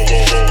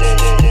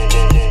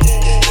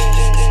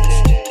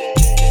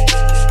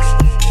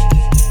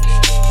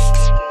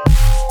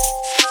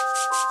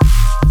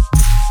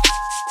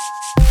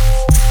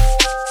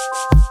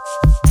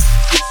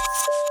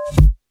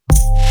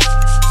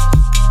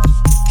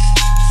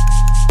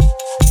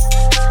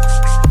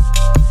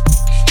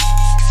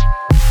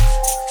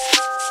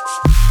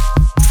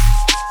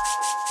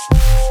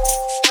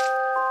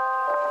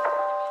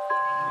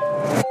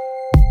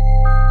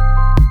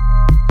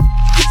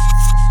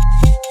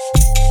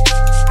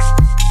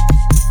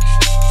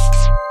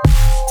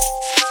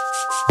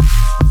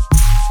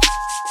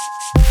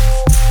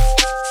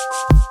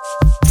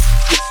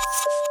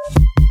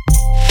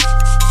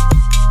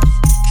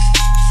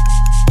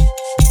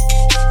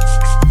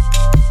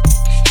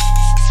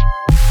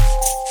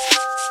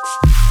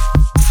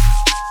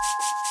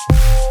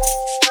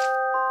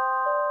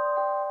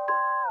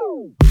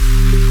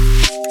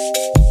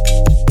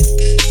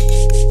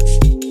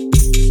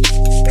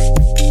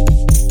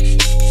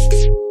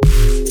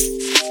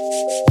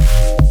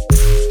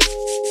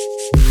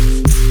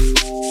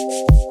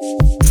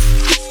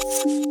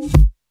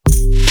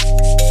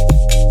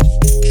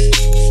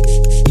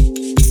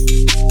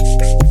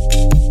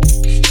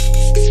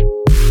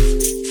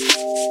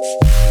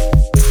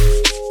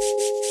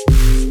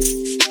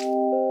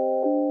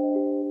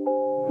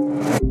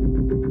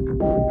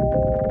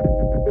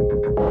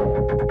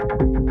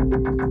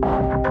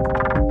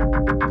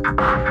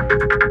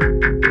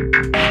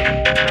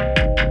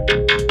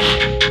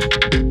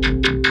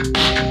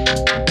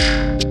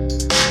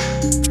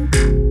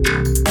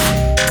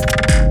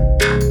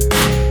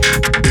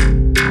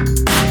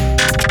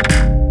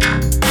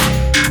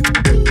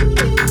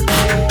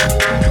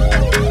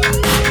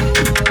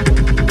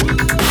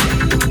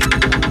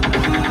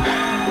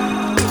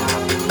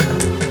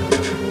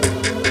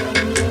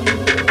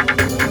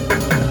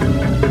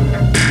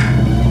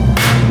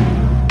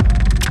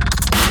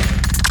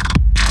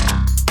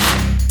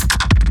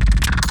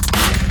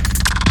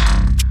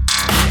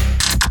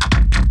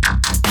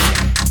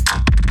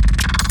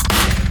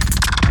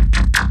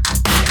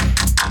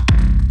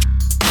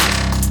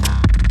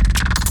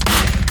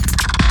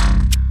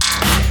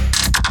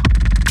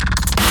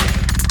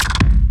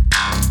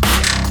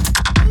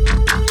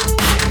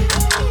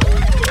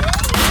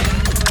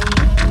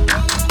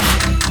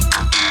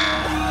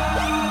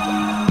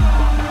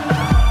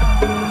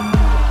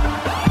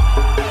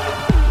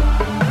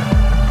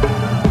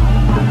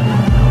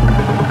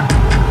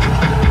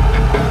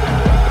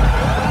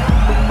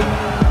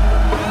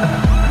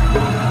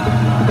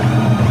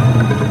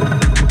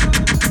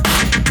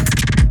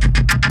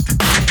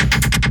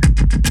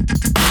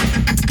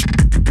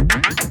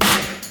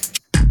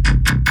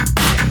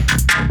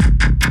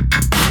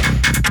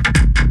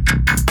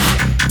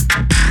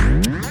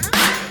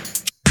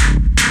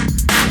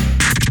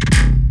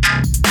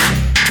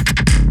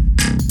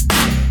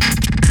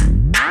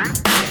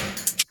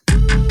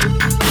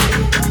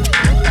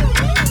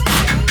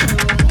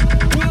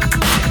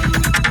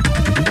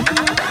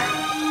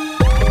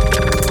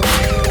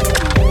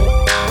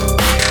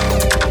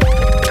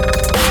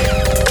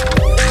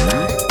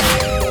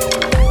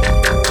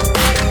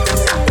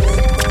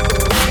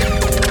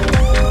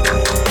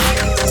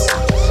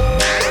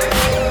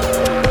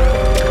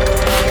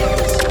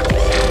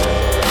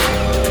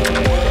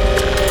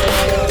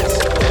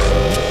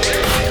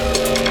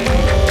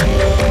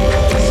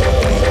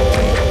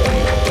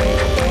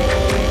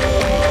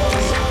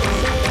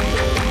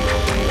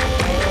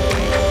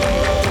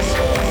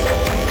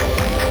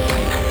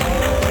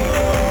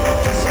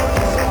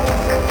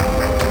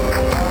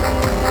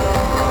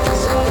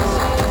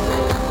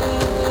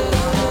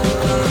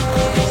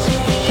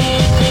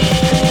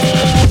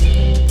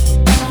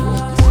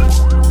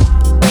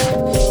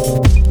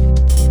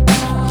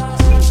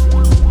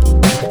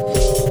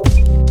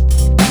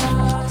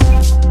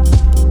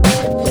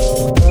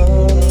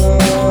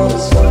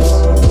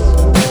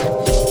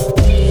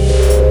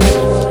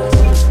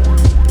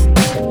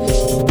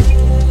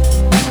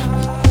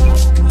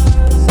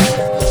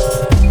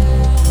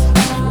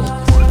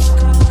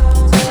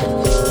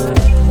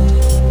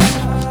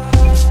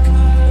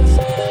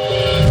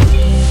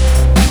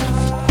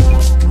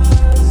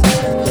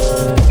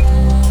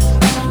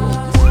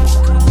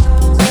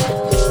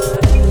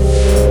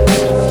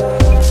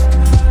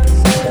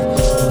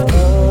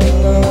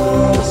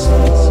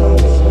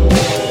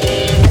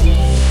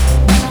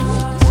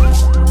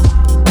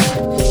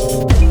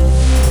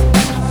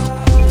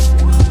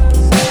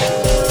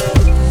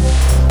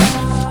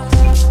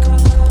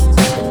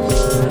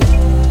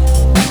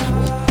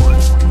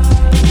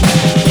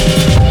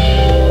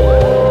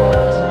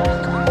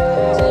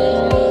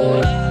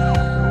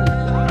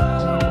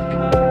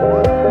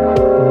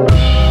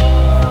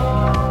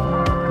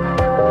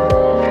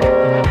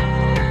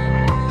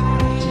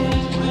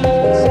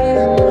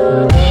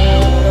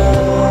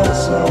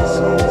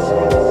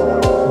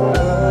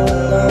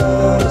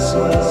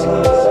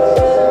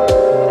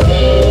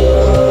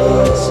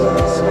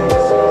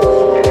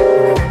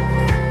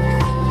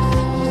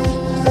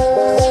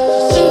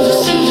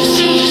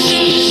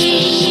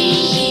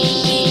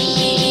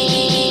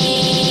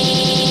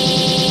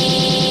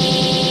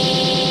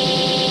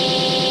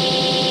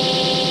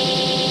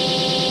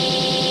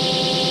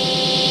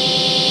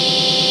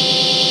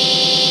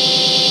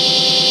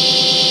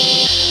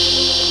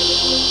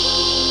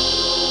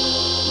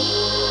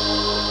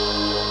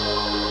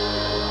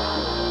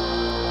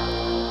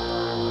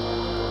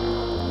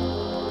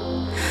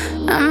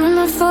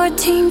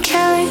 18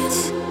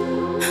 carats,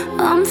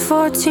 I'm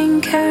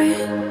 14 carat.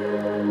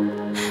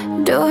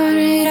 Doing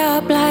it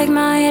up like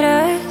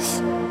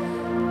Midas.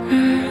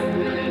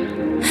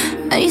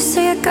 And you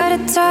say I got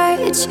a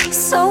touch,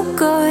 so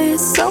good,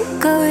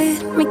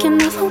 make you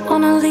never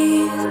wanna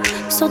leave.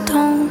 So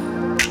don't.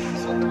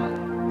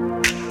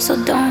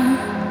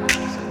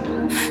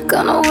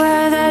 Gonna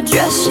wear that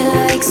dress you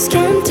like,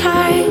 skin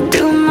tight.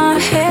 Do my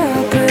hair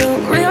up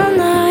real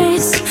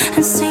nice,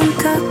 and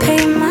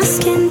syncopate my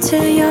skin to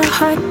your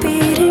heart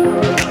beating.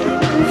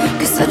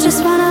 Cause I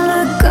just wanna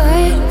look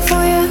good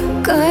for you.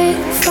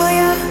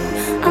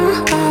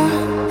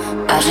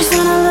 I just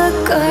wanna look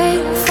good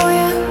for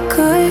you.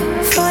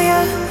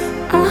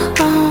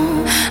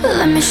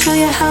 Let me show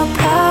you how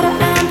proud I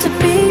am to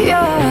be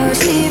yours.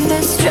 Leave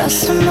this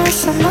dress a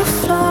mess on the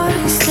floor.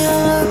 Still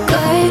look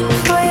good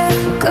for you.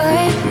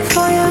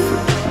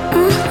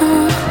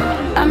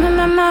 I'm in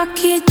my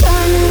marquee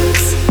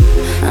diamonds.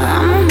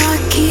 I'm a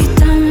marquee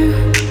diamond.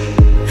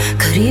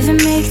 Could even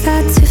make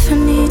that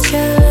Tiffany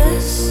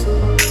jealous.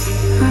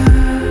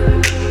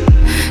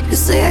 You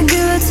say I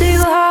give it to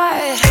you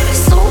hard,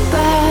 so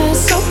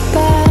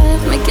bad,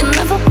 make you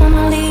never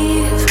wanna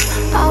leave.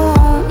 I won't.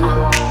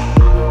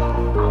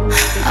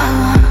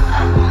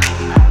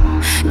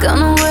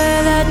 Gonna wear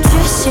that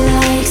dress you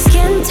like,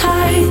 skin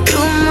tight. Do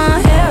my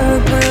hair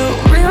up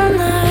real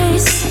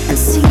nice, and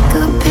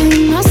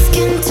syncopate my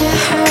skin to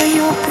how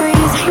you're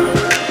breathing.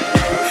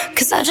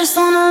 Cause I just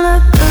wanna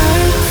look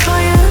good for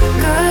you.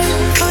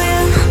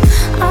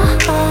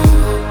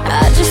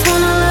 I just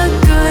wanna look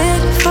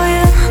good for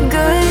you.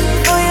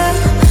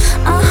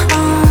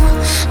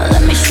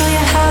 Let me show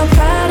you how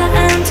proud I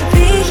am to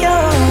be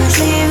yours.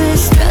 Leave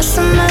this dress a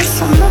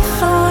mess on the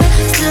floor.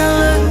 Still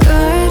look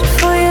good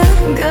for you.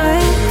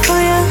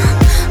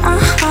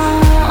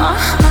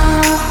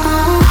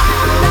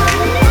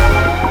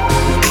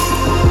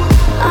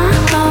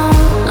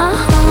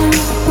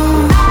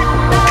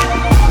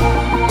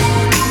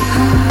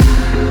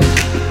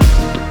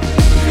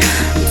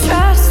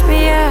 Trust me,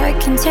 I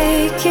can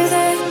take you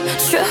there.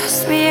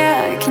 Trust me,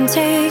 I can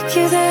take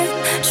you there.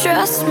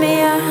 Trust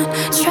me,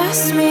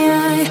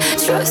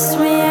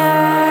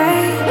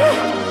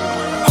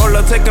 Hold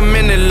up, take a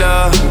minute,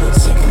 love.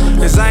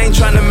 Cause I ain't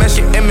tryna mess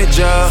your image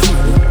up.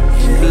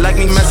 Like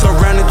me mess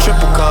around in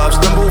triple cups.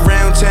 Stumble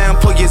round town,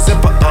 pull your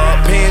zipper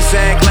up. Pants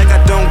act like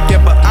I don't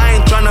get, but I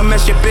ain't tryna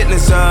mess your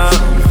business up.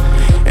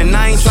 And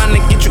I ain't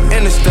tryna get you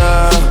in the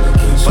stuff.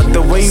 But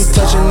the way you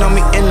touching on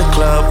me in the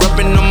club,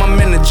 rubbing on my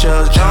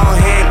miniatures, John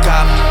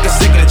Hancock, the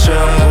signature.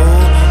 Ooh.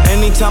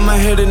 Anytime I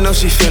hit it, know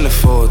she finna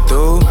fall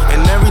through.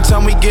 And every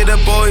time we get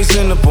up, boys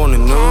end up on the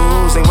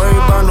news. Ain't worried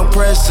about no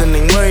pressing,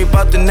 ain't worried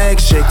about the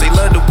next shake. They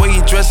love the way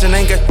you dressing,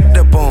 ain't got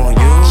up on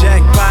you.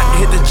 Jackpot,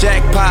 hit the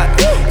jackpot.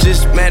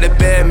 Just mad at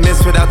bad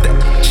miss without the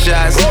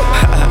shots.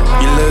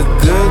 You look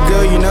good,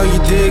 girl, you know you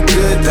did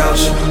good, don't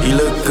you? You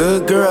look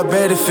good, girl, I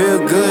bet it feel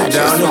good,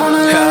 don't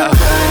it?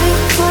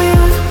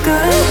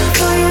 Good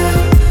for you.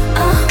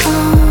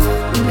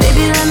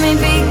 Baby, let me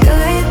be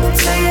good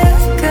to you.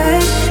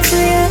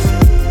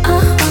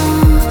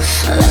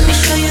 Let me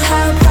show you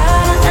how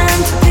proud I am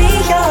to be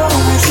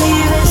yours.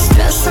 Leave this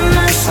dress a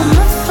mess on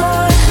the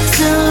floor.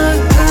 Still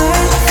look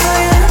good for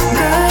you.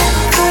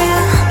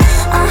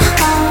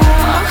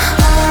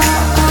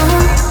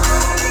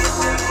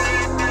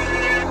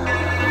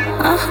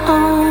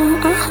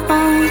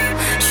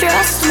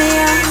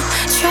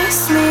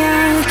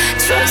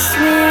 Trust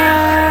me,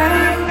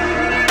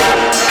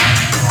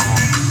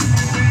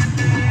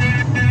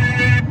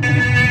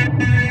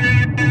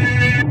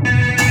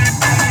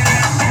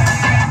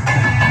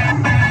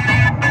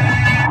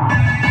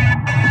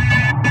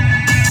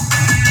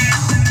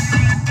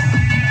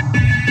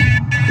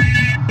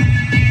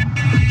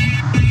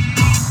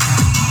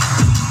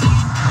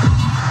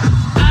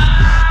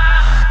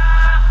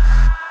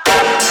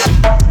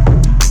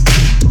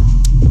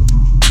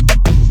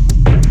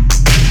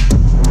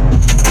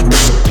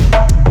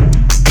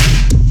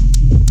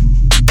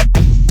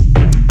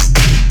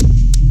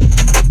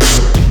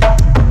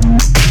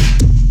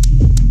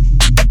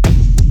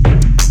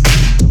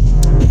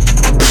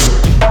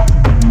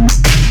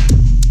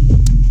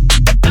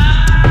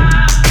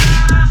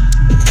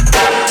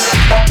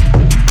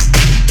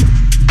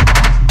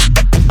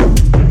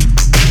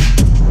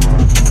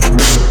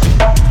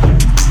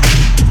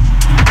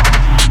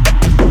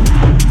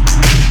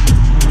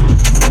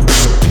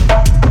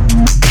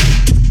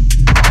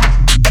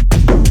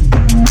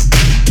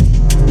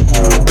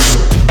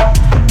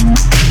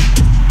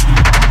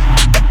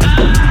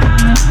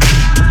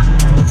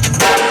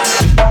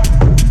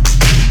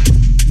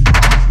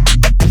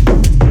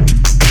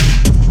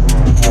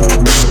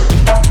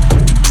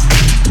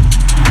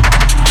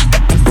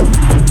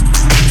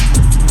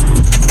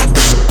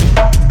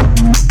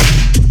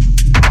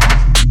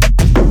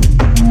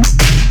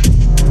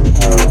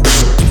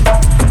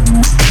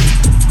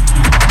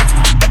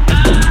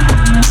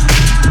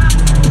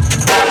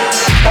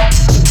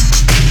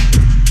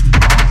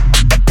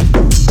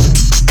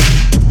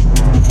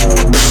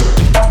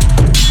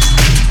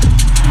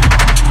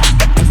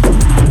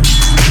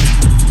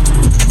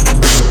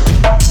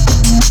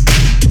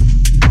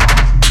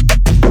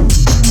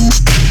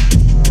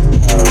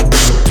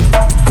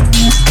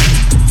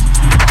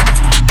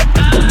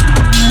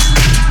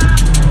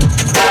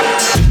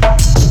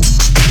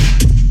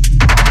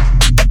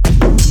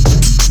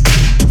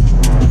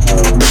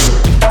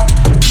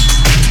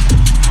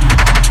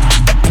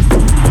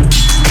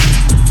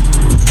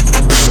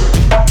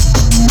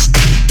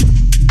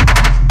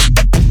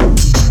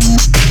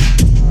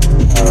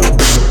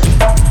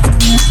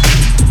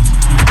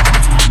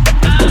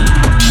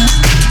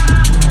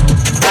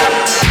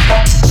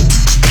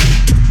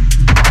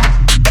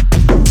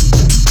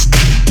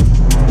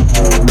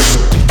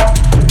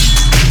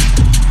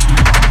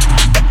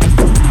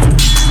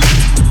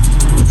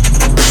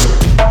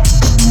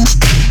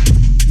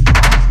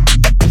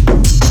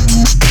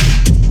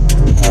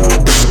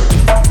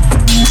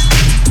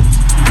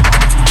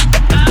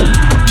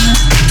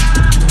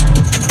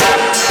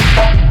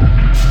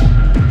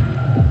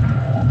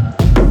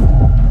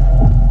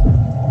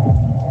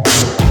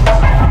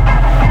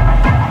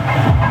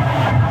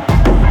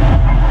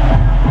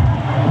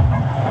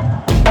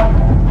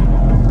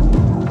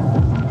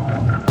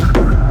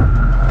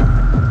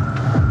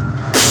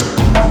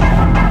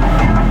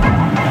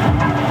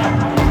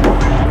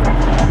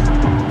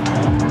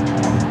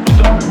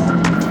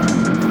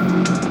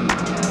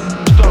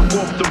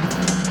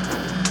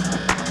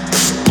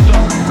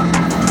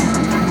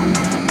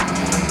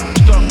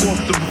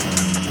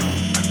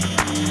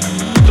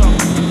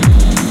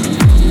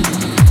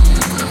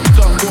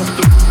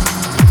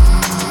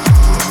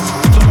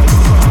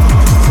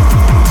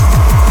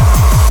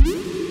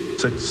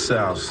 Check this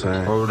out,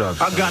 son. Hold up.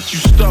 I got you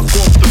stuck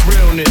off the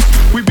realness.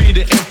 We be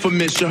the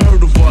infamous, you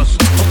heard of us.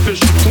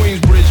 Official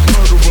Queensbridge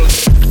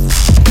murderers.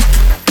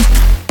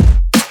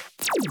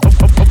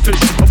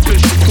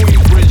 Official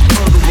Queensbridge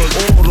murderers.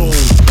 All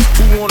those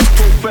who wanna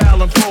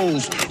profile and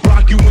pose.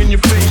 Rock you in your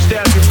face,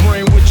 stab your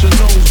brain with your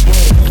nose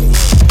bone.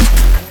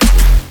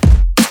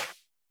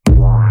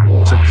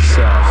 Check this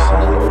out,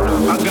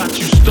 son. I got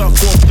you stuck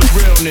off the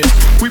realness.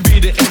 We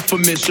be the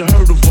infamous, you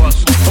heard of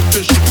us.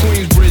 Official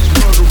Queensbridge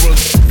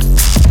murderers.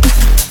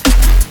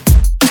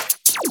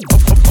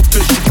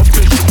 Official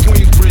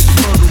Queensbridge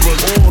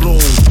murderers. All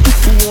those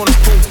who wanna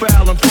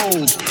profile and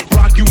pose.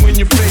 Rock you in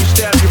your face,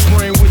 stab your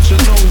brain with your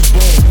nose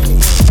bone.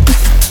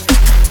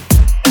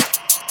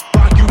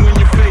 Rock you in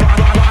your face.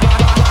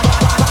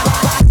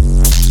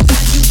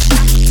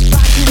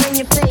 Rock you in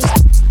your face.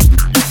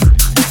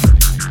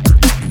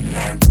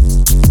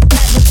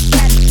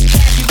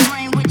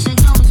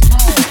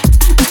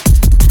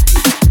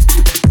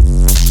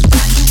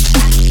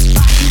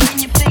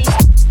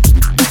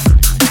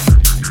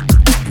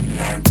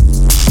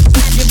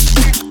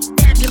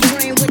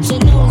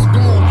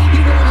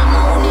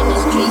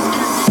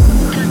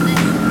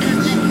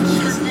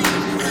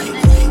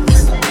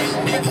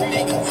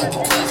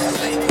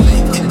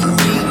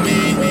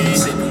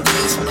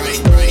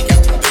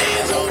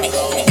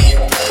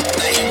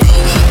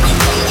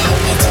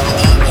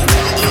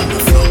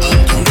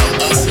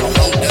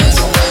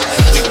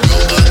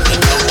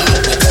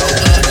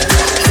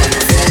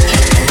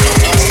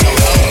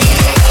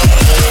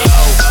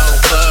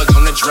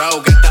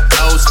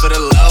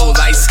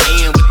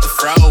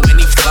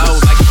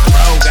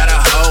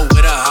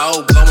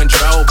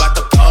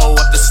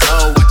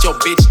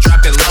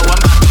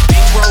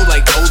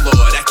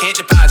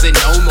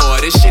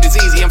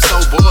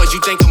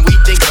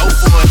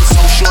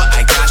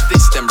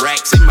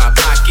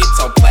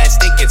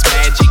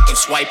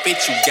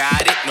 You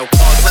got it, no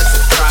pause, let's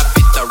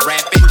profit. The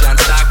rapping, John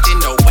Stockton,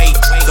 no wait.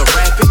 The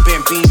rapping,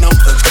 Bambino,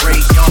 the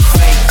great, young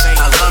fake.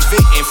 I love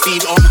it and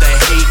feed on the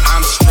hate.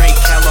 I'm straight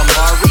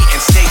calamari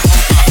and steak on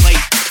my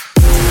plate.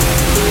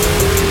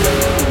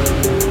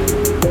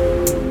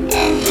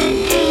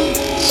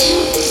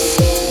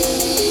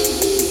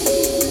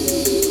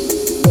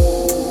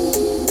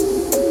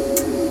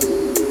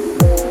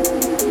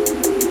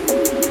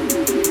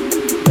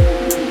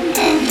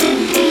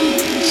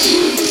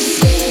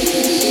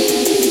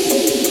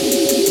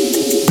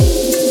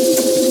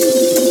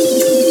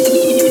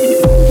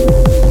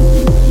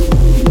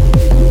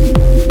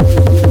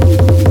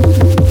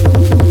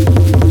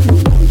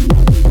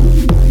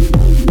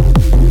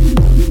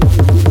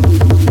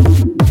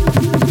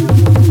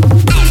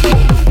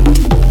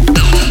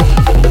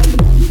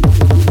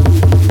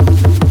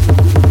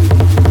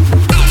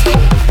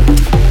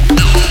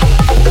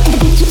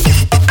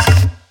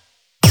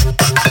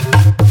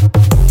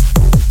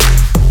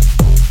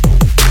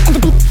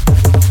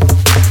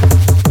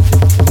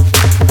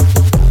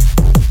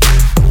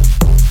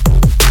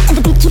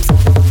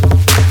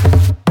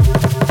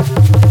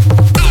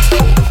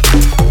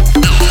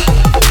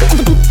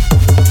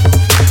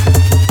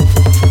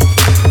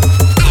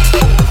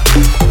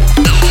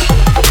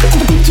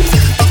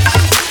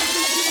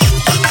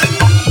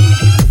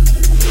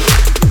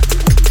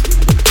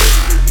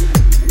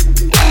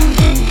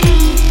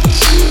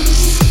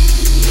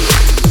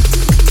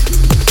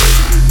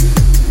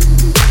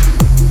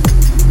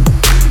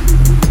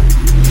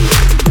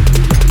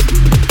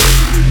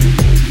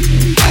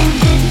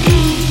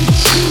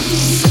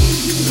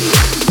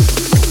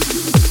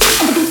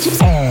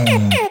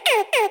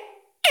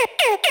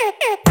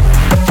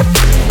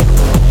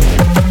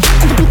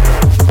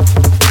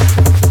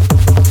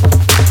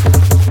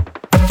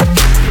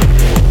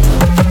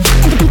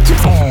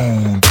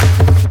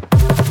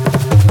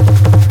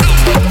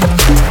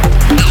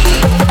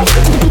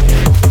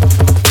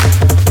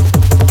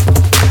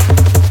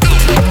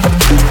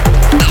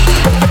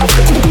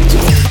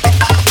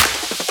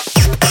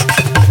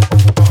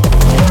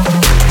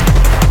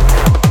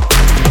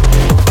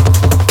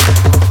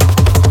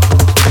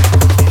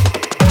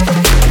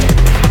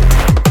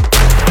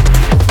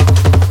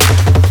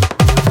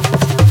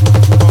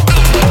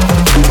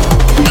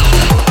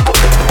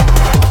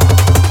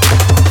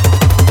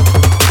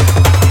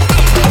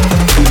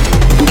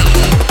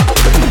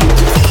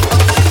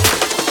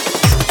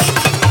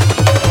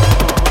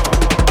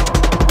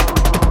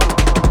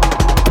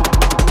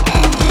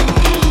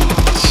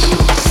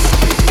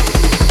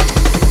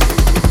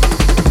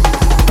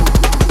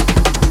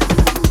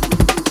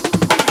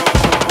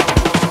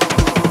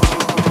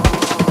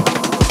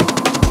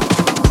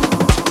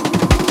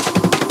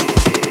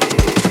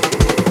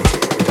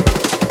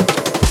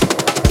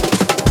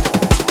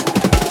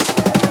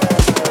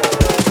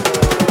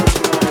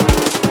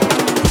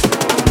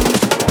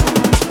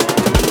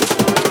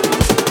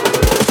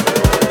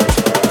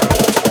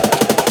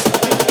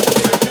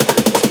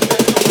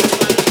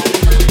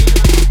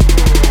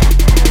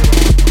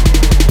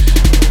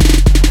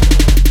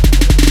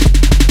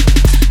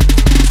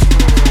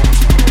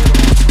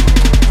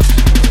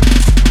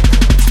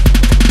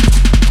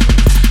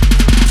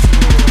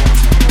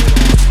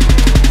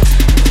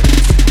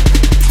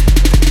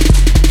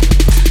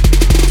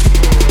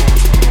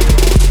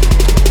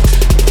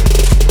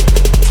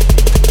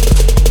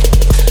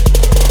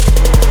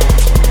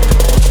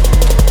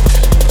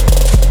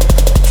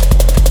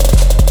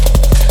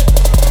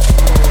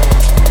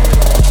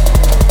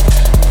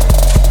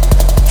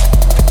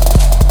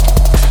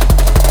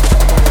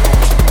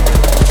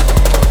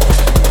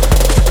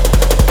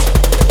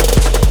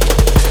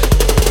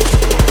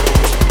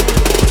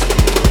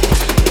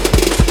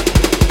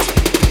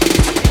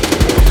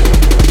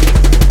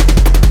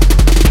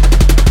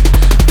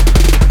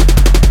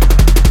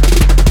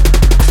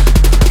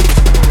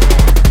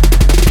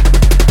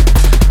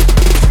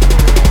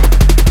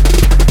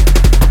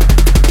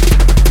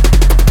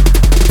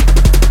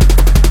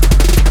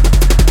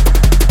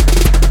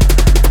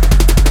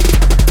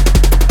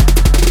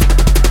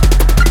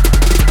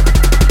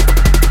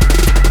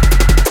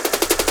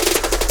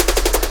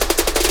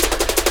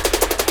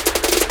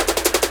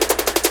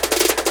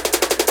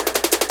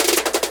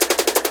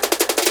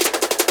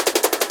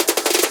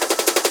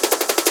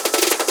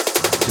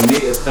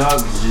 dog,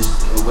 it's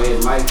just a way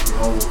of life, you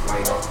know,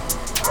 like,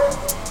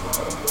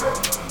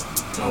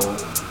 you know,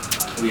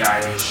 we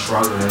out here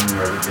struggling and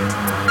everything,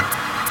 you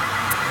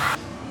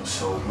know.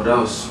 So, what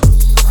else?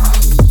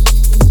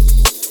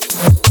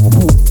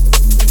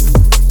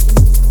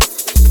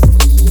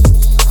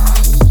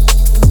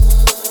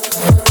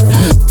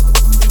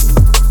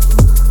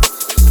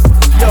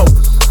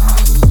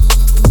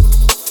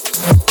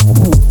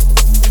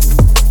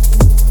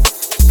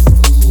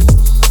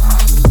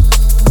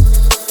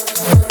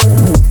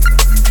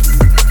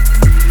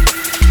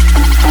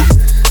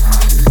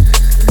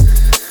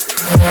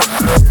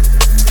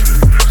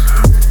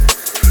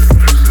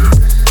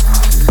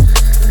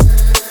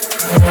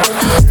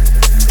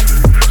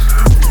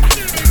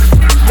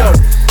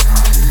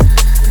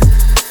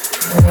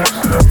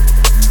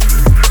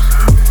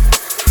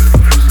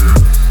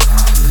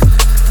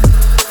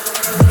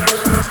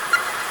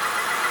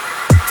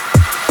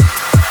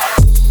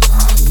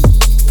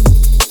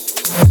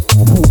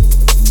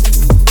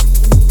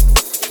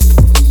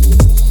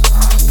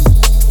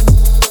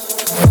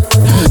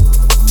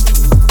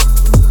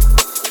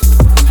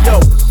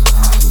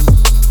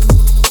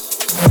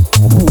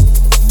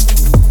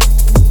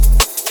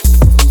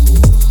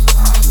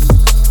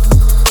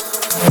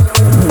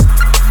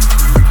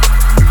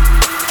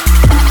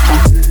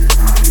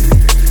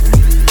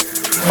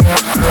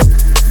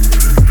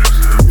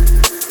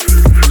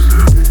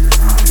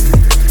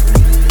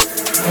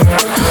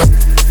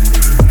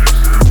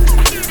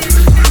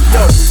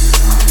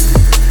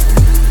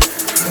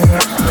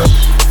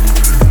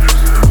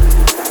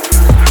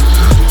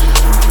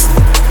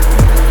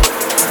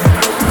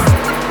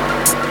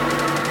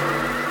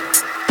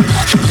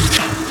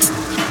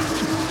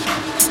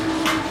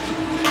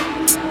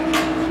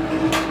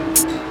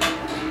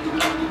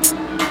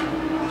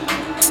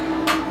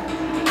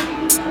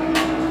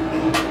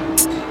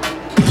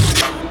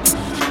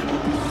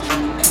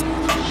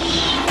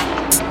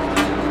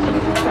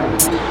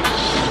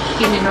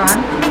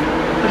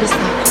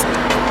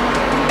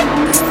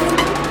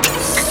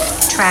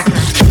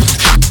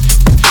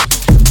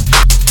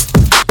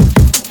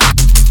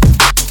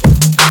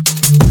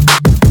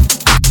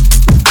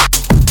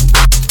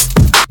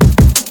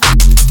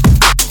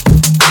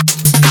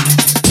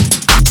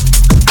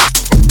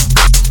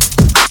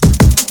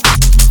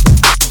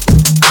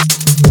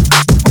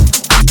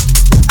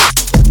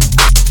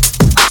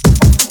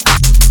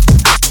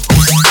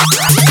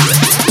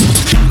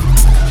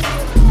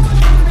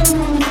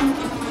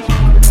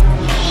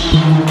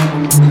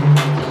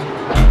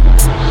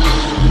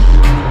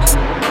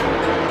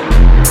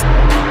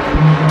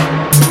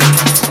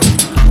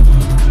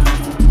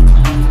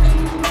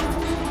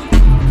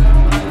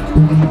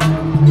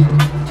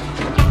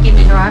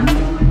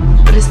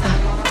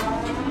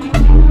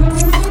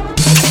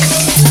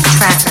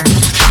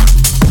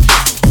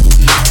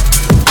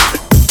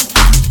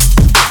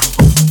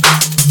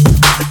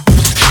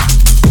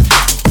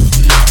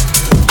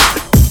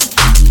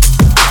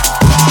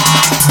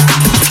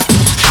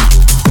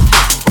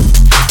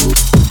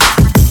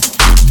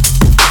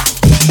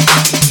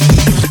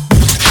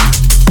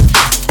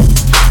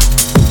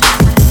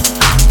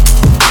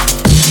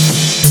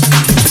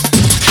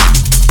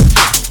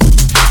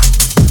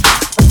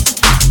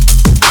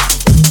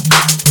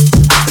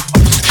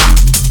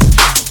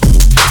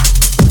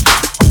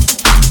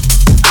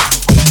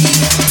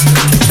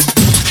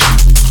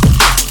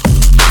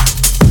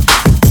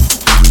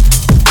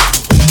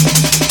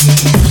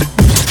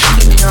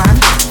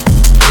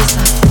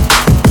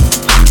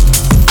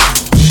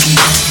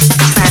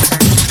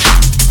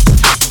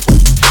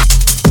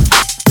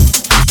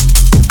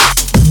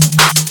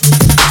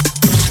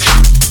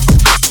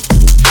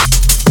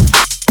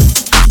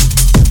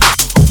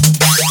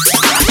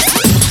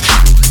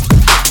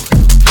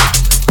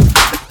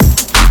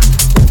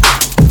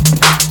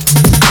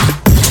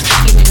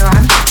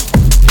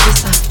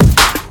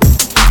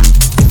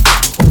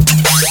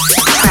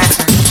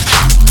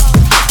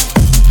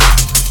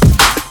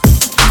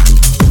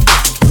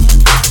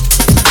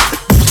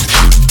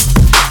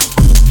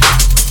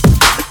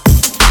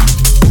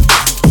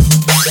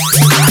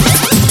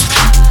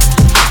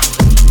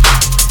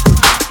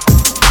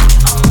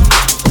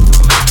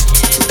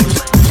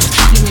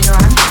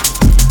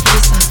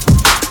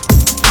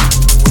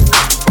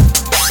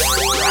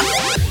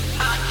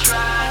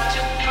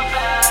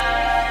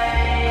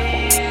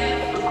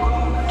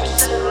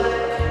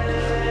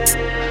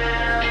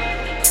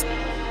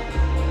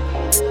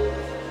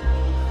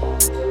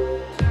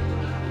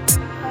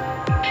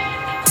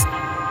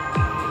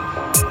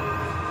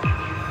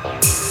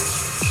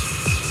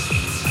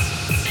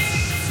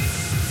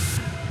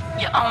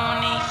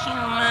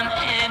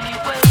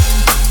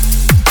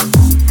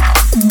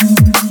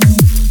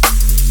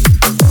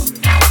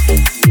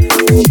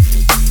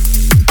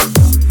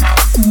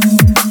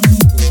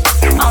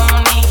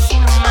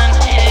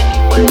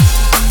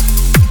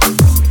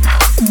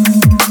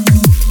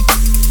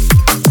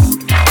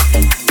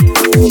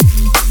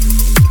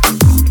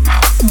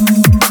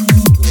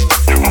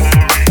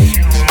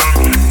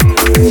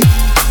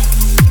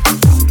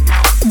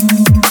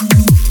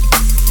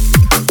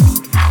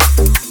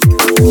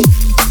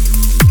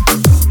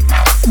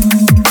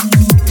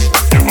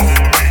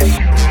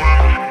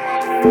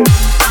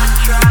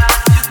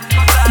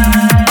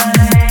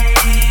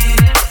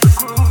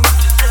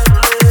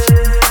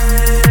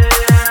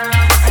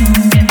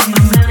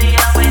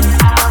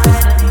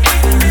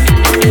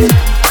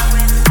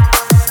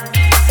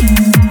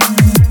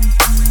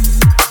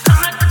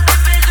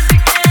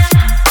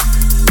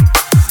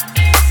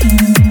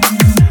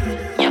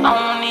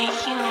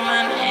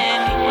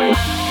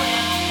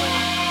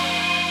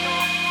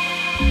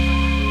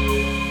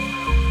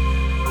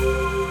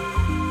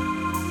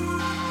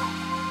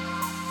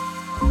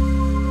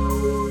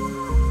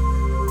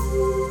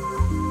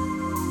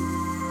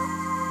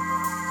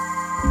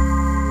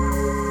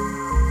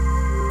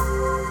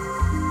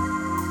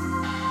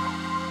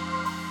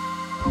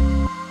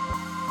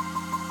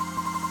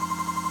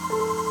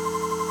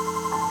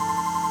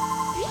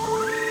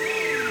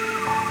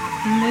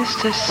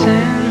 Mr.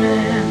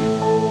 Sandman,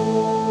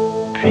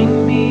 bring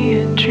me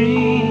a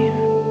dream.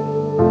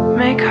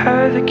 Make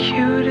her the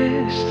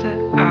cutest that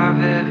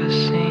I've ever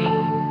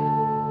seen.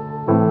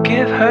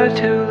 Give her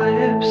two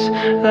lips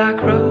like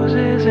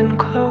roses and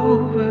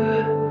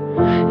clover,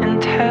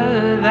 and tell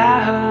her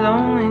that her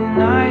lonely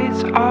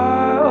nights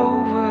are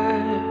over.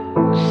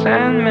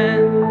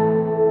 Sandman,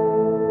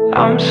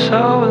 I'm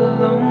so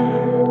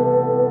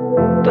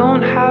alone.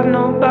 Don't have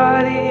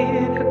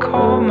nobody to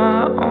call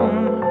my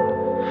own.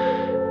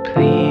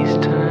 Please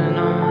turn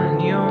on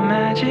your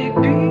magic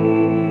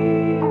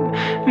beam.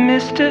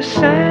 Mr.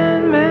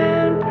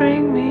 Sandman,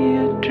 bring me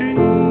a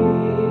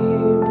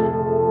dream.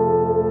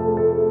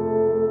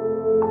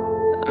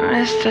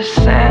 Mr.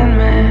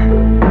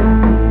 Sandman,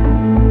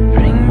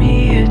 bring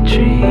me a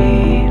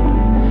dream.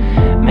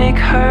 Make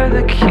her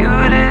the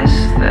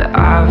cutest that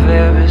I've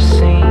ever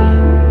seen.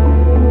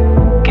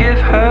 Give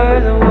her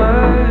the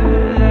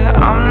word that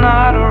I'm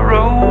not a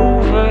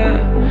rover,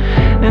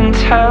 and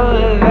tell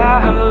her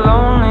that her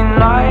lonely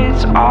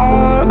nights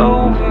are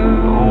over.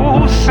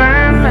 Oh,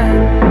 Sandman,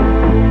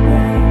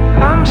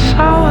 I'm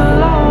so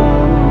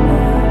alone.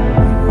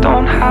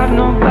 Don't have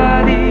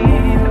nobody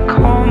to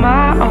call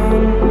my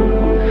own.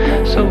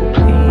 So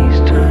please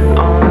turn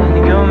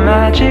on your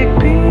magic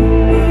beam.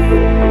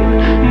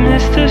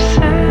 Mr.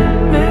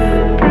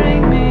 Sandman,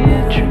 bring me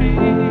a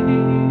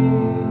dream.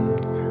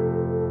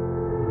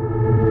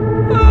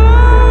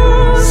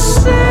 Oh,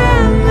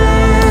 Sandman,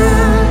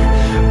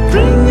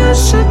 bring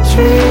us a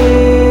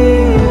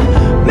dream.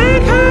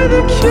 Make her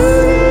the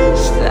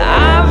cutest that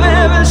I've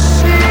ever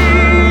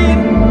seen.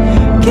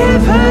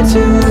 Give her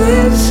two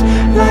lips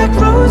like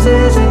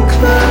roses and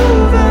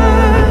clover,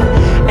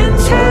 and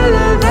tell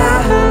her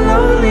that her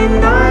lonely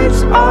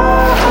nights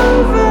are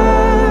over.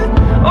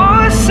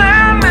 Oh,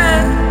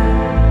 Sandman,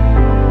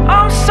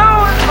 I'm so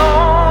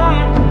alone.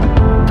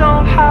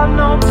 Don't have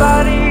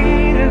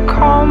nobody to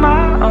call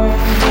my own.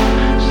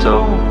 So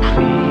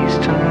please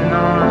turn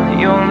on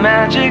your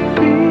magic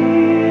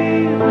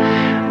beam.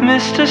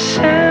 Mr.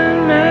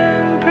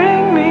 Sandman,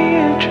 bring me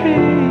a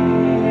dream.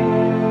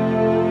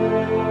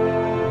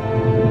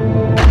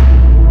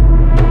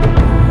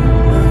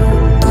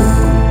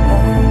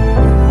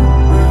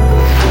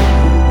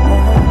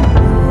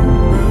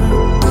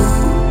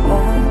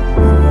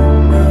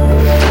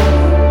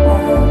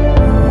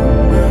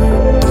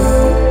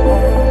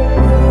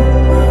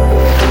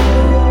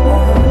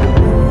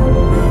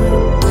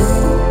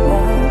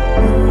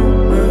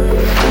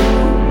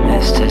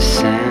 Mr.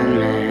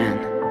 Sandman,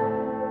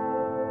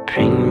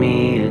 bring me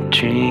a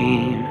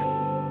dream.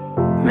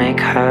 Make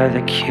her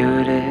the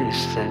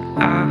cutest that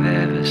I've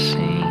ever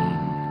seen.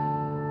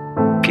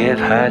 Give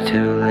her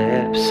two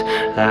lips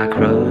like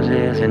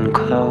roses and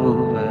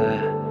clover,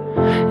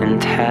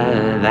 and tell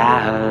her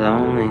that her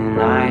lonely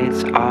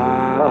nights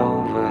are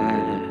over.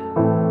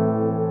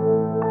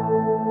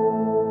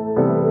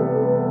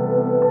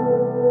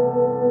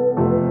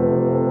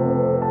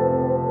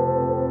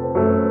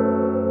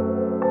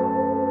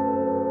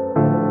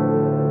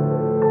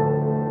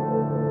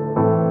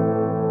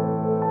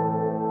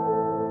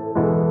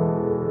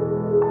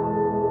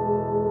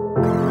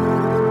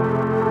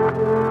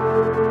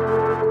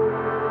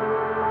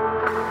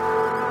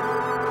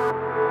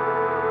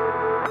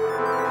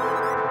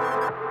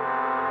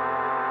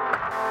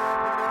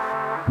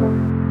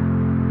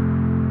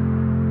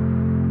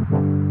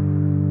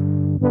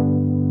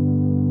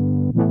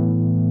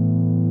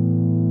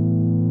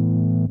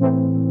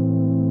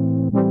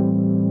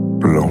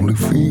 Lonely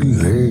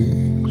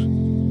feelings,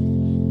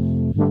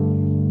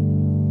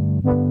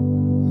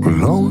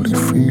 lonely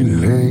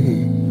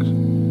feelings,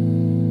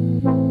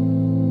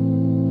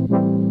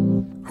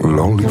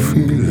 lonely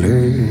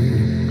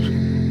feelings.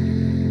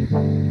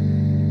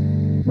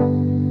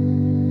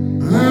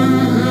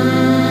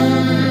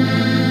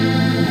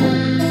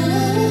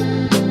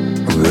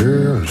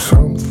 There's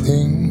something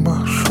in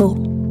my soul,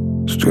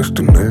 it's just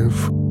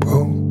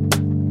ineffable,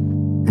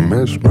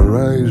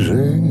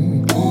 mesmerizing.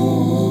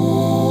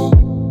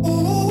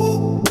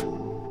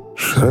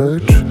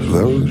 Search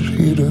those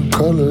hidden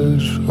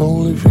colors,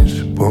 only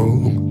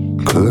visible,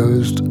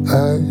 closed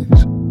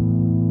eyes.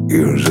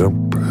 Ears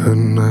up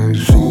and I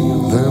see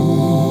them.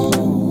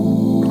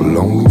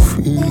 Lonely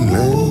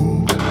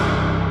feelings,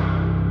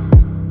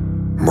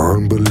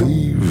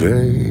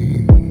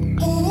 unbelieving.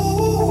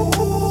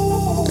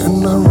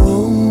 In a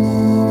room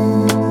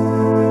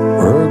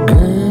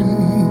again,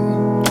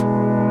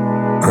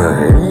 I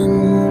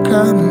ain't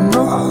got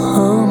no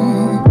home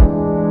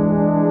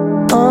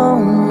on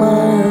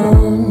my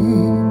own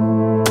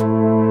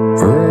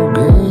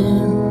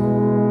again,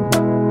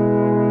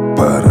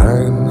 but I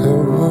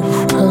never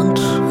felt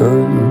so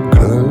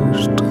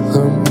close to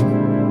them.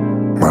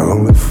 My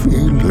only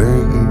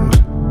feelings,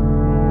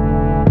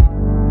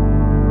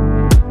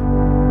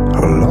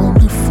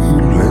 lonely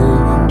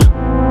feelings,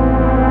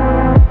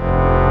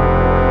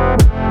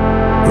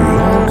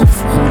 lonely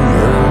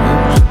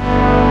feelings.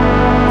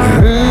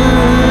 Hey.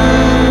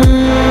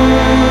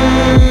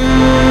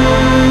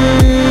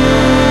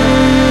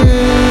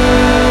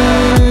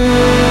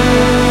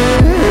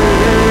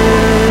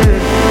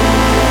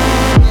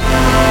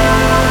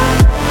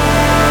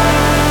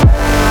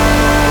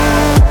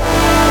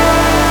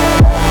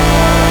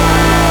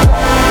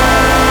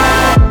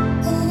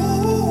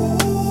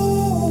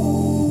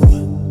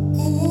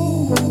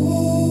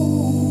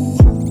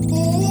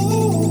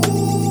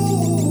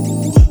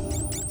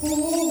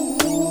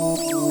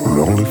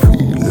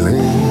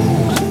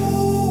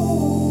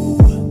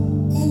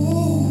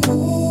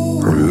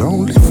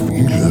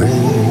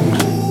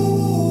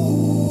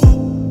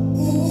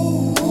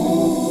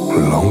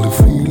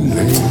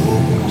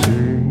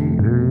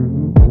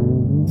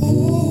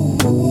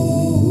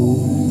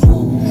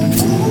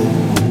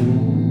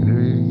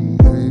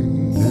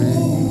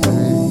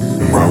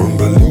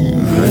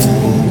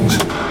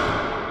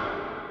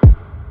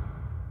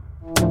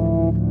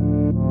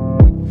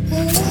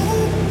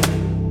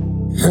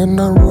 in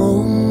the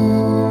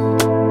room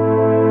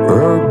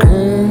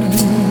again.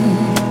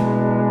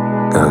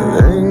 I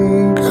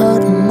ain't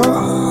got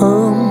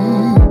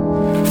nothing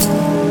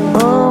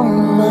on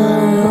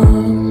my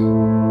own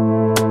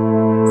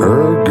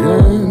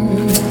again,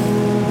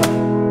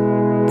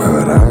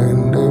 but I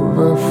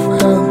never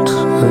felt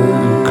so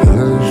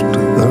close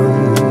to them.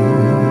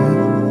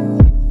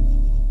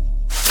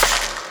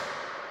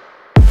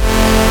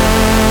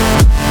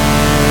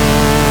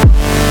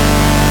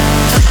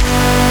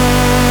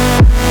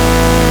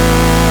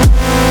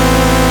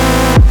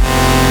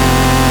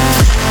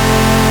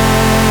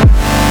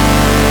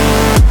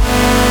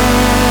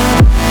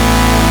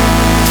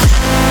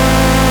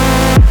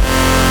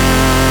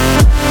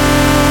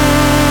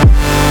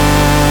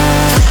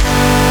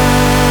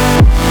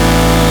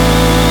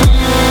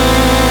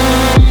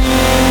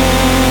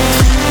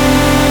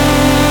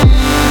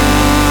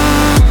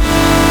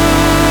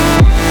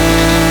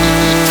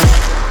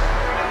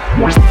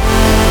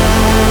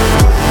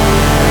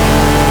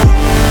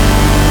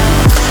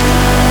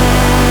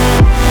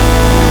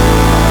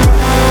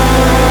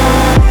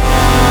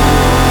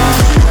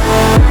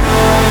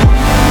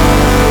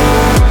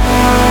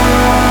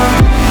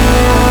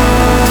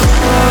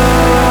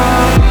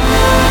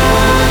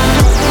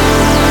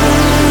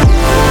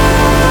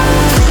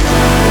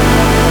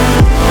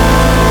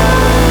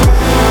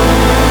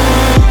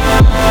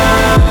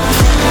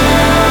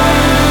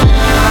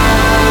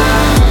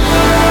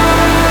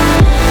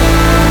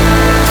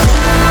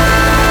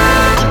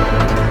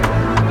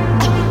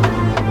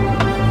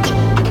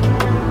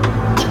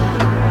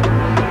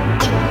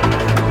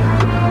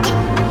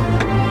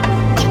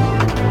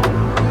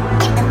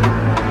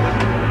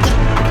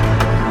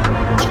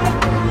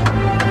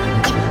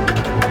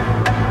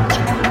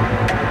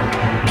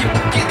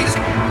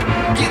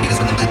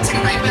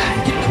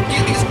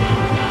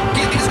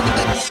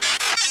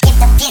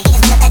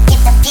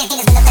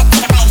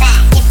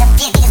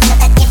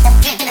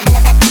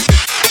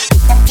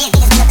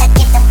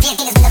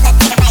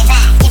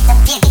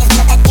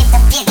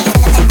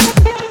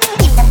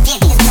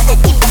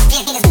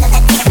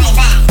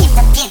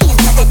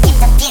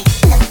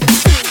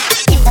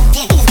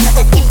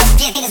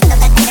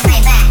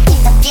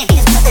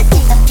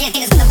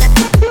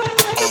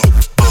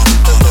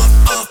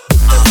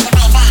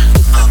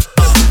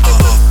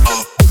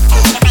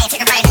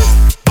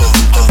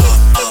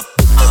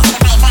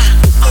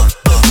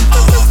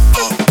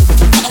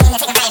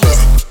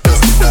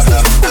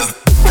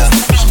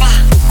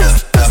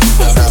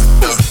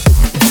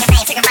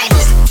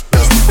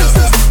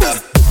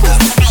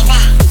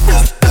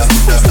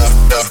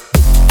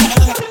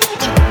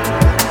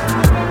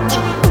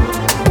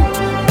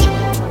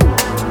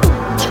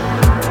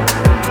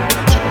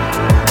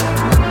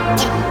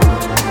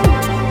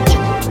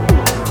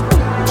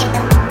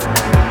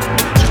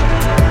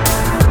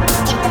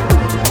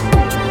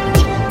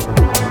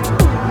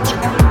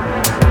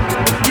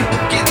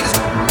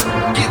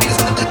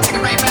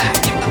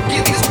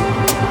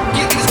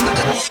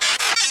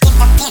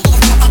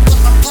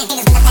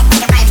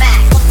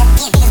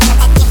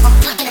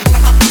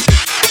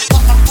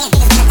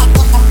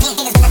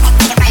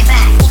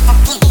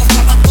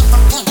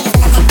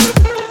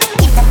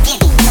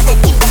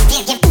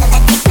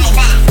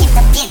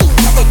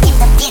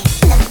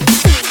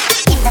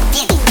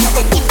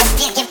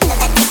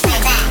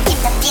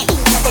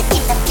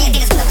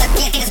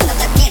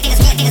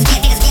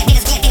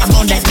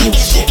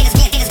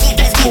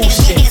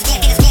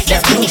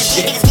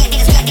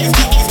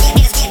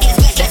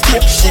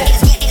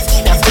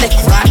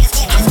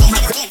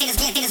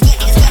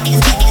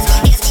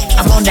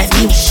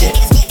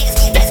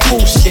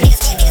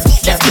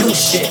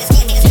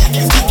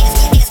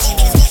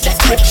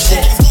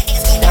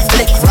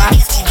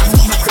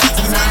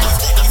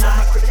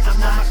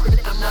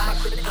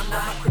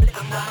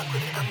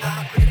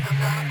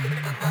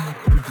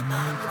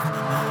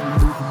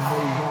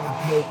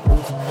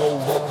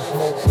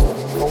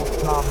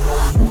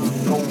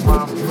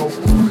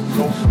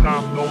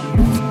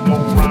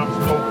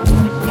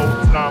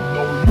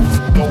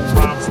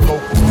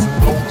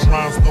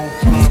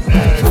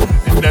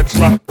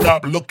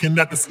 Looking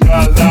at the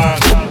skyline.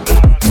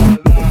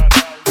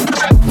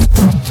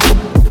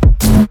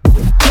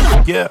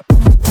 Yeah.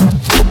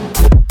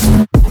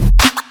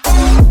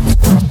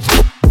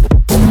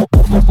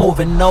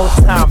 Moving no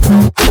time.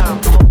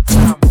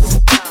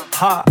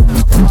 Ha.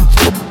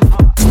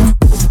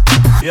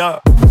 Yeah.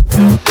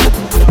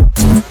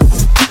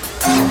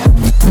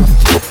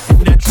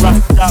 In that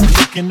drop top,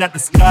 looking at the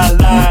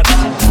skyline.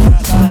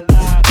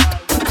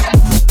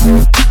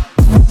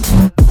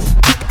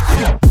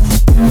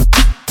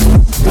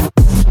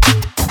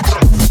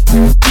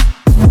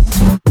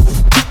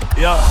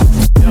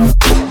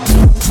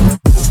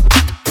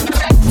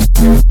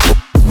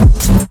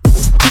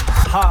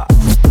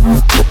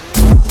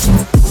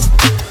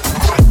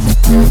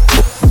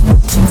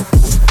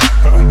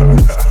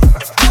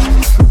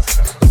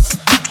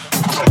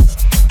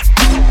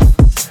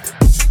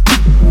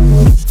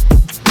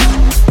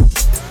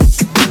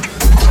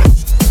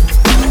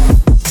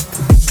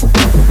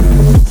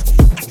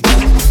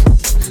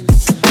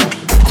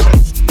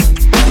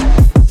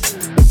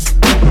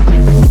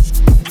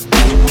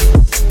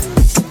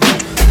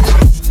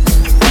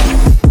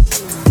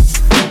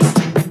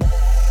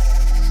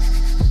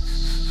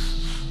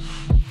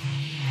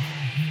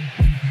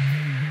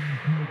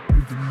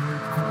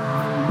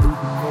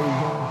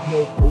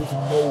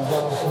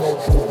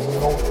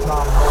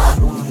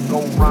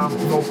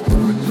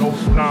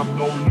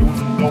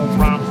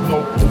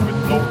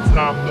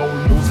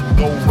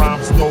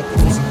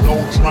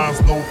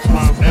 no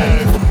time.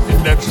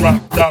 In that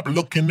drop top,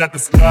 looking at the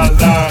skyline.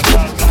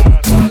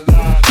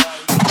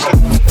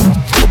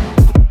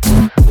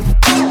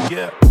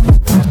 Yeah.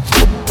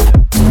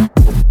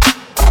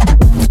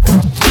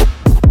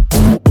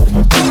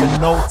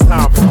 No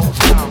time.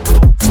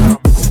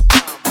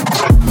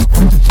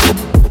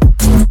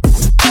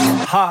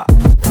 Ha.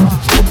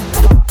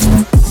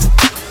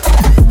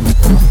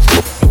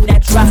 In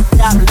that drop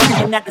top,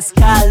 looking at the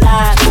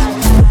skyline.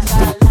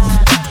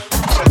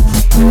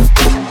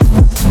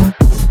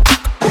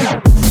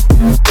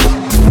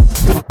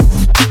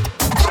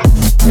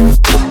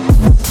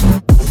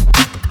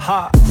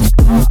 Ha.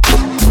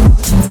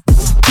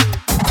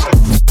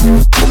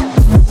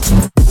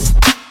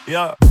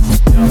 Yeah.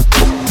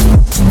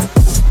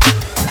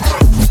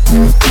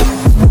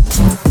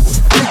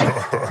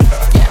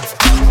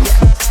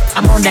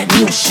 I'm on that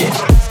new shit,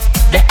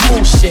 that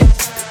cool shit,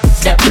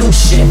 that blue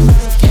shit,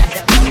 yeah.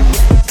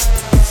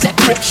 That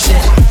brick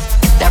shit,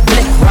 that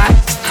blick, right?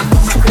 I'm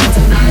on my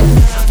kryptonite,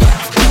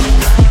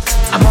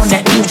 yeah. I'm on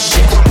that new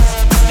shit,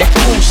 that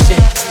cool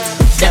shit,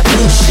 that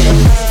blue shit,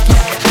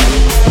 yeah.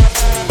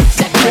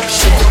 That brick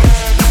shit,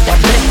 that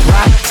blick,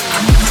 right?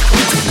 I'm on my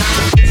kryptonite.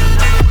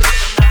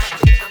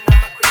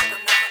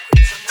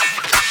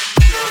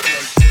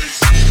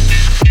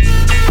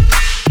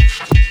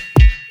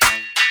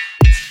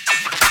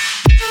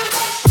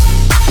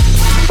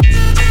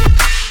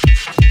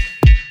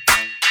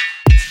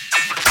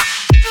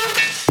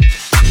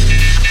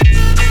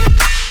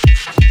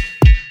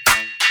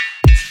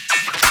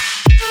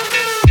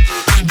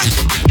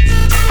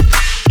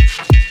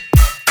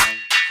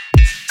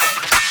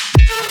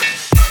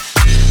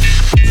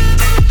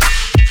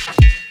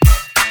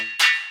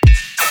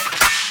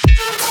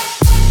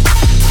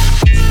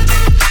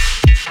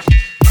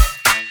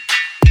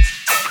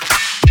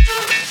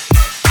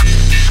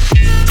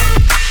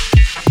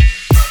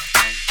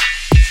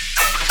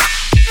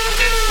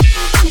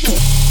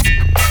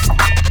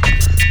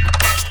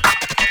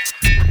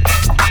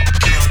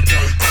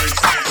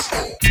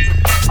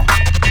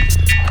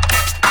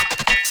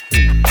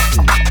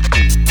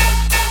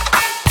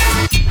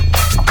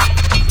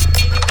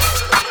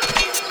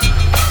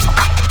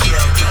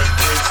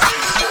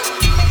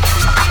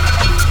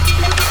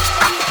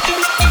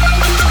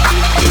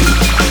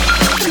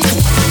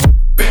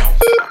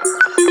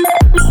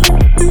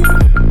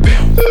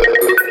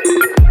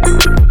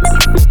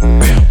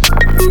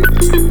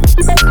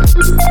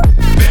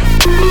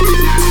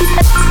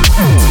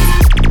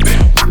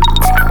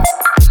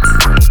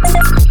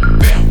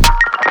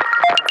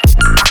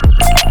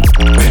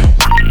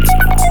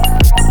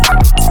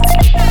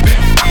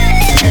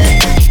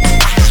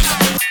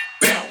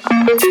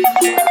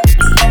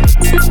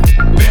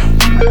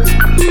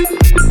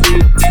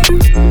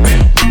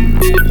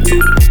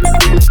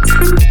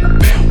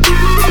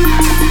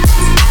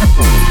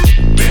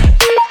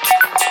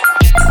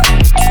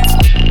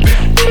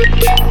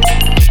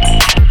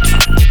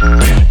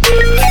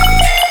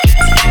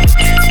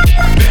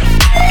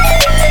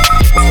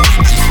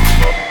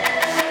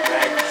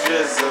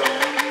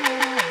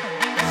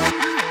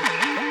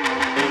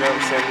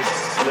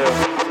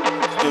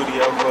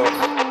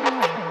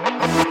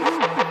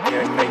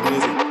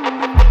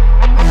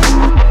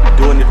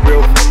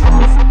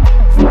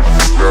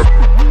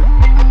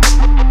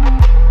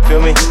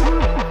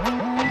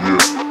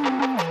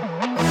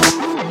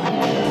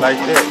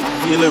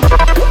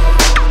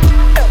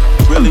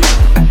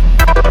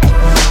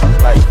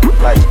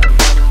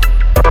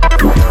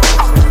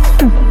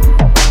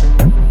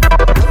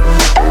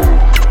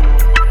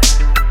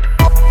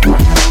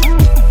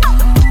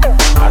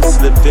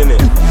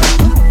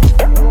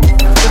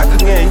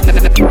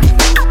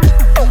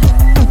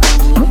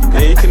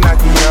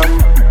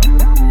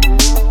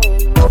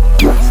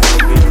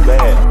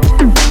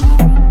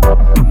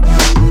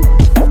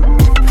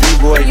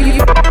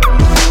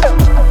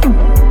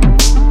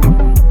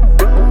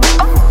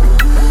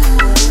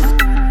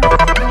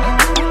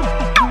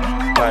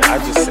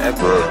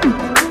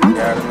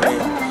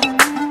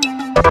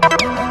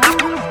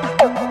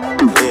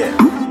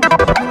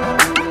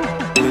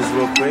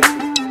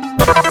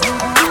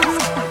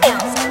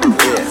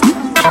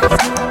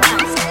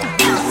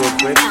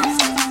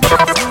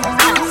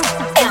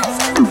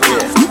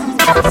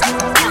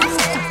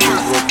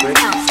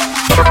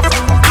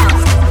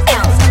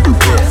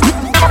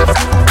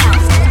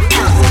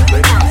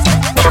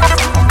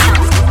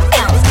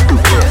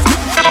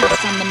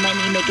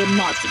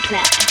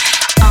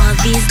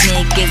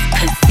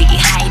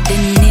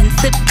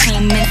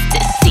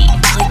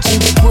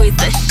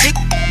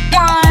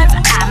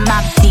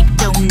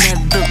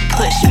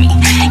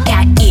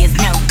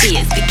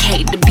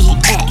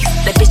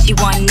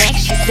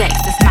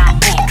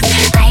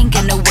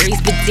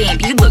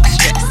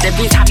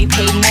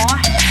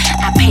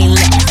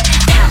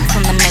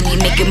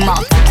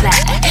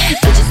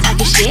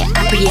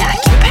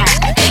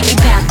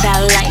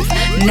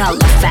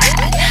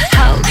 Nullified.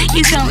 Ho,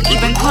 you don't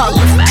even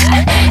qualify.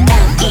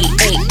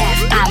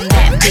 LEAF, I'm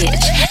that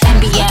bitch.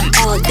 MBM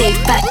all day,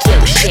 fuck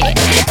your shit. shit.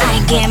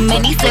 I get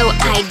money, so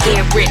I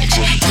get rich.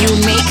 You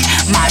make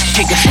my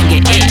trigger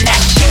finger itch. That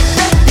shit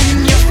up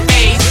in your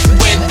face.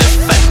 Where the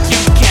fuck you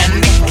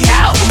gonna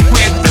go?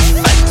 Where the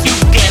fuck you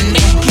gonna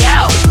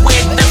go?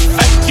 Where the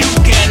fuck you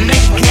gonna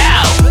go?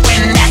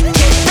 When that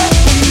shit up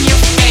in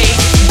your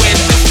face. Where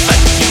the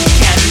fuck you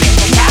gonna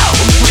go?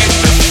 Where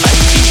the fuck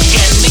you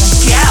gonna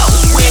go?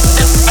 Where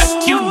the fuck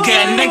you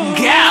gonna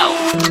go?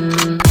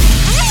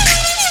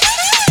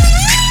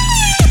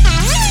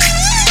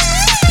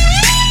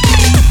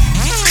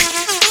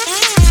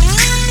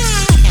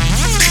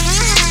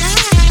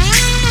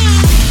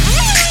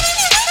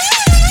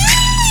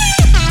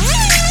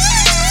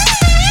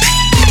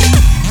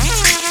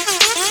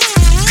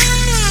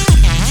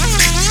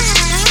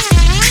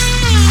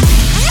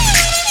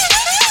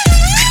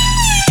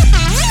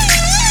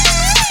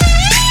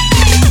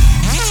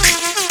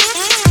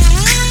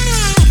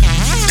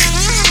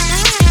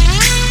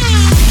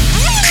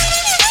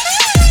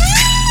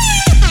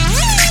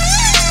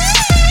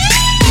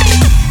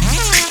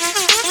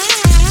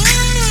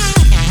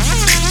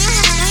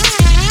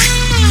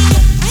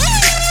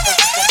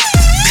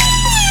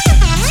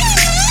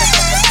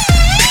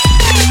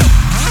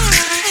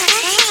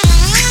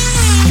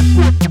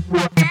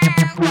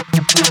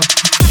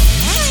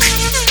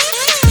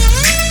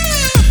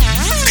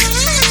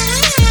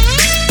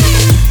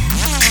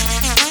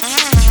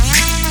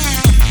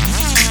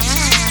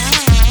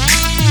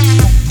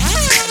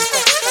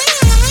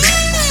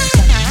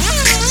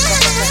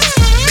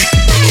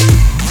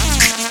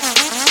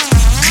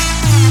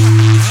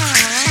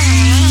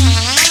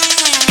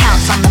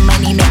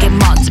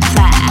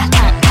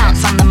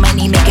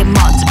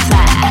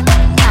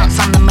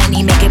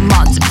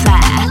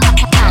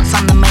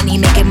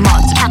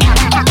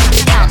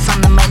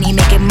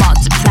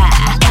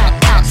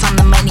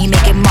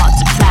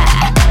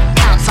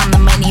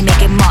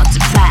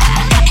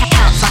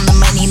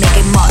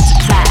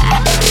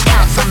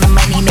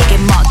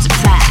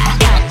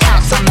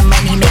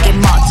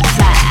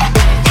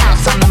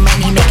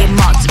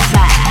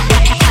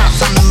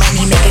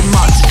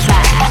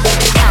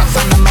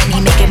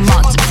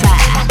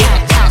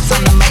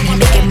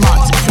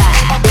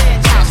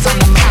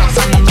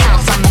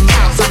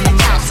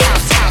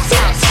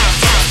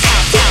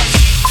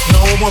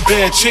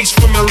 bad chicks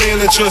from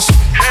Atlanta just.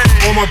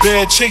 All my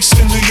bad chicks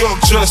in New York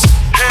just.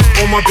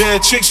 All my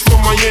bad chicks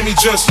from Miami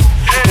just.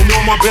 And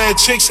all my bad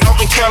chicks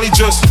out in Cali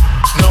just.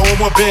 Now all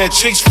my bad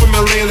chicks from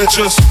Atlanta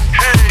just.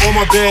 All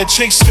my bad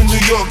chicks in New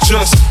York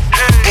just.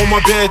 All my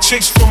bad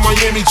chicks from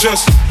Miami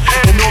just.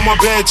 And all my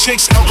bad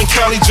chicks out in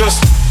Cali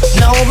just.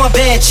 Now all my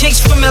bad chicks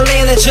from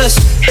Atlanta just.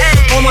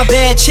 All my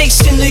bad chicks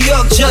in New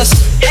York just.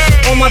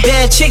 All my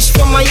bad chicks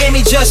from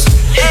Miami just.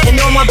 And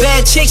all my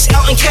bad chicks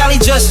out in Cali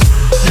just.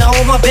 Now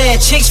all my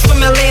bad chicks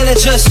from Atlanta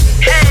just.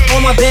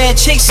 All my bad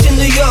chicks in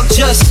New York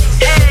just.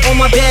 All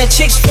my bad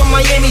chicks from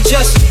Miami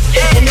just.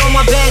 And all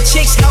my bad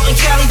chicks out in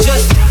Cali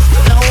just.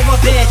 Now all my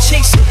bad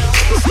chicks.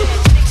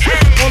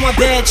 All my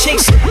bad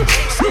chicks.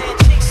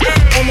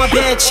 All my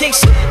bad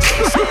chicks.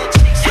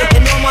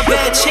 And all my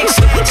bad chicks.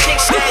 Bad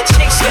chicks, bad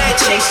chicks, bad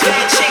chicks,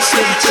 bad chicks,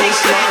 bad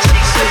chicks, bad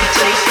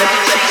chicks,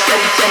 bad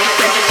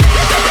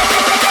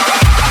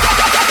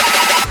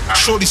chicks.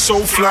 Shorty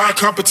so fly,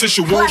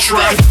 competition won't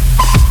try.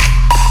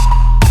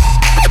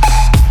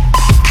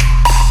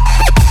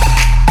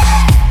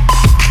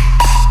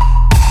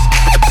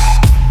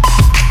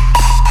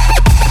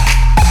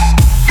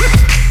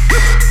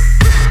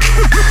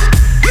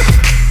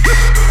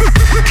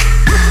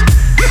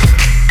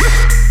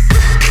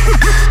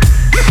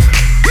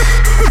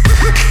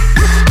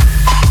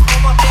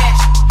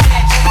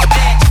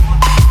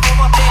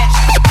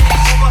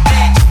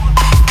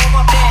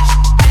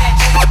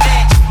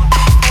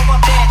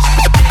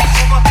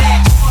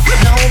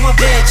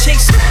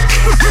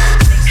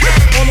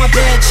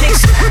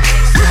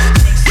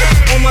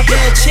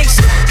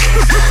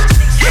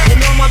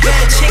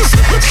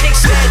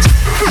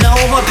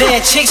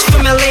 Chicks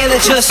from Atlanta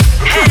just.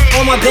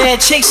 All my bad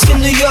chicks in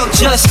New York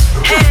just.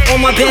 All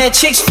my bad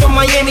chicks from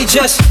Miami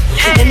just.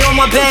 And all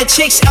my bad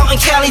chicks out in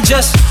Cali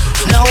just.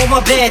 Now all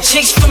my bad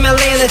chicks from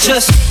Atlanta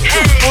just.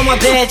 All my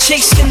bad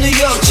chicks in New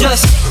York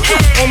just.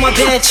 All my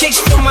bad chicks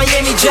from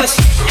Miami just.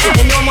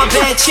 And all my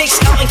bad chicks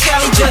out in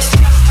Cali just.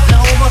 Now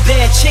all my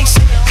bad chicks.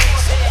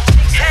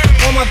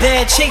 All my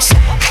bad chicks.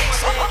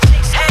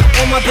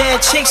 All my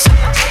bad chicks.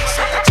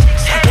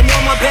 And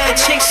all my bad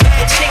chicks,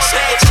 bad chicks,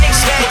 bad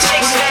chicks, bad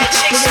chicks, bad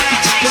chicks,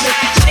 bad chicks,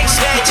 bad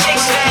chicks, bad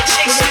chicks, bad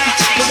chicks, bad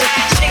chicks,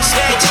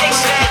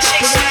 bad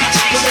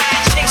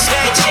chicks,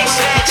 bad chicks, bad chicks,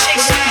 bad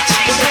chicks, bad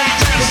chicks.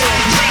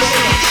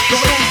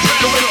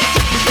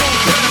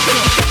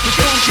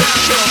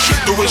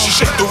 The way she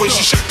shake, the way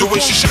she shake, the way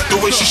she shake, the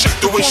way she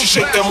shake, the way she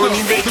shake that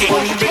money making,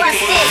 money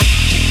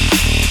making.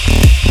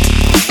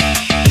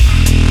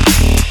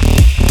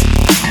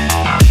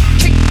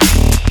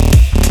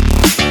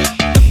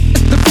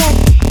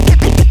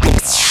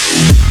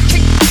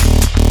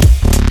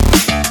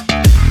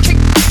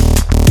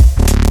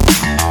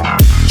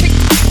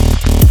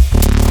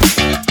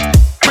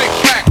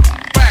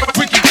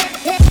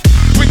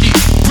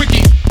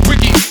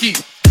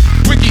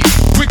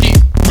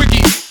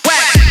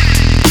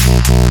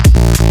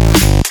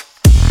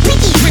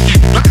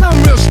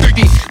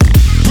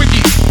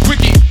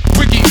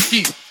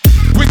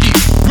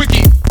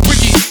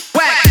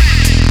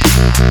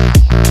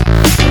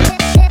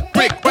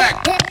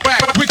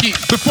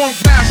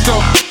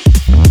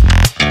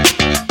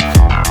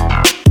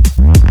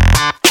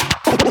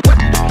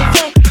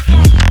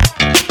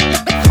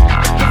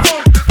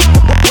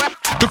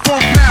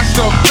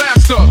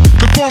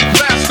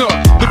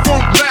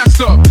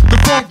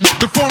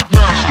 The funk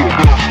master,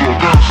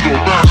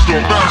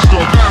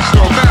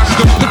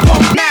 the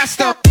funk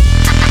master.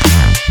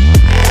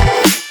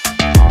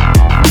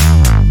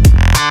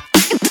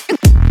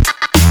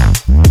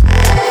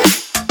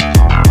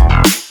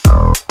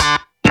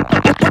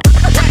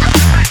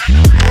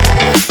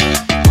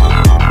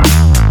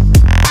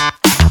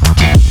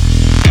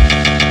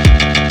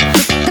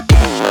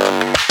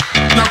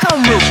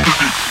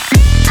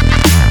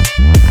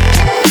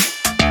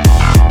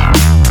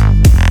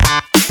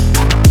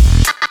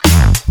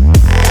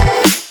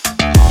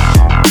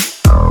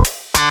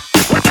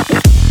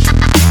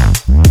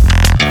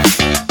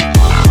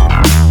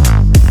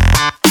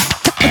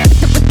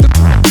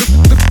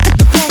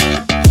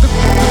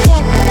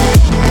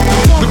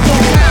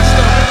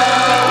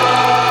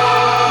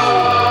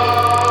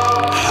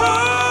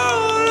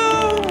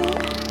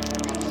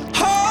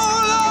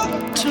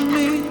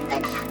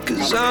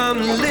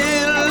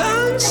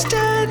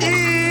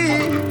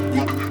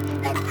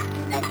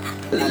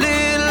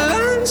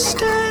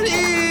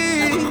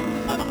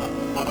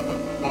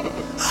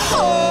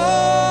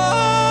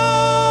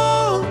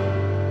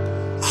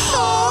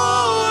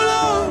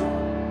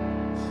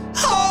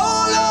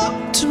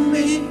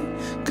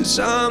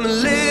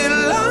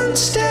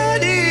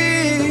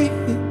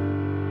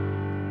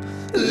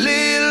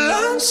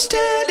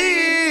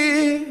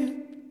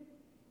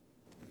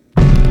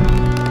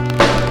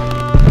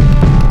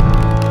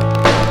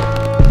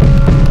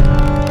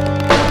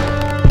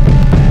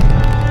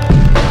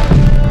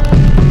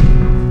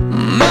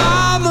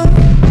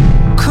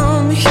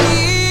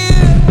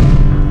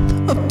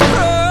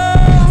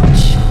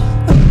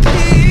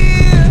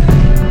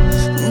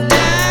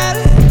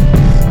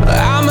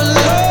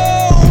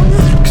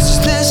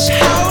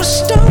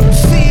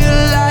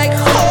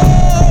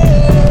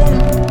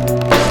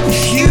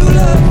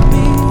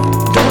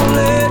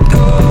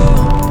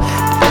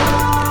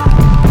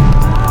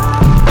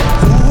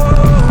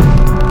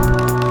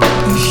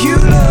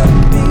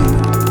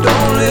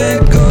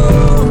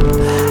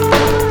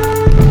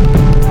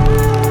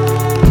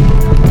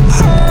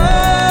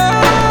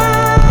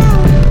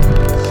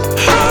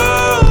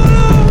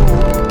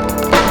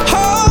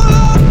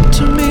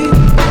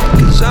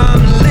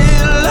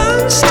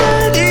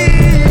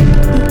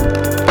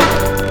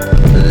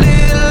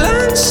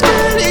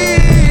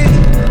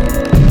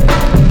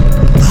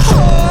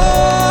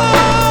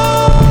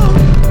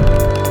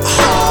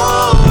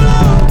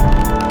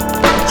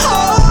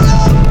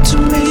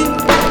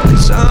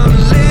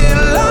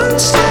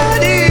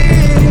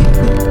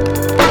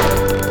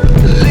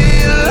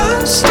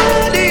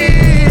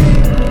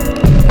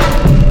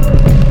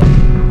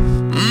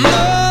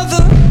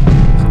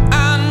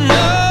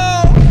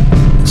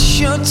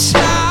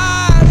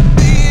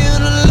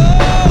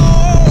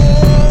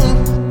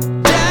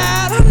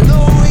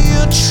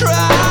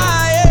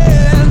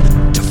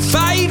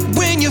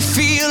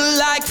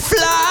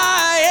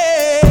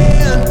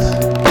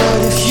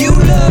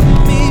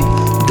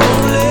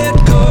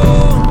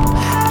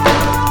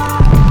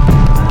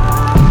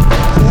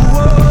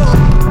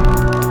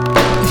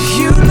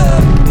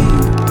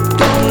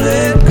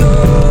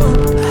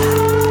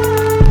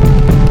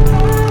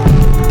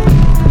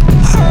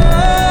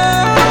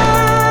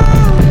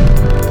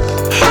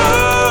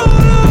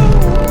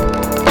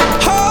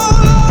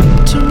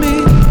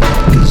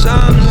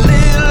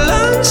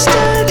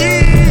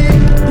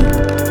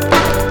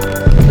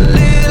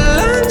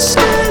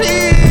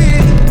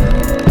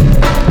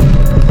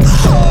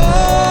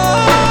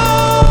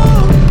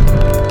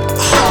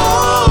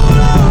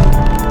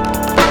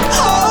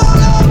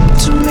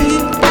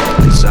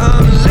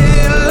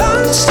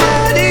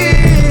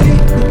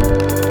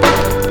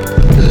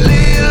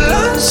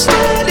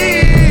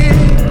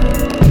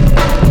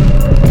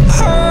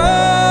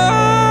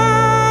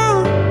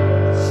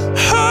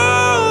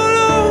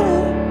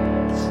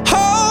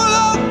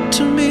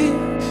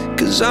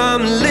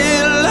 I'm living